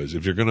bad boys.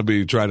 If you're going to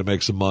be trying to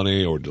make some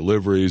money or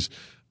deliveries,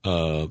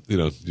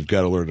 you've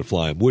got to learn to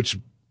fly them, which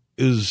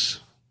is,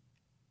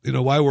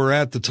 why we're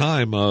at the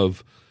time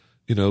of,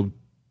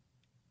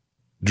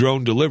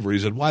 drone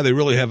deliveries and why they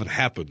really haven't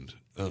happened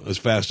as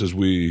fast as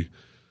we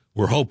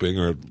were hoping,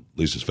 or at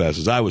least as fast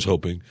as I was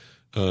hoping,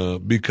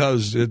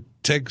 because it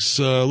takes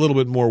a little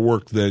bit more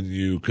work than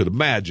you could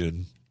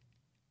imagine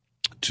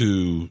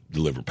to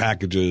deliver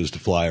packages, to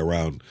fly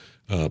around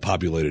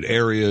populated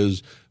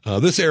areas.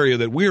 This area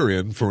that we're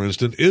in, for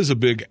instance, is a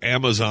big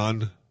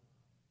Amazon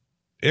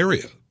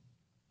area.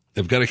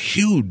 They've got a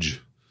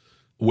huge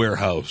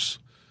warehouse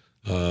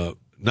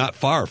not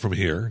far from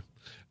here,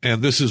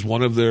 and this is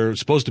one of their,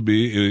 supposed to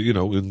be,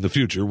 in the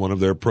future, one of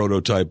their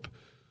prototype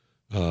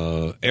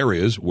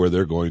areas where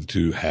they're going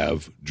to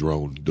have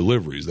drone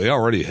deliveries. They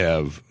already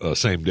have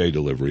same-day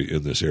delivery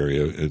in this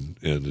area,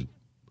 and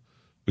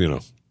you know,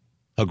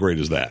 how great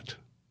is that?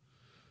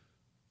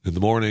 In the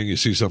morning, you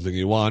see something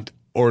you want,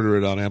 order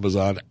it on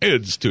Amazon,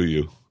 it's to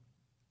you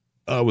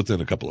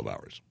within a couple of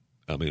hours.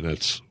 I mean,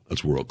 that's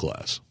world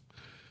class.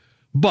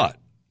 But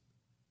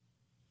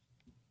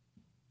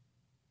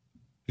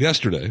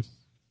yesterday,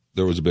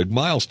 there was a big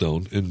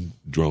milestone in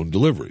drone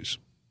deliveries.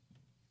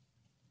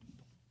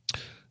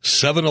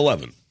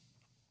 7-Eleven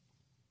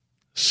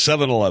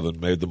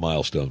made the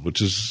milestone,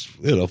 which is,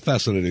 you know,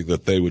 fascinating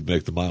that they would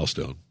make the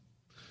milestone.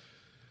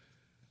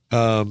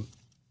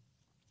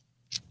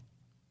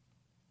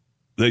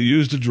 They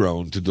used a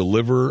drone to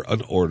deliver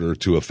an order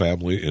to a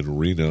family in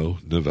Reno,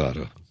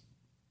 Nevada.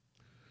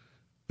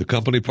 The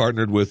company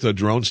partnered with a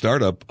drone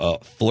startup,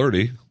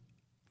 Flirty.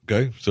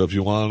 Okay, so if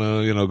you want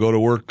to, you know, go to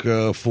work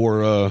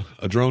for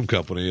a drone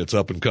company, it's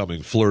up and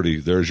coming.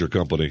 Flirty, there's your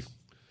company.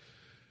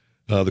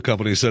 The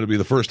company said it'd be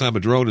the first time a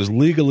drone has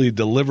legally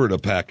delivered a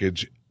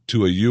package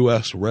to a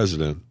U.S.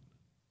 resident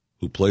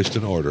who placed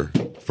an order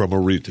from a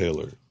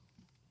retailer.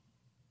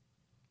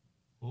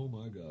 Oh,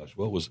 my gosh.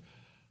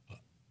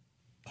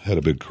 I had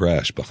a big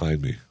crash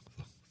behind me.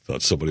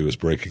 Thought somebody was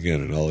breaking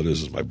in, and all it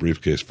is my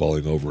briefcase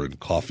falling over and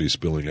coffee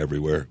spilling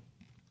everywhere.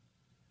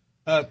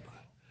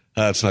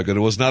 That's not good.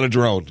 It was not a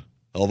drone,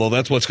 although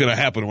that's what's going to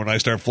happen when I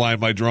start flying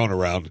my drone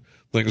around.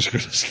 Things are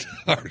going to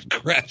start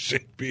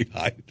crashing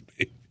behind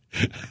me.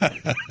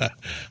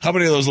 How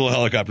many of those little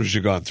helicopters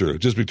you gone through,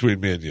 just between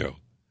me and you?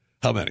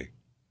 How many?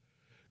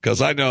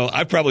 Because I know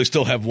I probably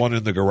still have one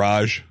in the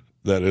garage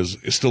that is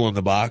still in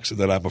the box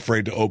that I'm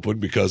afraid to open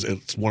because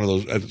it's one of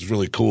those, it's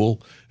really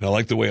cool, and I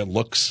like the way it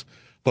looks,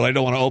 but I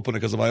don't want to open it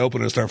because if I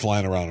open it and start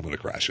flying around, I'm going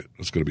to crash it.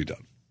 It's going to be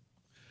done.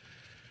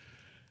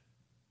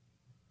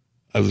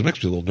 It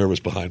makes me a little nervous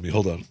behind me.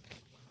 Hold on.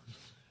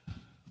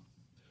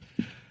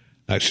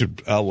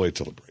 I'll wait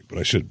till the break, but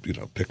I should, you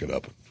know, pick it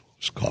up.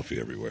 There's coffee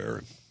everywhere.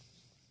 And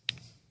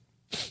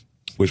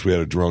wish we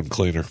had a drone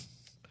cleaner.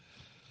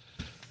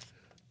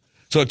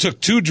 So it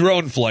took 2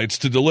 drone flights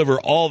to deliver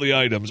all the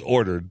items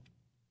ordered.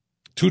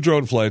 2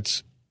 drone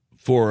flights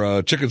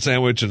for chicken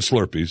sandwich and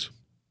Slurpees.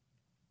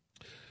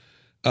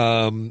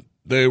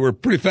 They were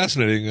pretty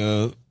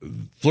fascinating.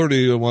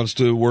 Flirty wants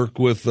to work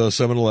with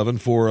 7-Eleven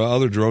for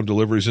other drone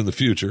deliveries in the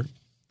future.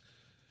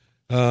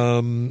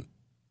 Amazon,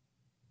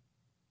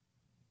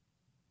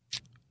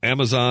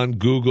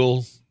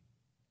 Google,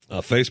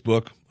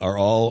 Facebook are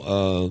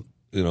all,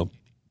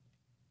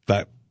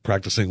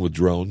 practicing with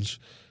drones.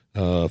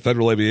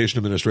 Federal Aviation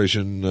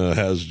Administration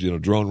has,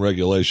 drone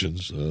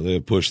regulations. They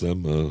have pushed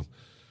them.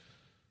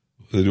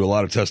 They do a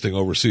lot of testing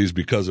overseas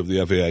because of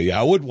the FAA. Yeah,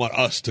 I wouldn't want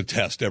us to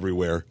test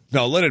everywhere.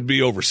 No, let it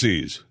be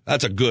overseas.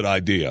 That's a good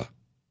idea.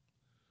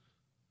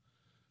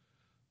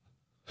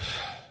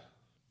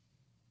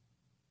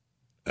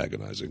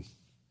 Agonizing.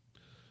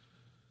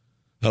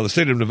 Now, the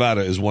state of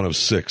Nevada is one of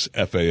 6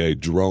 FAA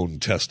drone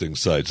testing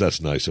sites.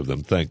 That's nice of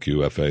them. Thank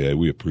you, FAA.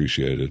 We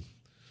appreciate it.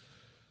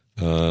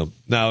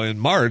 Now, in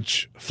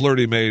March,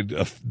 Flirty made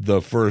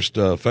the first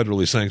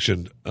federally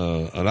sanctioned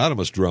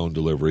anonymous drone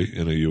delivery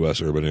in a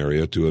U.S. urban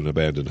area to an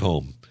abandoned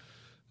home.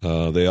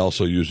 They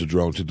also used a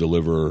drone to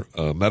deliver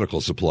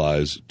medical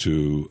supplies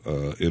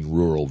in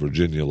rural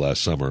Virginia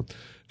last summer.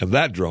 And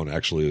that drone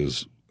actually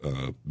is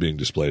being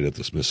displayed at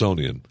the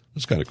Smithsonian.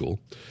 That's kind of cool.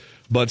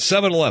 But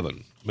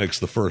 7-Eleven makes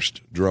the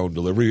first drone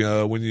delivery.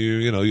 When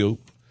you'll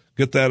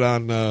get that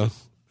on...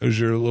 There's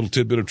your little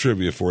tidbit of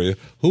trivia for you.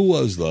 Who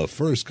was the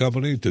first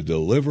company to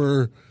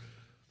deliver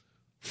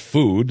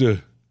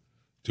food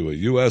to a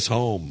U.S.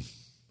 home?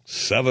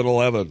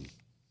 7-Eleven.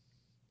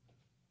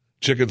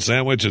 Chicken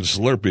sandwich and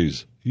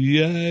Slurpees.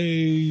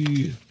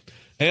 Yay!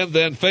 And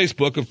then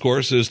Facebook, of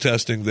course, is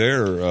testing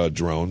their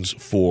drones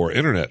for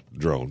internet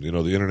drone,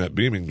 the internet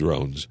beaming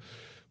drones,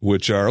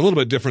 which are a little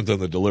bit different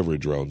than the delivery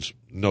drones,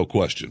 no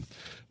question.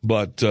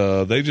 But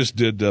they just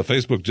did,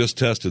 Facebook just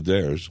tested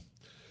theirs.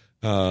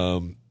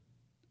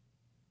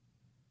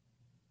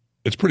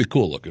 It's pretty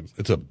cool looking.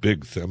 It's a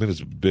big thing. I mean, it's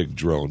a big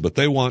drone, but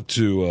they want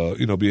to,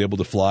 be able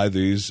to fly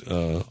these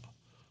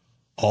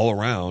all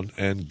around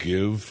and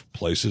give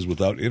places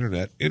without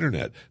internet.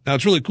 Now,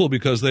 it's really cool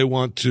because they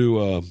want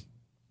to,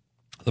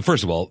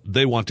 first of all,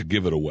 they want to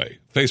give it away.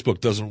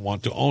 Facebook doesn't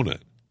want to own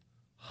it.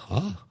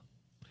 Huh?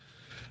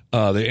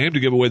 They aim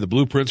to give away the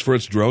blueprints for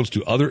its drones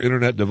to other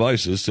internet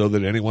devices so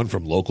that anyone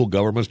from local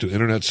governments to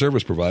internet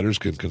service providers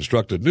can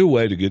construct a new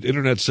way to get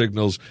internet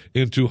signals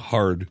into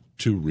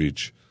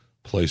hard-to-reach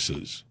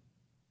places.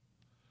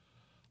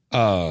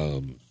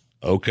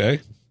 Okay.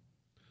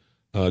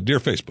 Dear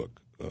Facebook.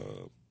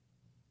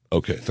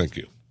 Okay, thank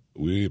you.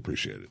 We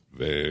appreciate it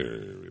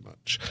very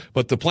much.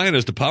 But the plan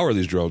is to power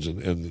these drones,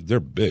 and they're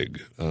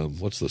big.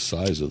 What's the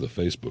size of the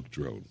Facebook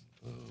drone?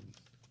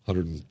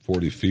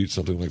 140 feet,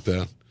 something like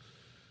that.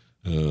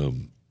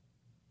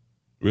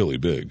 Really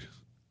big.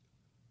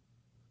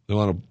 They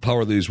want to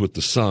power these with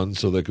the sun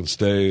so they can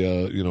stay,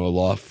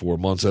 aloft for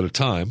months at a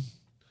time.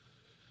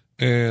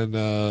 And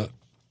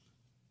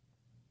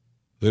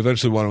They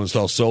eventually want to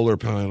install solar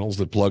panels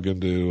that plug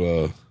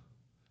into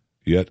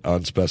yet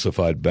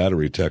unspecified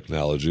battery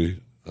technology.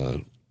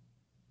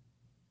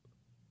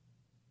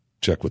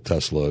 Check with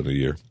Tesla in a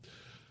year.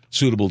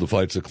 Suitable to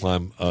flights that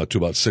climb to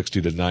about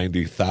 60 to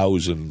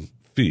 90,000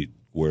 feet,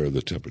 where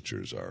the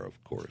temperatures are,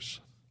 of course.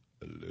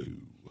 Hello.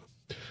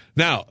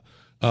 Now,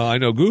 I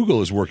know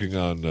Google is working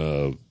on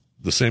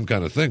the same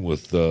kind of thing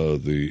with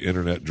the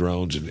internet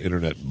drones and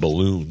internet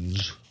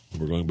balloons.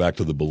 We're going back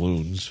to the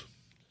balloons.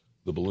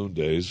 The balloon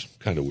days,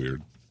 kind of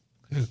weird.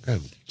 Yeah, kind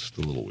of just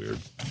a little weird.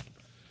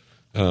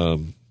 Now,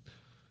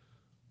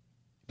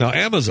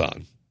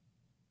 Amazon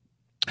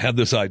had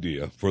this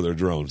idea for their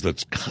drones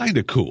that's kind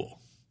of cool.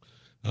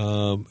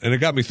 And it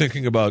got me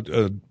thinking about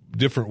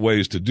different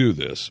ways to do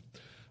this.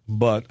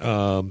 But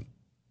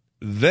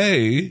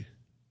they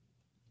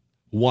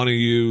want to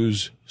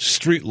use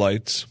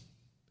streetlights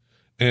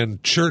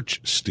and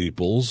church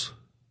steeples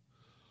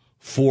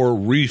for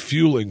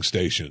refueling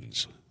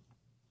stations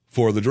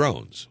for the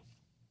drones.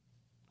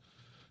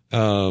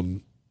 The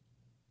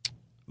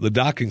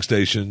docking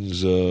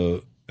stations,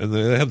 and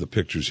they have the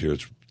pictures here.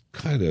 It's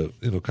kind of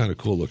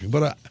cool looking.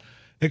 But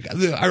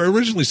I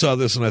originally saw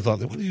this and I thought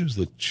they want to use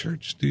the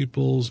church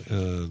steeples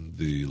and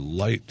the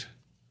light,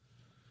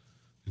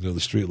 the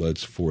street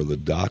lights for the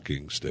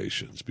docking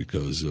stations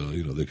because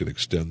they can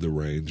extend the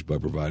range by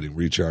providing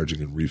recharging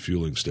and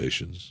refueling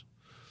stations.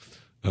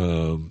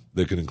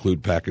 They can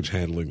include package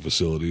handling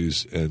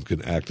facilities and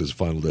can act as a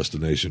final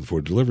destination for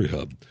a delivery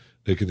hub.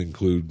 They can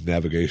include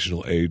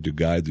navigational aid to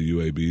guide the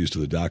UAVs to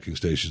the docking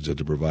stations and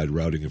to provide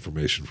routing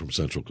information from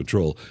central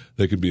control.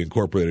 They can be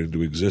incorporated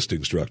into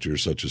existing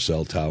structures such as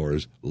cell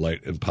towers,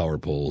 light and power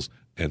poles,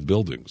 and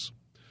buildings.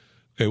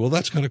 Okay, well,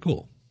 that's kind of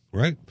cool,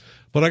 right?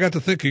 But I got to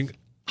thinking,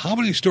 how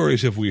many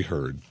stories have we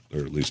heard, or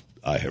at least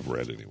I have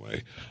read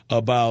anyway,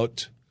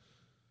 about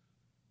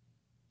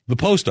the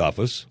post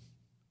office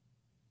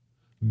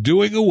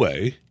doing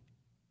away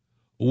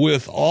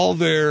with all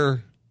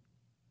their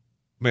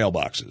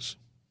mailboxes,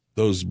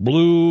 those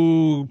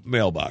blue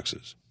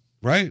mailboxes,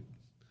 right?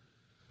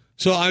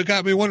 So it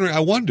got me wondering,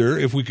 I wonder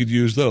if we could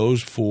use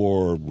those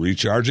for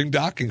recharging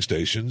docking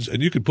stations,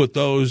 and you could put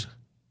those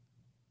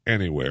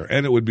anywhere,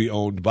 and it would be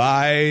owned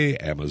by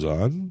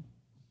Amazon.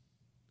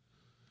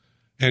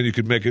 And you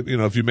could make it,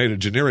 if you made it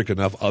generic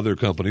enough, other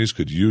companies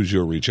could use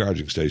your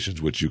recharging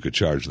stations, which you could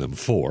charge them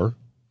for.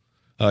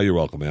 You're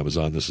welcome,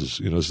 Amazon. This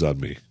is on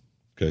me.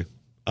 Okay?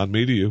 On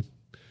me to you.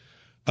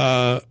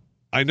 I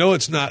know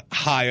it's not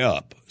high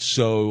up,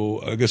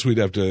 so I guess we'd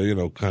have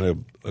to,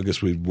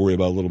 we'd worry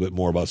about a little bit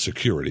more about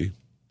security.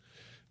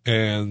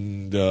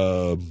 And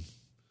the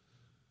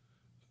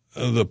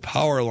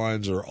power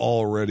lines are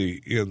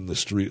already in the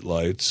street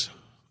lights,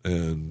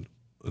 and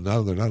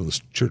now they're not in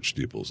the church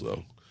steeples,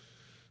 though.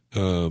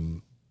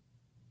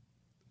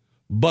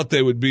 But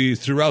they would be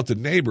throughout the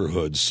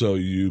neighborhood, so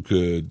you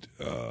could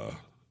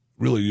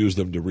really use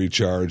them to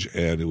recharge,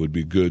 and it would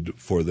be good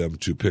for them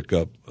to pick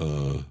up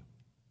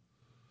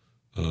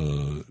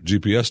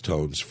GPS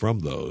tones from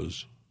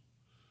those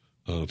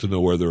to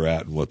know where they're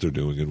at and what they're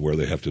doing and where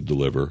they have to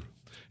deliver.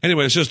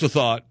 Anyway, it's just a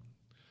thought.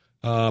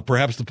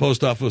 Perhaps the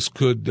post office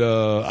could,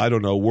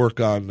 work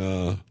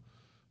on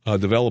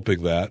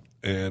developing that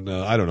and,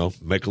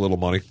 make a little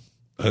money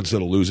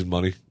instead of losing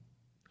money.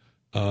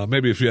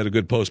 Maybe if you had a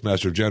good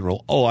postmaster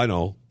general. Oh, I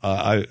know.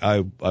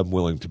 I'm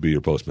willing to be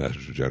your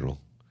postmaster general.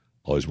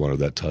 Always wanted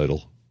that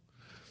title.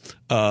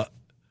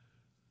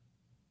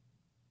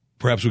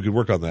 Perhaps we could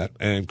work on that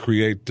and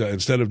create,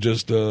 instead of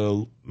just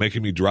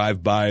making me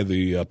drive by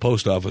the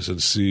post office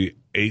and see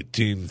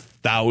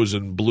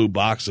 18,000 blue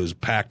boxes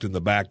packed in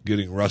the back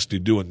getting rusty,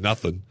 doing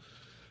nothing,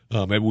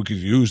 maybe we could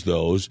use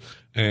those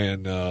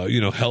and,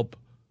 help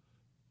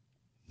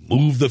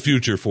move the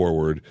future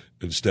forward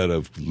instead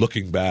of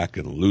looking back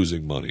and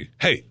losing money.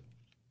 Hey,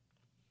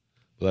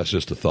 well, that's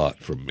just a thought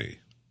from me.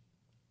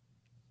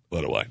 What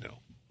do I know?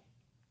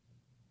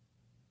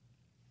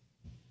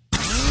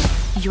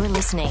 You're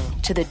listening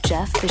to The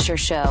Jeff Fisher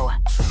Show,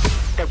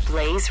 the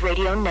Blaze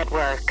Radio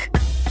Network.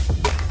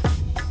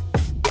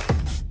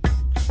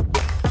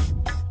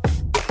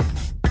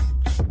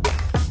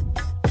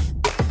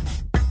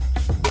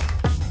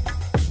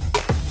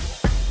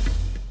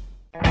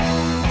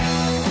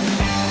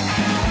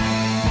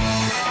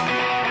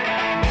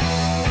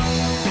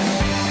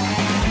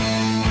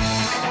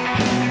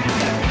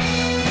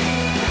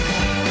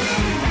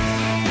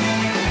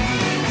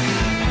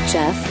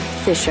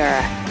 Jeff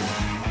Fisher.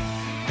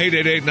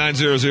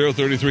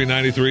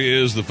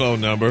 888-900-3393 is the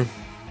phone number.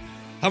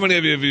 How many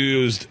of you have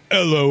used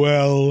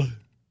LOL?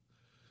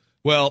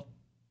 Well,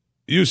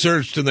 you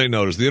searched and they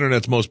noticed the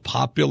Internet's most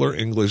popular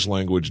English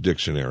language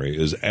dictionary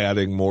is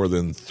adding more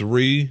than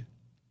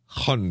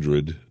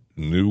 300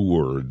 new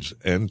words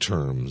and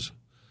terms,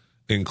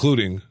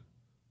 including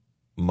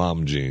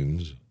mom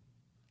jeans,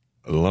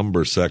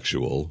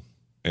 lumbersexual,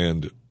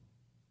 and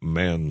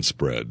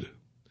manspread.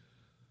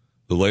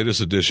 The latest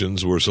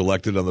editions were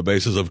selected on the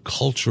basis of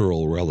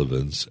cultural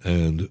relevance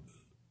and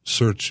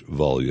search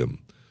volume,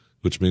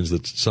 which means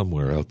that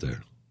somewhere out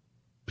there,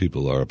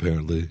 people are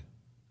apparently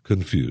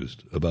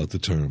confused about the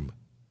term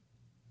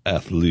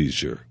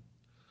athleisure.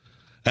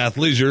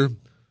 Athleisure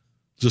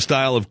is a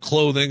style of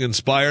clothing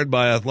inspired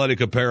by athletic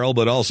apparel,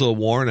 but also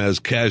worn as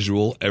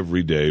casual,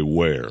 everyday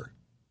wear.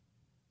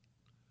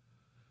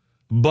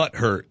 Butt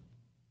hurt.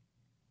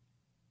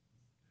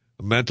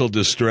 Mental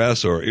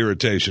distress or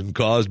irritation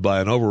caused by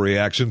an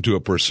overreaction to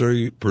a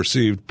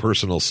perceived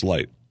personal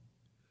slight.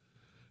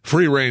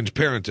 Free-range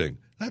parenting.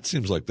 That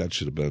seems like that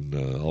should have been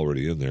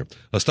already in there.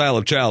 A style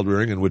of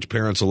child-rearing in which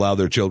parents allow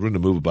their children to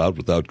move about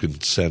without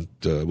consent,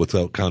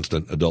 without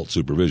constant adult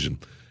supervision,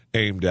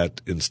 aimed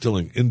at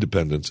instilling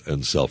independence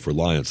and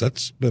self-reliance.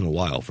 That's been a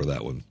while for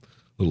that one.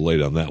 A little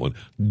late on that one.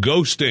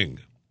 Ghosting.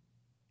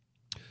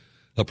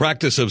 A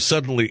practice of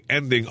suddenly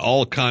ending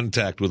all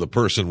contact with a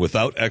person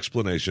without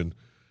explanation,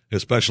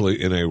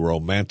 especially in a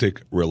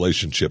romantic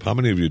relationship. How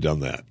many of you have done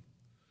that?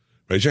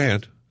 Raise your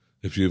hand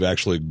if you've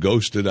actually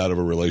ghosted out of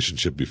a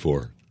relationship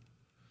before.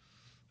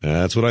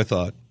 That's what I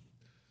thought.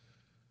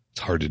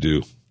 It's hard to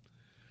do.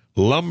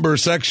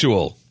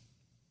 Lumbersexual.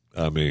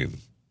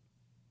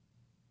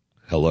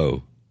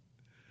 Hello.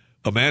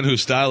 A man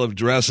whose style of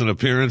dress and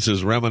appearance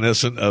is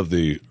reminiscent of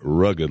the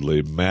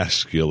ruggedly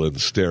masculine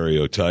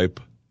stereotype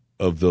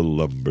of the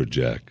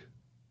lumberjack.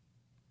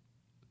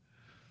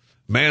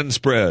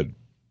 Manspread.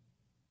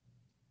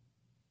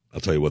 I'll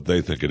tell you what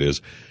they think it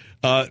is.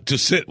 To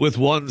sit with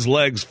one's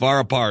legs far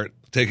apart,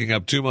 taking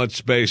up too much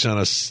space on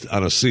a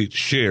seat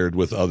shared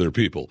with other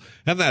people.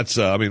 And that's,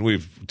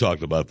 we've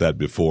talked about that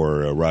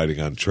before,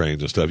 riding on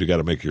trains and stuff. You got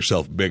to make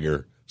yourself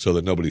bigger so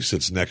that nobody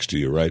sits next to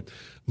you, right?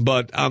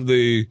 But on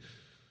a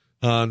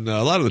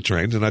lot of the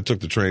trains, and I took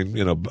the train,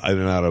 in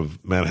and out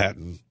of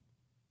Manhattan,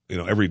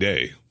 every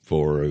day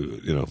for,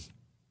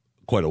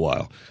 quite a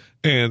while.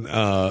 And,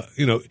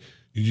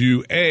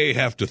 you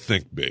have to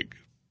think big.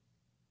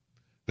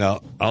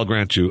 Now, I'll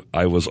grant you,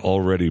 I was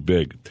already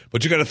big,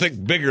 but you got to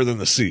think bigger than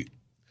the seat,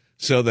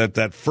 so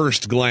that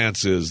first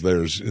glance is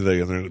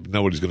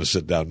nobody's going to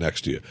sit down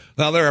next to you.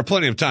 Now, there are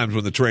plenty of times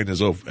when the train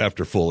is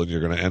after full, and you're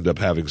going to end up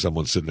having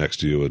someone sit next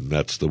to you, and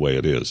that's the way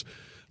it is.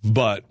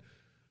 But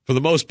for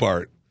the most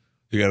part,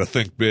 you got to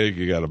think big.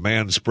 You got to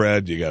man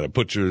spread. You got to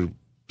put your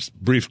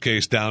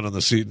briefcase down on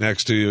the seat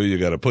next to you. You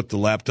got to put the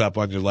laptop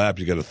on your lap.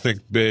 You got to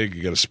think big.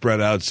 You got to spread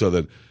out so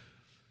that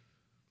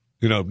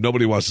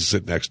nobody wants to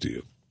sit next to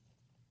you.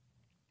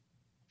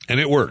 And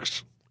it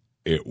works.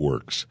 It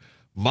works.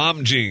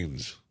 Mom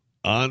jeans.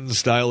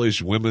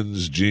 Unstylish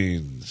women's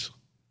jeans.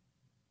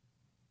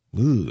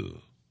 Ooh.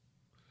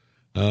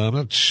 I'm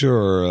not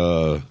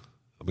sure.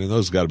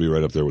 Those got to be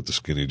right up there with the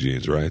skinny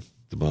jeans, right?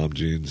 The mom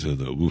jeans and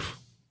the oof.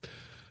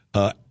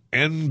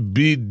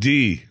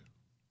 NBD.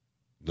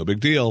 No big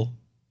deal.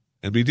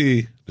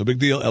 NBD. No big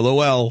deal.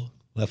 LOL.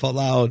 Laugh out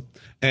loud.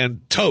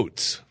 And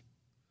totes.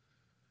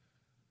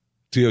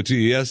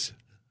 TOTES.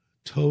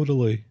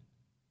 Totally.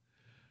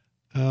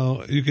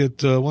 You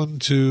get 1,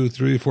 2,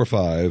 3, 4,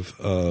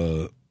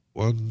 5.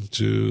 1,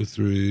 2,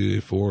 3,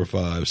 4,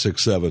 5,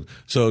 6, 7.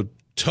 So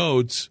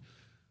totes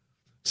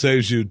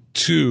saves you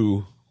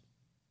 2.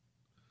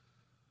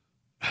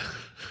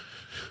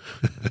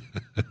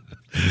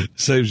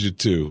 Saves you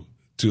two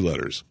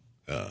letters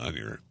on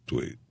your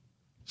tweet.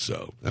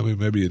 So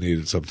maybe you need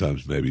it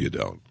sometimes, maybe you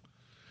don't.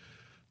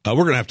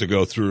 We're gonna have to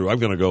go through. I'm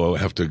gonna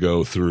have to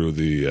go through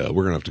the.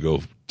 We're gonna have to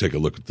go take a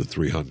look at the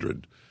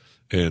 300.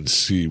 And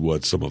see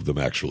what some of them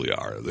actually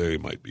are. They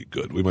might be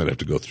good. We might have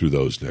to go through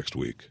those next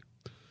week.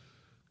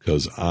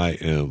 Because I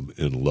am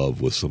in love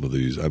with some of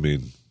these.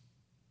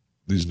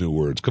 These new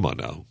words. Come on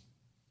now.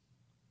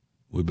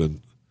 We've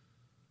been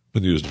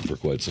using them for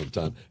quite some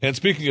time. And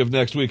speaking of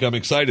next week, I'm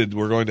excited.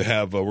 We're going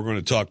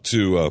to talk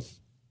to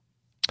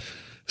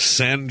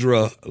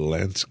Sandra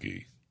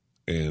Lansky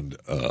and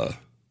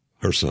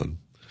her son,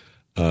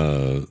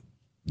 the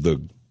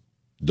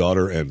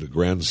daughter and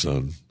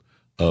grandson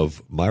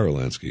of Myra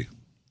Lansky.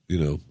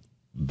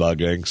 The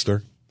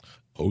gangster.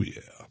 Oh,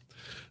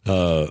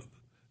 yeah.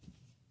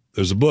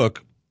 There's a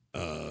book,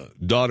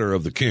 Daughter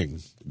of the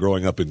King,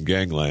 Growing Up in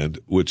Gangland,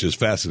 which is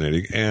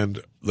fascinating. And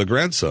the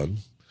grandson,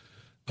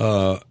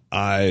 lives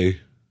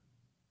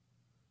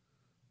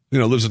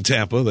in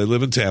Tampa. They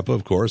live in Tampa,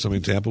 of course.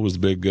 Tampa was the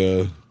big,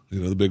 the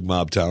big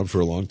mob town for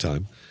a long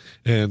time.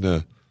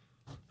 And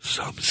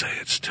some say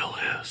it still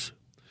is.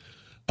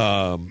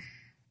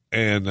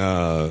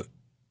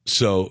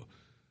 So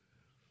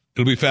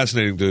it'll be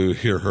fascinating to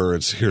hear her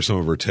and hear some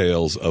of her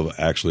tales of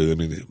actually.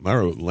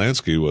 Myra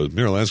Lansky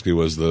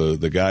was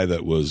the guy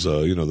that was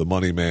the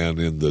money man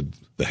in the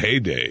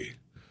heyday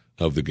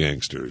of the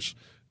gangsters,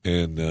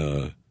 and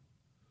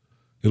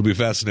it'll be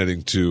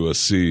fascinating to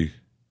see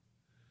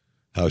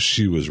how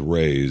she was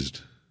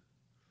raised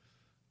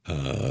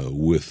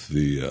with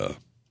the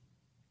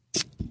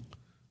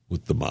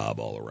mob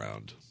all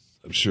around.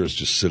 I'm sure it's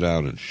just sit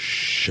down and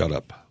shut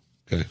up.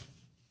 Okay,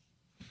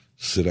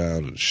 sit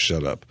down and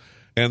shut up.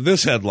 And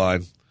this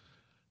headline,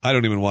 I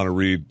don't even want to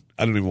read.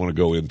 I don't even want to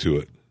go into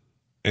it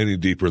any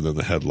deeper than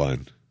the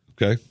headline,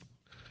 okay?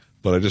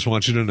 But I just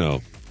want you to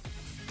know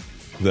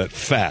that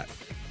fat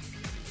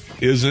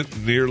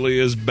isn't nearly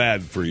as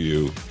bad for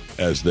you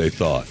as they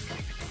thought.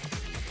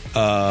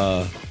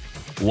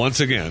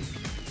 Once again,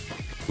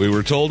 we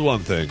were told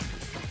one thing.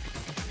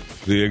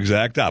 The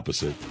exact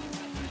opposite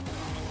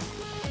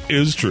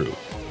is true.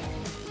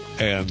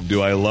 And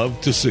do I love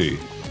to see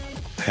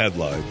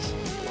headlines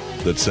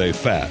that say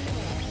fat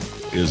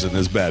isn't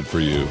as bad for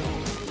you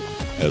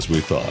as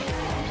we thought?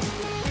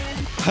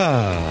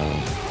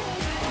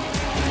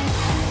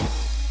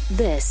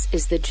 This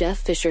is the Jeff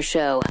Fisher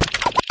Show.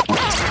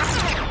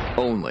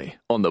 Only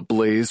on the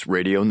Blaze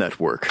Radio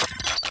Network.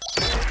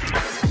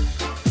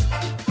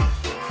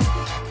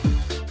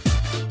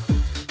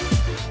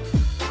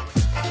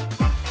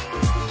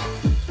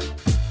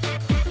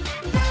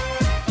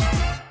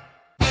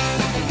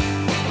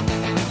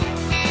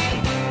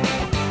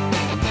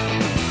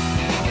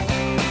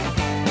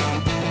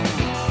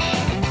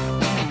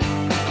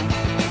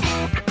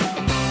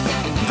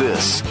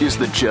 This is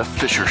the Jeff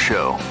Fisher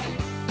Show.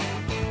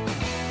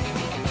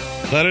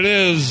 That it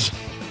is.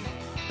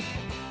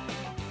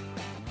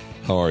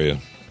 How are you?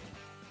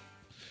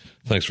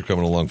 Thanks for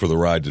coming along for the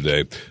ride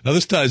today. Now,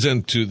 this ties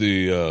into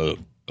the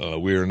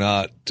we are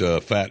not,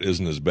 fat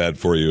isn't as bad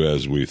for you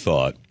as we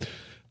thought.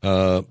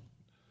 Did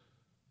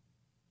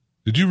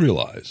you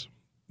realize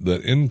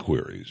that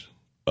inquiries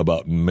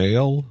about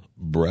male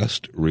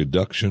breast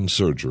reduction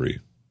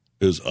surgery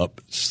is up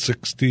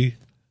 65%?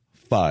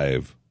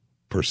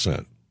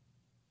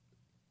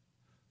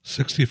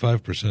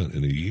 65%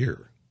 in a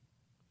year.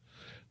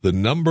 The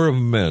number of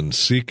men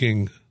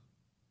seeking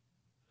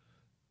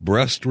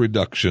breast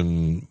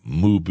reduction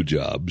moob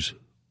jobs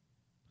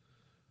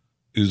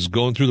is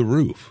going through the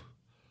roof.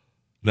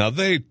 Now,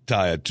 they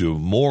tie it to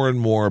more and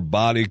more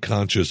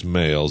body-conscious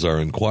males are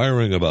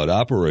inquiring about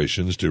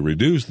operations to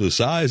reduce the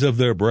size of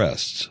their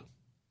breasts.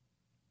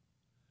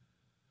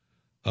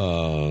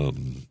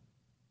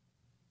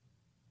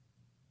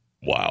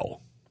 Wow.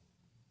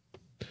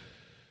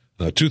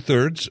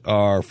 2/3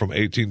 are from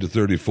 18 to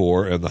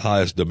 34, and the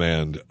highest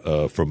demand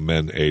from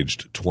men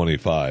aged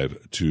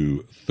 25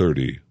 to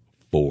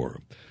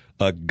 34.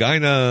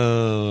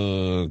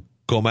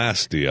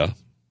 Gynecomastia,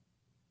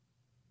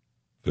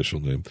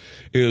 official name,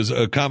 is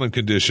a common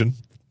condition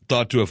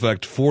thought to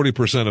affect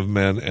 40% of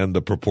men, and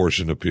the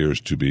proportion appears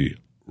to be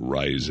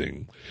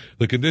rising.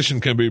 The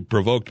condition can be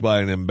provoked by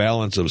an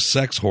imbalance of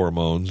sex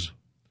hormones.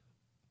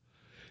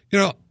 You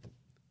know,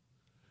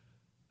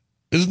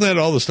 isn't that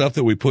all the stuff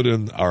that we put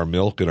in our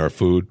milk and our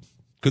food?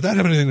 Could that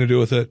have anything to do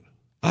with it?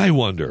 I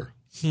wonder.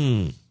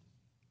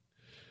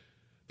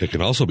 It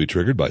can also be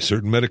triggered by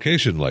certain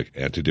medication like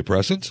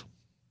antidepressants.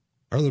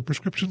 Are the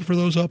prescriptions for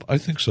those up? I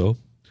think so.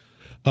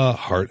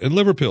 Heart and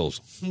liver pills.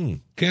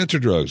 Cancer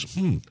drugs.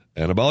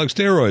 Anabolic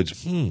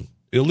steroids.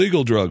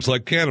 Illegal drugs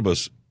like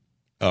cannabis.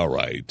 All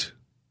right.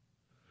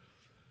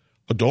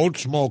 Don't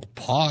smoke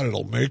pot.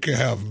 It'll make you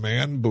have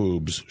man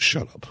boobs.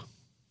 Shut up.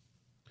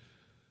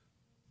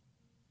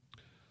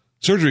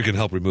 Surgery can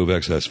help remove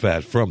excess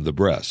fat from the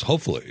breasts.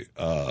 Hopefully,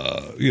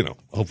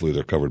 hopefully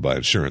they're covered by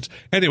insurance.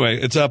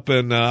 Anyway, it's up,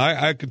 and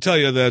I can tell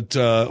you that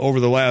over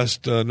the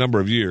last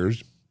number of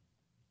years,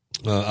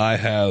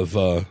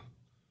 I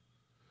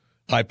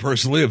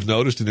personally have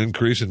noticed an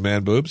increase in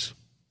man boobs.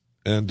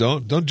 And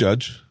don't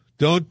judge.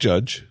 Don't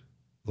judge.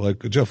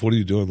 Like, Jeff, what are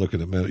you doing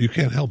looking at man? You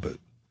can't help it.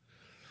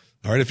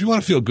 All right, if you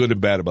want to feel good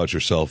and bad about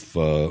yourself,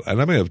 and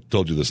I may have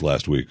told you this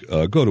last week,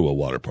 go to a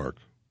water park.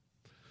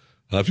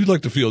 If you'd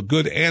like to feel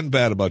good and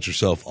bad about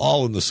yourself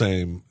all in the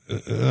same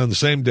on the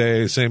same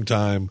day, same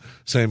time,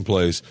 same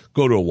place,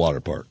 go to a water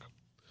park.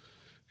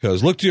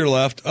 Because look to your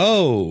left.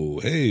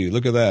 Oh, hey,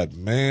 look at that.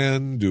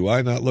 Man, do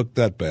I not look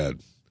that bad.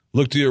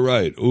 Look to your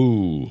right.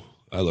 Ooh,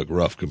 I look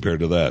rough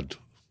compared to that.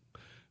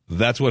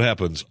 That's what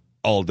happens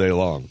all day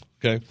long,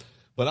 okay?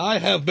 But I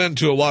have been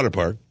to a water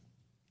park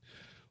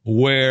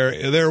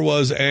where there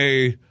was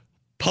a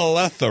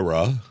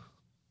plethora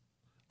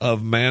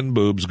of man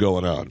boobs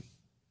going on.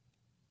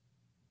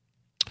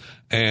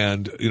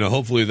 And,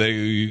 hopefully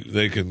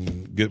they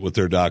can get with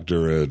their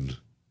doctor and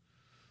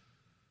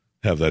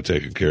have that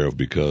taken care of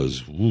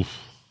because,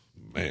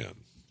 man,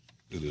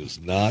 it is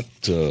not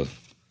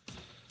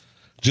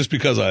just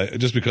because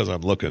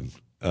I'm looking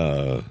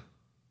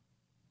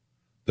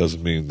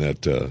doesn't mean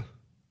that I'm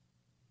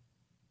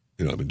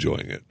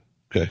enjoying it.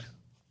 Okay.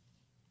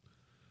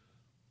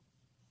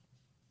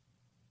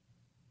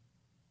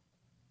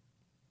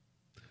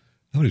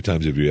 How many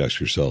times have you asked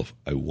yourself,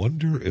 I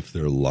wonder if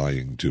they're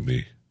lying to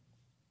me?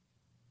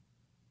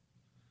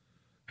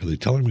 Are they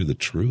telling me the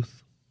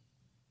truth?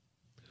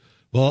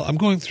 Well, I'm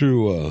going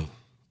through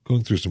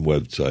some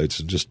websites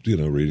and just,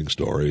 reading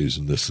stories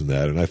and this and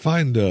that. And I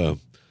find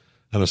on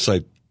a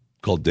site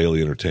called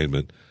Daily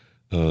Entertainment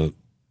 10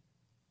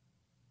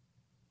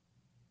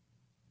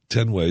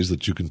 ways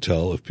that you can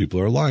tell if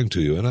people are lying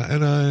to you. And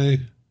I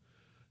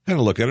kind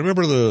of look at it.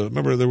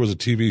 Remember there was a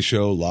TV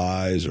show,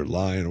 Lies or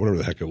Lying or whatever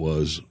the heck it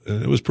was.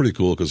 And it was pretty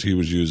cool because he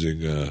was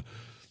using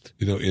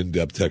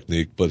in-depth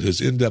technique, but his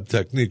in-depth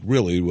technique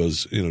really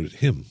was,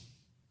 him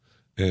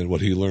and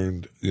what he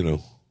learned,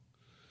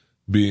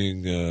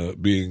 being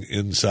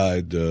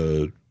inside,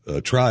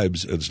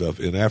 tribes and stuff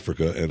in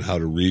Africa and how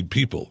to read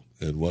people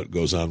and what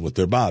goes on with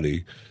their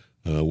body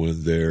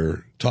when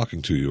they're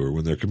talking to you or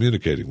when they're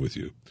communicating with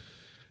you.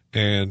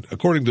 And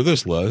according to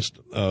this list,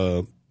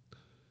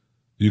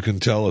 you can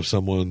tell if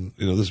someone,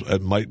 this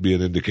might be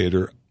an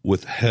indicator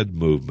with head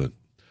movement.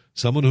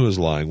 Someone who is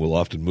lying will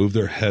often move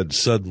their head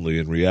suddenly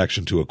in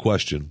reaction to a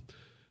question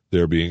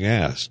they're being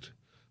asked.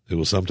 They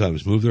will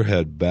sometimes move their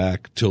head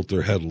back, tilt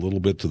their head a little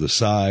bit to the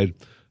side,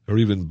 or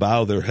even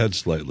bow their head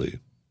slightly,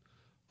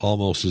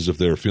 almost as if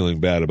they were feeling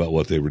bad about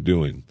what they were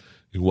doing.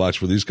 You can watch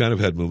for these kind of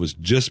head movements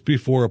just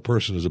before a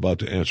person is about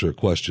to answer a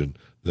question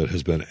that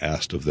has been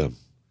asked of them.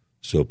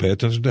 So pay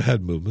attention to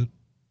head movement.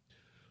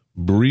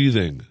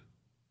 Breathing.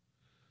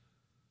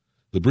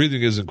 The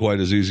breathing isn't quite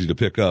as easy to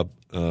pick up,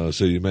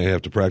 so you may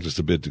have to practice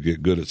a bit to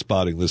get good at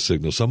spotting this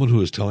signal. Someone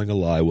who is telling a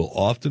lie will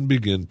often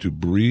begin to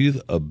breathe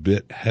a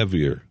bit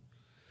heavier.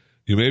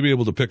 You may be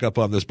able to pick up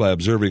on this by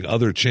observing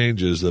other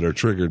changes that are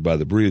triggered by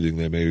the breathing.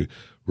 They may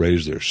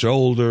raise their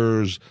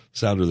shoulders,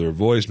 sound of their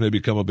voice may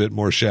become a bit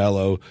more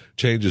shallow.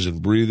 Changes in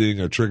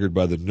breathing are triggered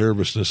by the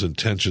nervousness and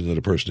tension that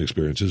a person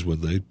experiences when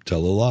they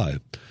tell a lie,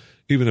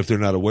 even if they're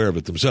not aware of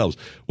it themselves.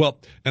 Well,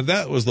 and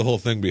that was the whole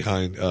thing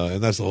behind,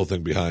 and that's the whole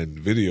thing behind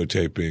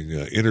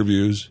videotaping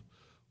interviews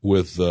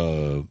with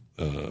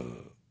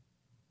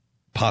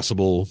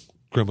possible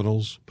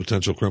criminals,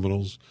 potential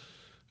criminals,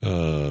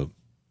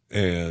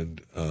 and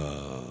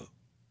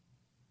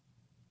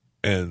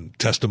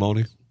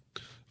testimony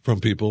from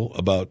people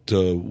about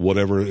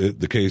whatever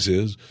the case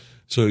is.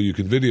 So you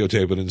can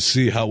videotape it and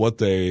see what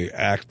they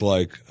act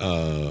like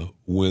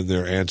when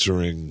they're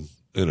answering,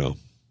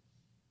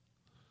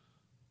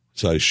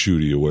 size shoe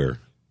do you wear?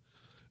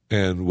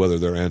 And whether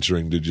they're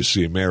answering, did you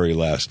see Mary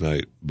last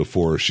night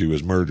before she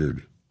was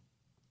murdered?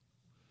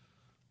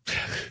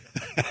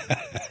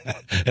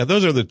 And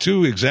those are the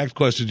two exact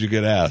questions you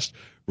get asked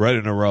right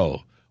in a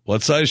row.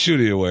 What size shoe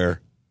do you wear?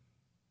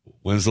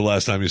 When's the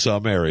last time you saw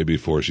Mary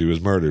before she was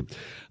murdered?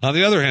 On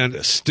the other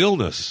hand,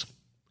 stillness.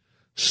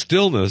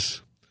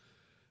 Stillness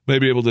may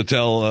be able to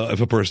tell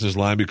if a person is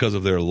lying because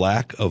of their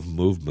lack of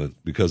movement,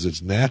 because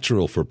it's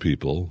natural for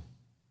people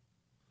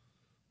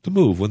to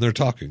move when they're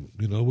talking.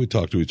 We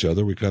talk to each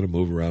other, we kind of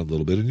move around a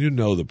little bit, and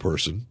the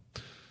person.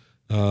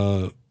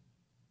 And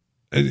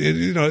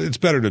it's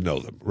better to know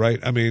them, right?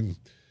 I mean,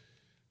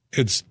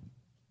 it's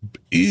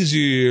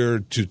easier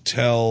to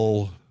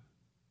tell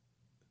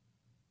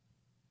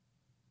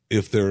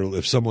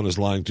if someone is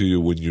lying to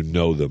you when you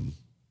know them,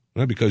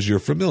 right? Because you're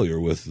familiar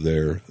with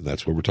and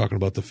that's what we're talking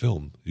about the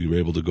film. You're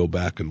able to go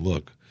back and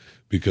look.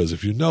 Because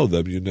if you know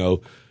them,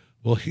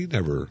 well, he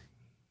never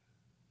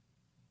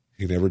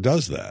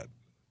does that.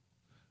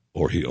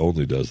 Or he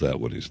only does that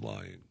when he's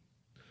lying.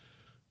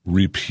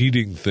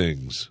 Repeating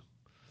things.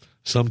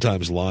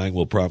 Sometimes lying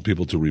will prompt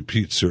people to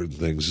repeat certain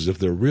things as if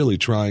they're really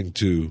trying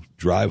to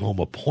drive home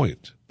a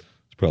point.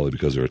 It's probably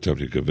because they're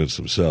attempting to convince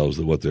themselves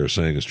that what they're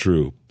saying is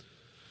true.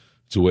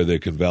 It's a way they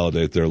can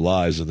validate their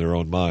lies in their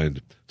own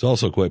mind. It's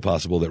also quite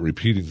possible that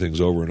repeating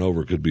things over and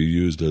over could be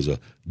used as a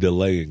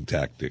delaying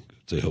tactic.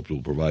 They hope it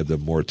will provide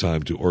them more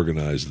time to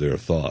organize their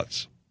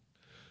thoughts.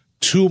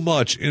 Too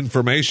much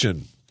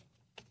information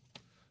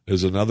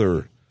is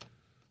another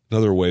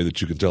way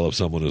that you can tell if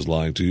someone is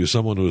lying to you.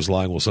 Someone who is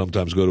lying will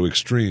sometimes go to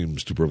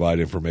extremes to provide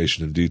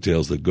information and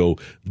details that go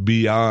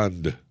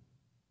beyond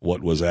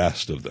what was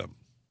asked of them,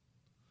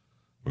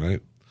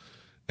 right?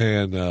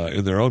 And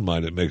in their own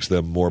mind, it makes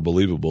them more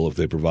believable if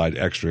they provide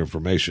extra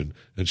information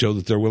and show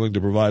that they're willing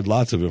to provide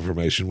lots of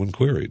information when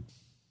queried.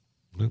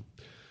 Right?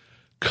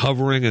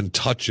 Covering and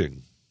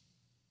touching.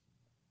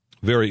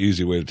 Very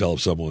easy way to tell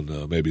if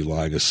someone may be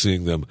lying is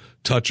seeing them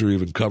touch or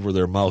even cover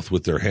their mouth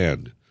with their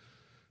hand.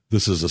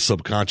 This is a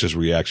subconscious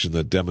reaction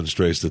that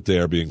demonstrates that they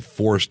are being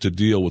forced to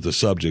deal with a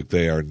subject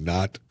they are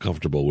not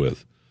comfortable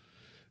with.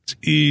 It's an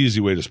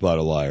easy way to spot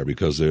a liar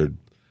because they're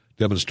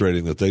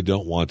demonstrating that they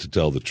don't want to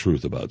tell the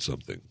truth about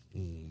something.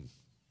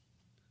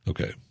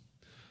 Okay.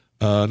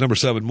 Number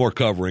 7, more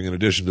covering. In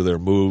addition to their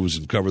moves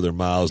and cover their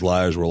mouths,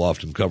 liars will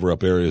often cover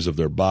up areas of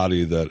their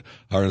body that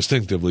are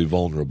instinctively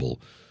vulnerable.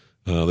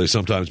 They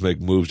sometimes make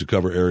moves to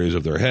cover areas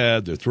of their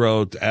head, their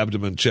throat,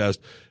 abdomen,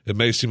 chest. It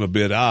may seem a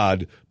bit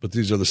odd, but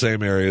these are the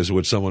same areas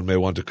which someone may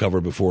want to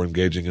cover before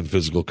engaging in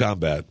physical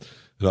combat.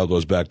 It all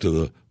goes back to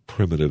the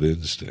primitive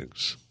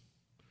instincts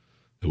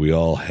that we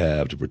all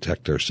have to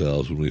protect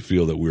ourselves when we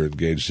feel that we're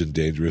engaged in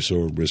dangerous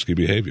or risky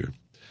behavior.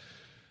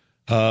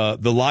 The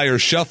liar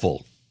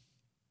shuffle.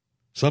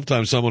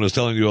 Sometimes someone is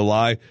telling you a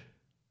lie.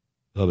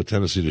 They'll have a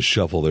tendency to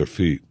shuffle their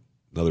feet.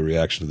 Another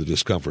reaction to the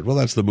discomfort. Well,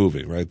 that's the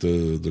moving, right?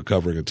 The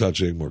covering and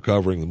touching, more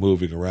covering, the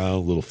moving around, a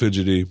little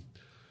fidgety.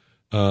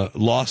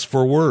 Loss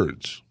for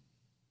words.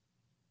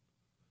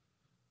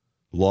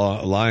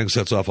 Lying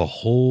sets off a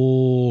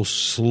whole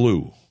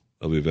slew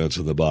of events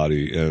in the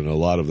body, and a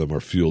lot of them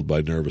are fueled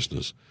by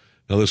nervousness.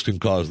 Now, this can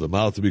cause the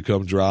mouth to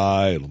become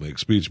dry. It'll make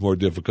speech more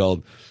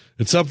difficult.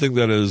 It's something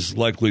that is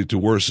likely to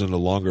worsen the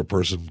longer a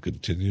person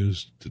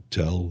continues to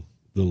tell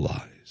the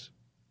lies.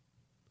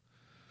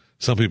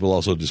 Some people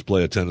also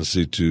display a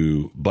tendency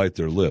to bite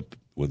their lip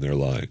when they're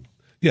lying.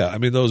 Yeah, I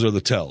mean, those are the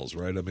tells,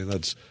 right? I mean,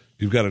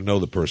 you've got to know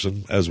the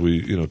person, as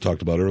we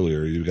talked about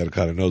earlier. You've got to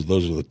kind of know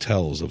those are the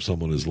tells of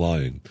someone is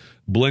lying.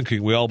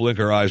 Blinking, we all blink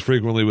our eyes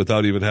frequently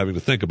without even having to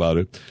think about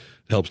it.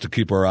 It helps to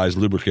keep our eyes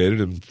lubricated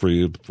and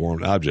free of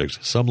foreign objects.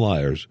 Some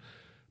liars,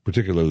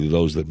 particularly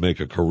those that make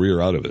a career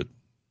out of it.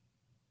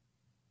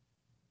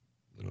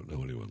 I don't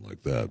know anyone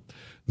like that.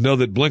 Know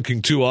that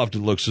blinking too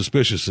often looks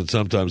suspicious, and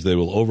sometimes they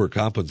will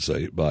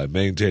overcompensate by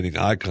maintaining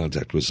eye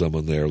contact with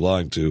someone they are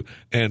lying to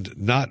and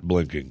not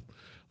blinking.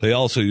 They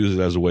also use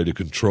it as a way to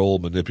control,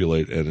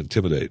 manipulate, and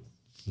intimidate.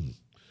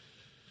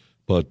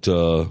 But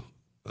that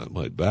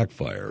might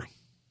backfire.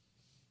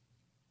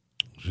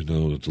 You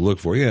know what to look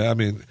for. Yeah, I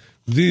mean,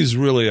 these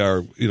really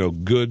are,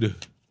 good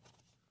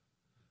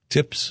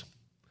tips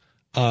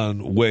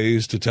on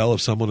ways to tell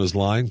if someone is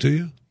lying to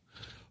you.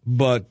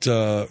 But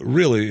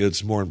really,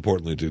 it's more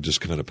importantly to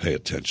just kind of pay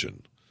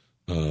attention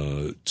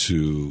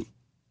to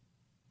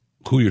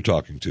who you're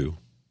talking to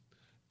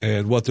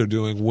and what they're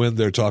doing when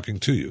they're talking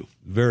to you.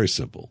 Very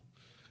simple.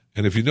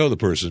 And if you know the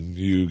person,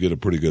 you get a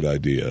pretty good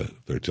idea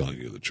if they're telling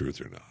you the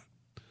truth or not.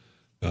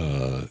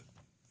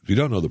 If you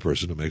don't know the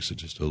person, it makes it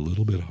just a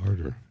little bit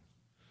harder.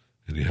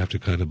 And you have to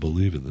kind of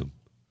believe in them.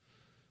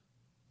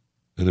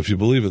 And if you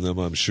believe in them,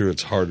 I'm sure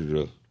it's harder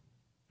to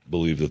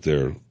believe that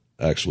they're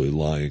actually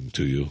lying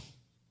to you.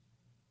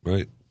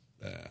 Right?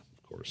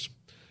 Of course.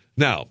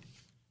 Now,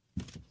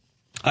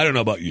 I don't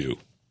know about you,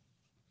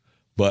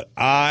 but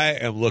I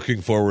am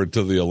looking forward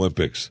to the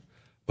Olympics.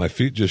 My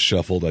feet just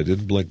shuffled. I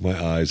didn't blink my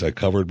eyes. I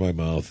covered my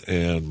mouth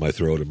and my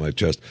throat and my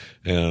chest,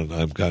 and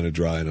I'm kind of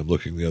dry, and I'm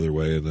looking the other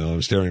way, and now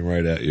I'm staring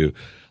right at you.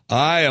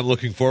 I am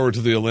looking forward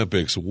to the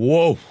Olympics.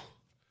 Whoa.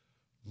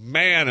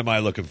 Man, am I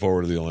looking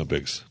forward to the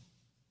Olympics.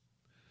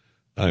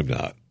 I'm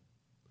not.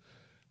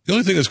 The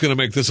only thing that's going to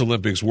make this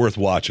Olympics worth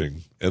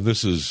watching, and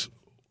this is,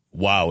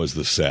 wow, is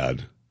this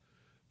sad,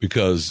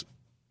 because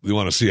we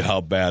want to see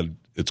how bad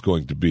it's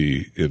going to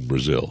be in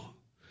Brazil.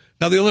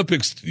 Now, the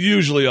Olympics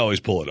usually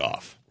always pull it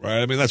off,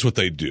 right? I mean, that's what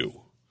they do.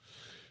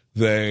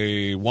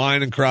 They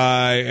whine and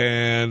cry,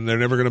 and they're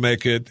never going to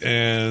make it,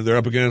 and they're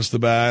up against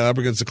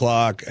the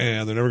clock,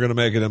 and they're never going to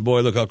make it, and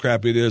boy, look how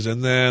crappy it is,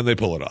 and then they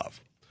pull it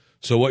off.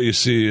 So what you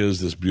see is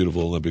this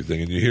beautiful Olympic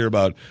thing, and you hear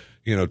about,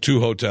 2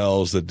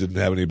 hotels that didn't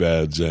have any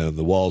beds, and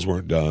the walls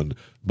weren't done,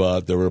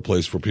 but there were a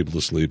place for people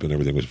to sleep, and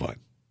everything was fine.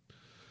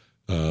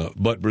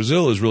 But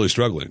Brazil is really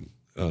struggling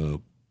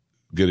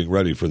getting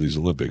ready for these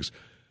Olympics,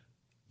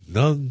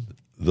 none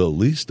the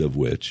least of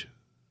which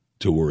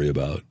to worry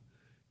about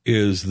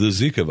is the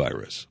Zika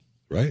virus,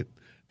 right?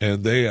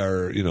 And they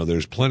are,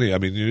 there's plenty. I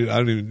mean, you're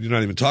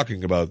not even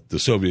talking about the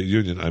Soviet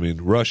Union. I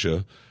mean,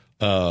 Russia,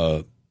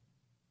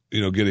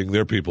 getting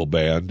their people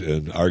banned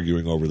and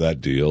arguing over that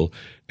deal.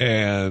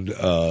 And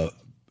a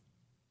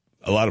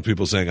lot of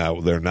people saying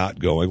they're not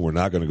going. We're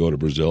not going to go to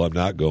Brazil. I'm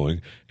not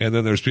going. And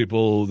then there's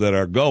people that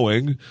are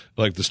going,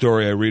 like the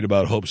story I read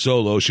about Hope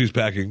Solo. She's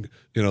packing,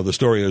 the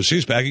story is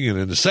she's packing an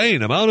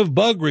insane amount of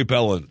bug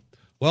repellent.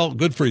 Well,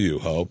 good for you,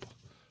 Hope.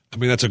 I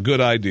mean, that's a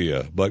good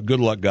idea, but good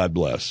luck, God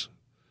bless.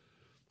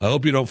 I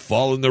hope you don't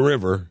fall in the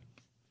river.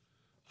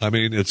 I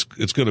mean, it's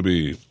going to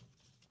be...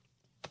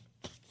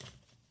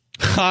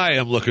 I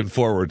am looking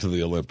forward to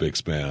the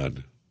Olympics,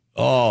 man.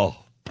 Oh,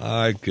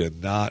 I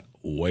cannot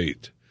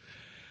wait.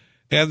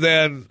 And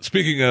then,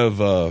 speaking of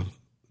the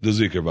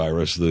Zika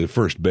virus, the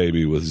first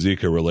baby with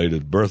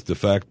Zika-related birth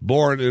defect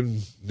born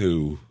in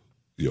New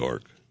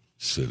York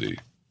City.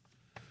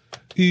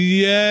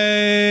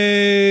 Yay!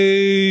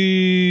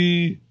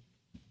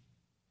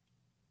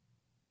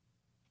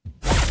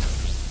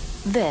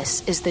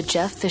 This is the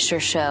Jeff Fisher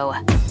Show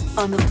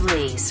on the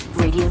Blaze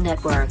Radio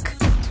Network.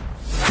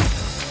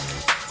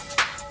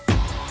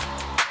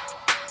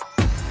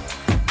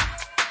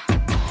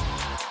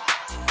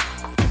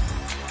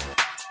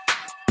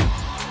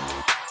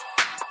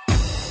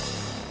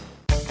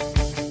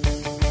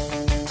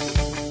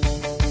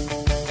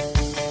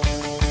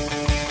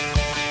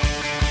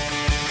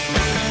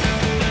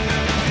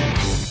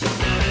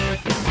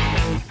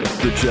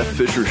 The Jeff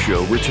Fisher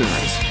Show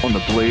returns on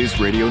the Blaze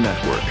Radio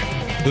Network.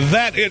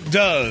 That it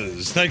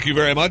does. Thank you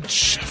very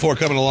much for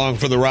coming along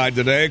for the ride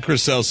today.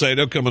 Chris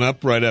Salcedo coming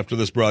up right after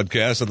this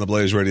broadcast on the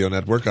Blaze Radio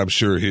Network. I'm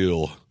sure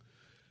he'll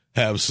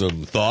have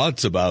some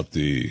thoughts about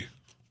the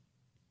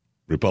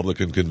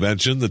Republican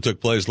convention that took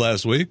place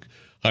last week.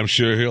 I'm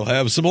sure he'll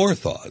have some more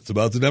thoughts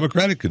about the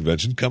Democratic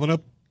convention coming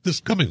up this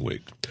coming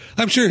week.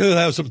 I'm sure he'll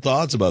have some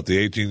thoughts about the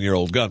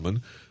 18-year-old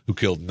gunman who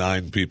killed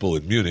 9 people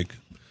in Munich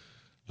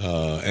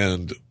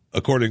and,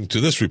 according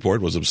to this report,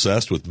 was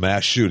obsessed with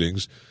mass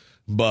shootings,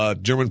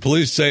 but German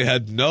police say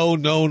had no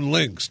known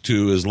links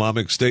to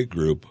Islamic State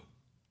group.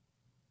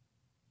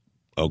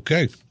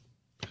 Okay,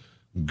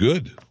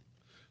 good.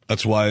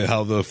 That's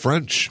how the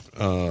French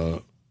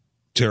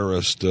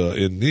terrorist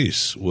in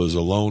Nice was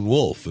a lone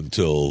wolf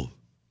until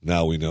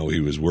now we know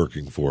he was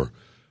working for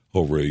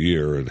over a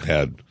year and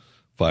had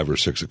 5 or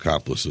 6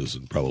 accomplices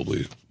and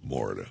probably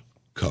more to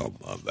come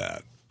on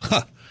that.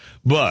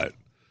 But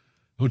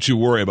don't you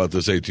worry about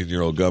this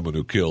 18-year-old gunman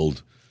who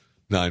killed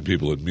 9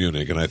 people in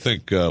Munich, and I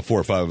think 4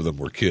 or 5 of them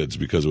were kids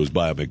because it was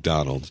by a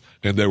McDonald's.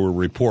 And there were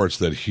reports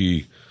that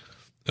he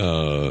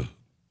hacked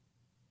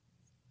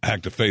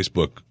a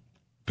Facebook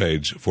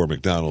page for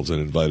McDonald's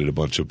and invited a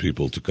bunch of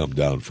people to come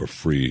down for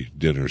free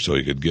dinner so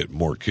he could get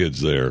more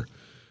kids there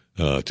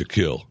to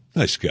kill.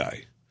 Nice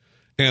guy.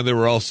 And there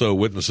were also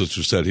witnesses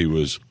who said he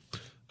was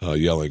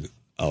yelling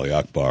Ali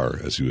Akbar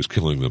as he was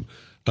killing them.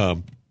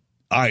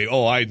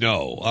 I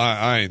know.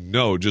 I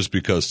know just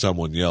because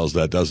someone yells,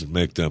 that doesn't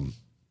make them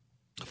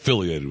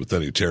affiliated with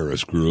any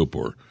terrorist group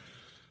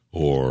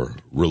or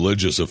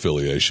religious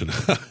affiliation.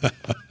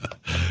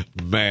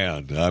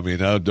 Man, I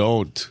mean, I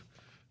don't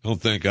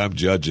think I'm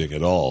judging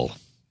at all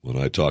when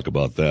I talk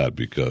about that,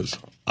 because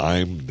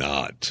I'm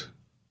not.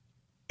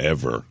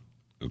 Ever.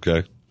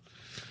 Okay?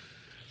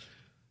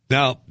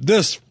 Now,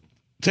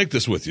 take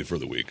this with you for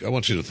the week. I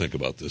want you to think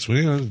about this.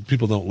 When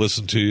people don't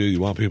listen to you,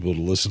 you want people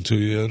to listen to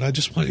you, and I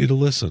just want you to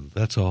listen.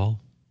 That's all.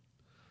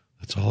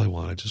 That's all I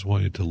want. I just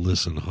want you to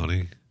listen,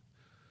 honey.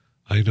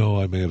 I know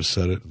I may have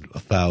said it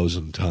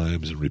 1,000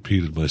 times and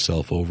repeated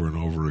myself over and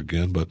over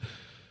again, but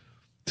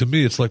to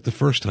me it's like the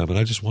first time, and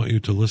I just want you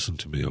to listen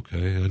to me,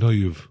 okay? I know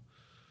you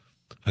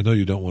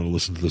don't want to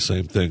listen to the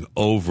same thing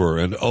over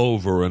and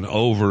over and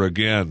over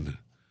again,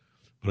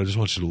 but I just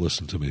want you to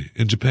listen to me.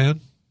 In Japan,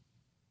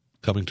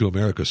 coming to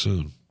America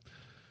soon,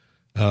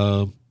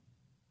 you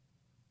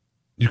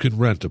can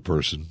rent a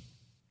person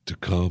to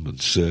come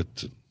and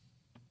sit and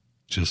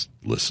just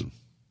listen.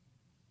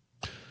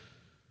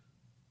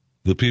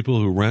 The people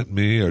who rent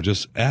me are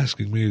just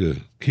asking me to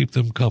keep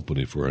them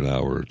company for an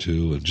hour or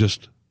two and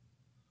just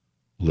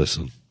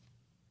listen.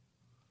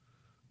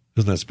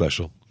 Isn't that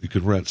special? You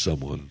can rent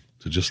someone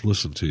to just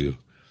listen to you.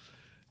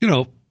 You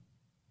know,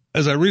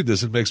 as I read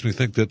this, it makes me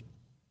think that,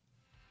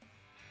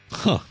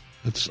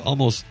 it's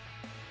almost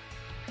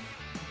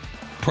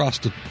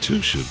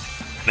prostitution.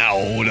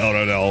 No.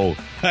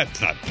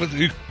 That's not. Are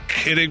you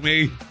kidding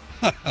me?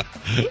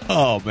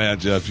 Oh, man,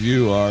 Jeff,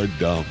 you are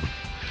dumb.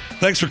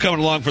 Thanks for coming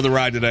along for the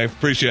ride today.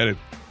 Appreciate it.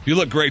 You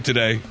look great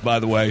today, by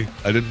the way.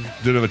 I didn't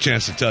have a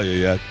chance to tell you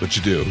yet, but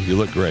you do. You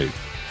look great.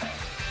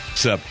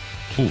 Except,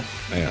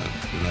 man,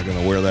 you're not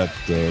going to wear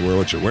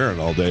what you're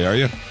wearing all day, are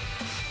you?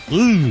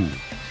 Ooh,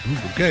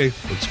 okay.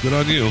 Looks good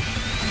on you.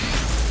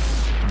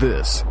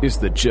 This is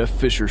the Jeff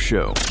Fisher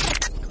Show,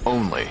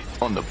 only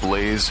on the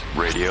Blaze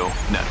Radio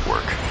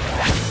Network.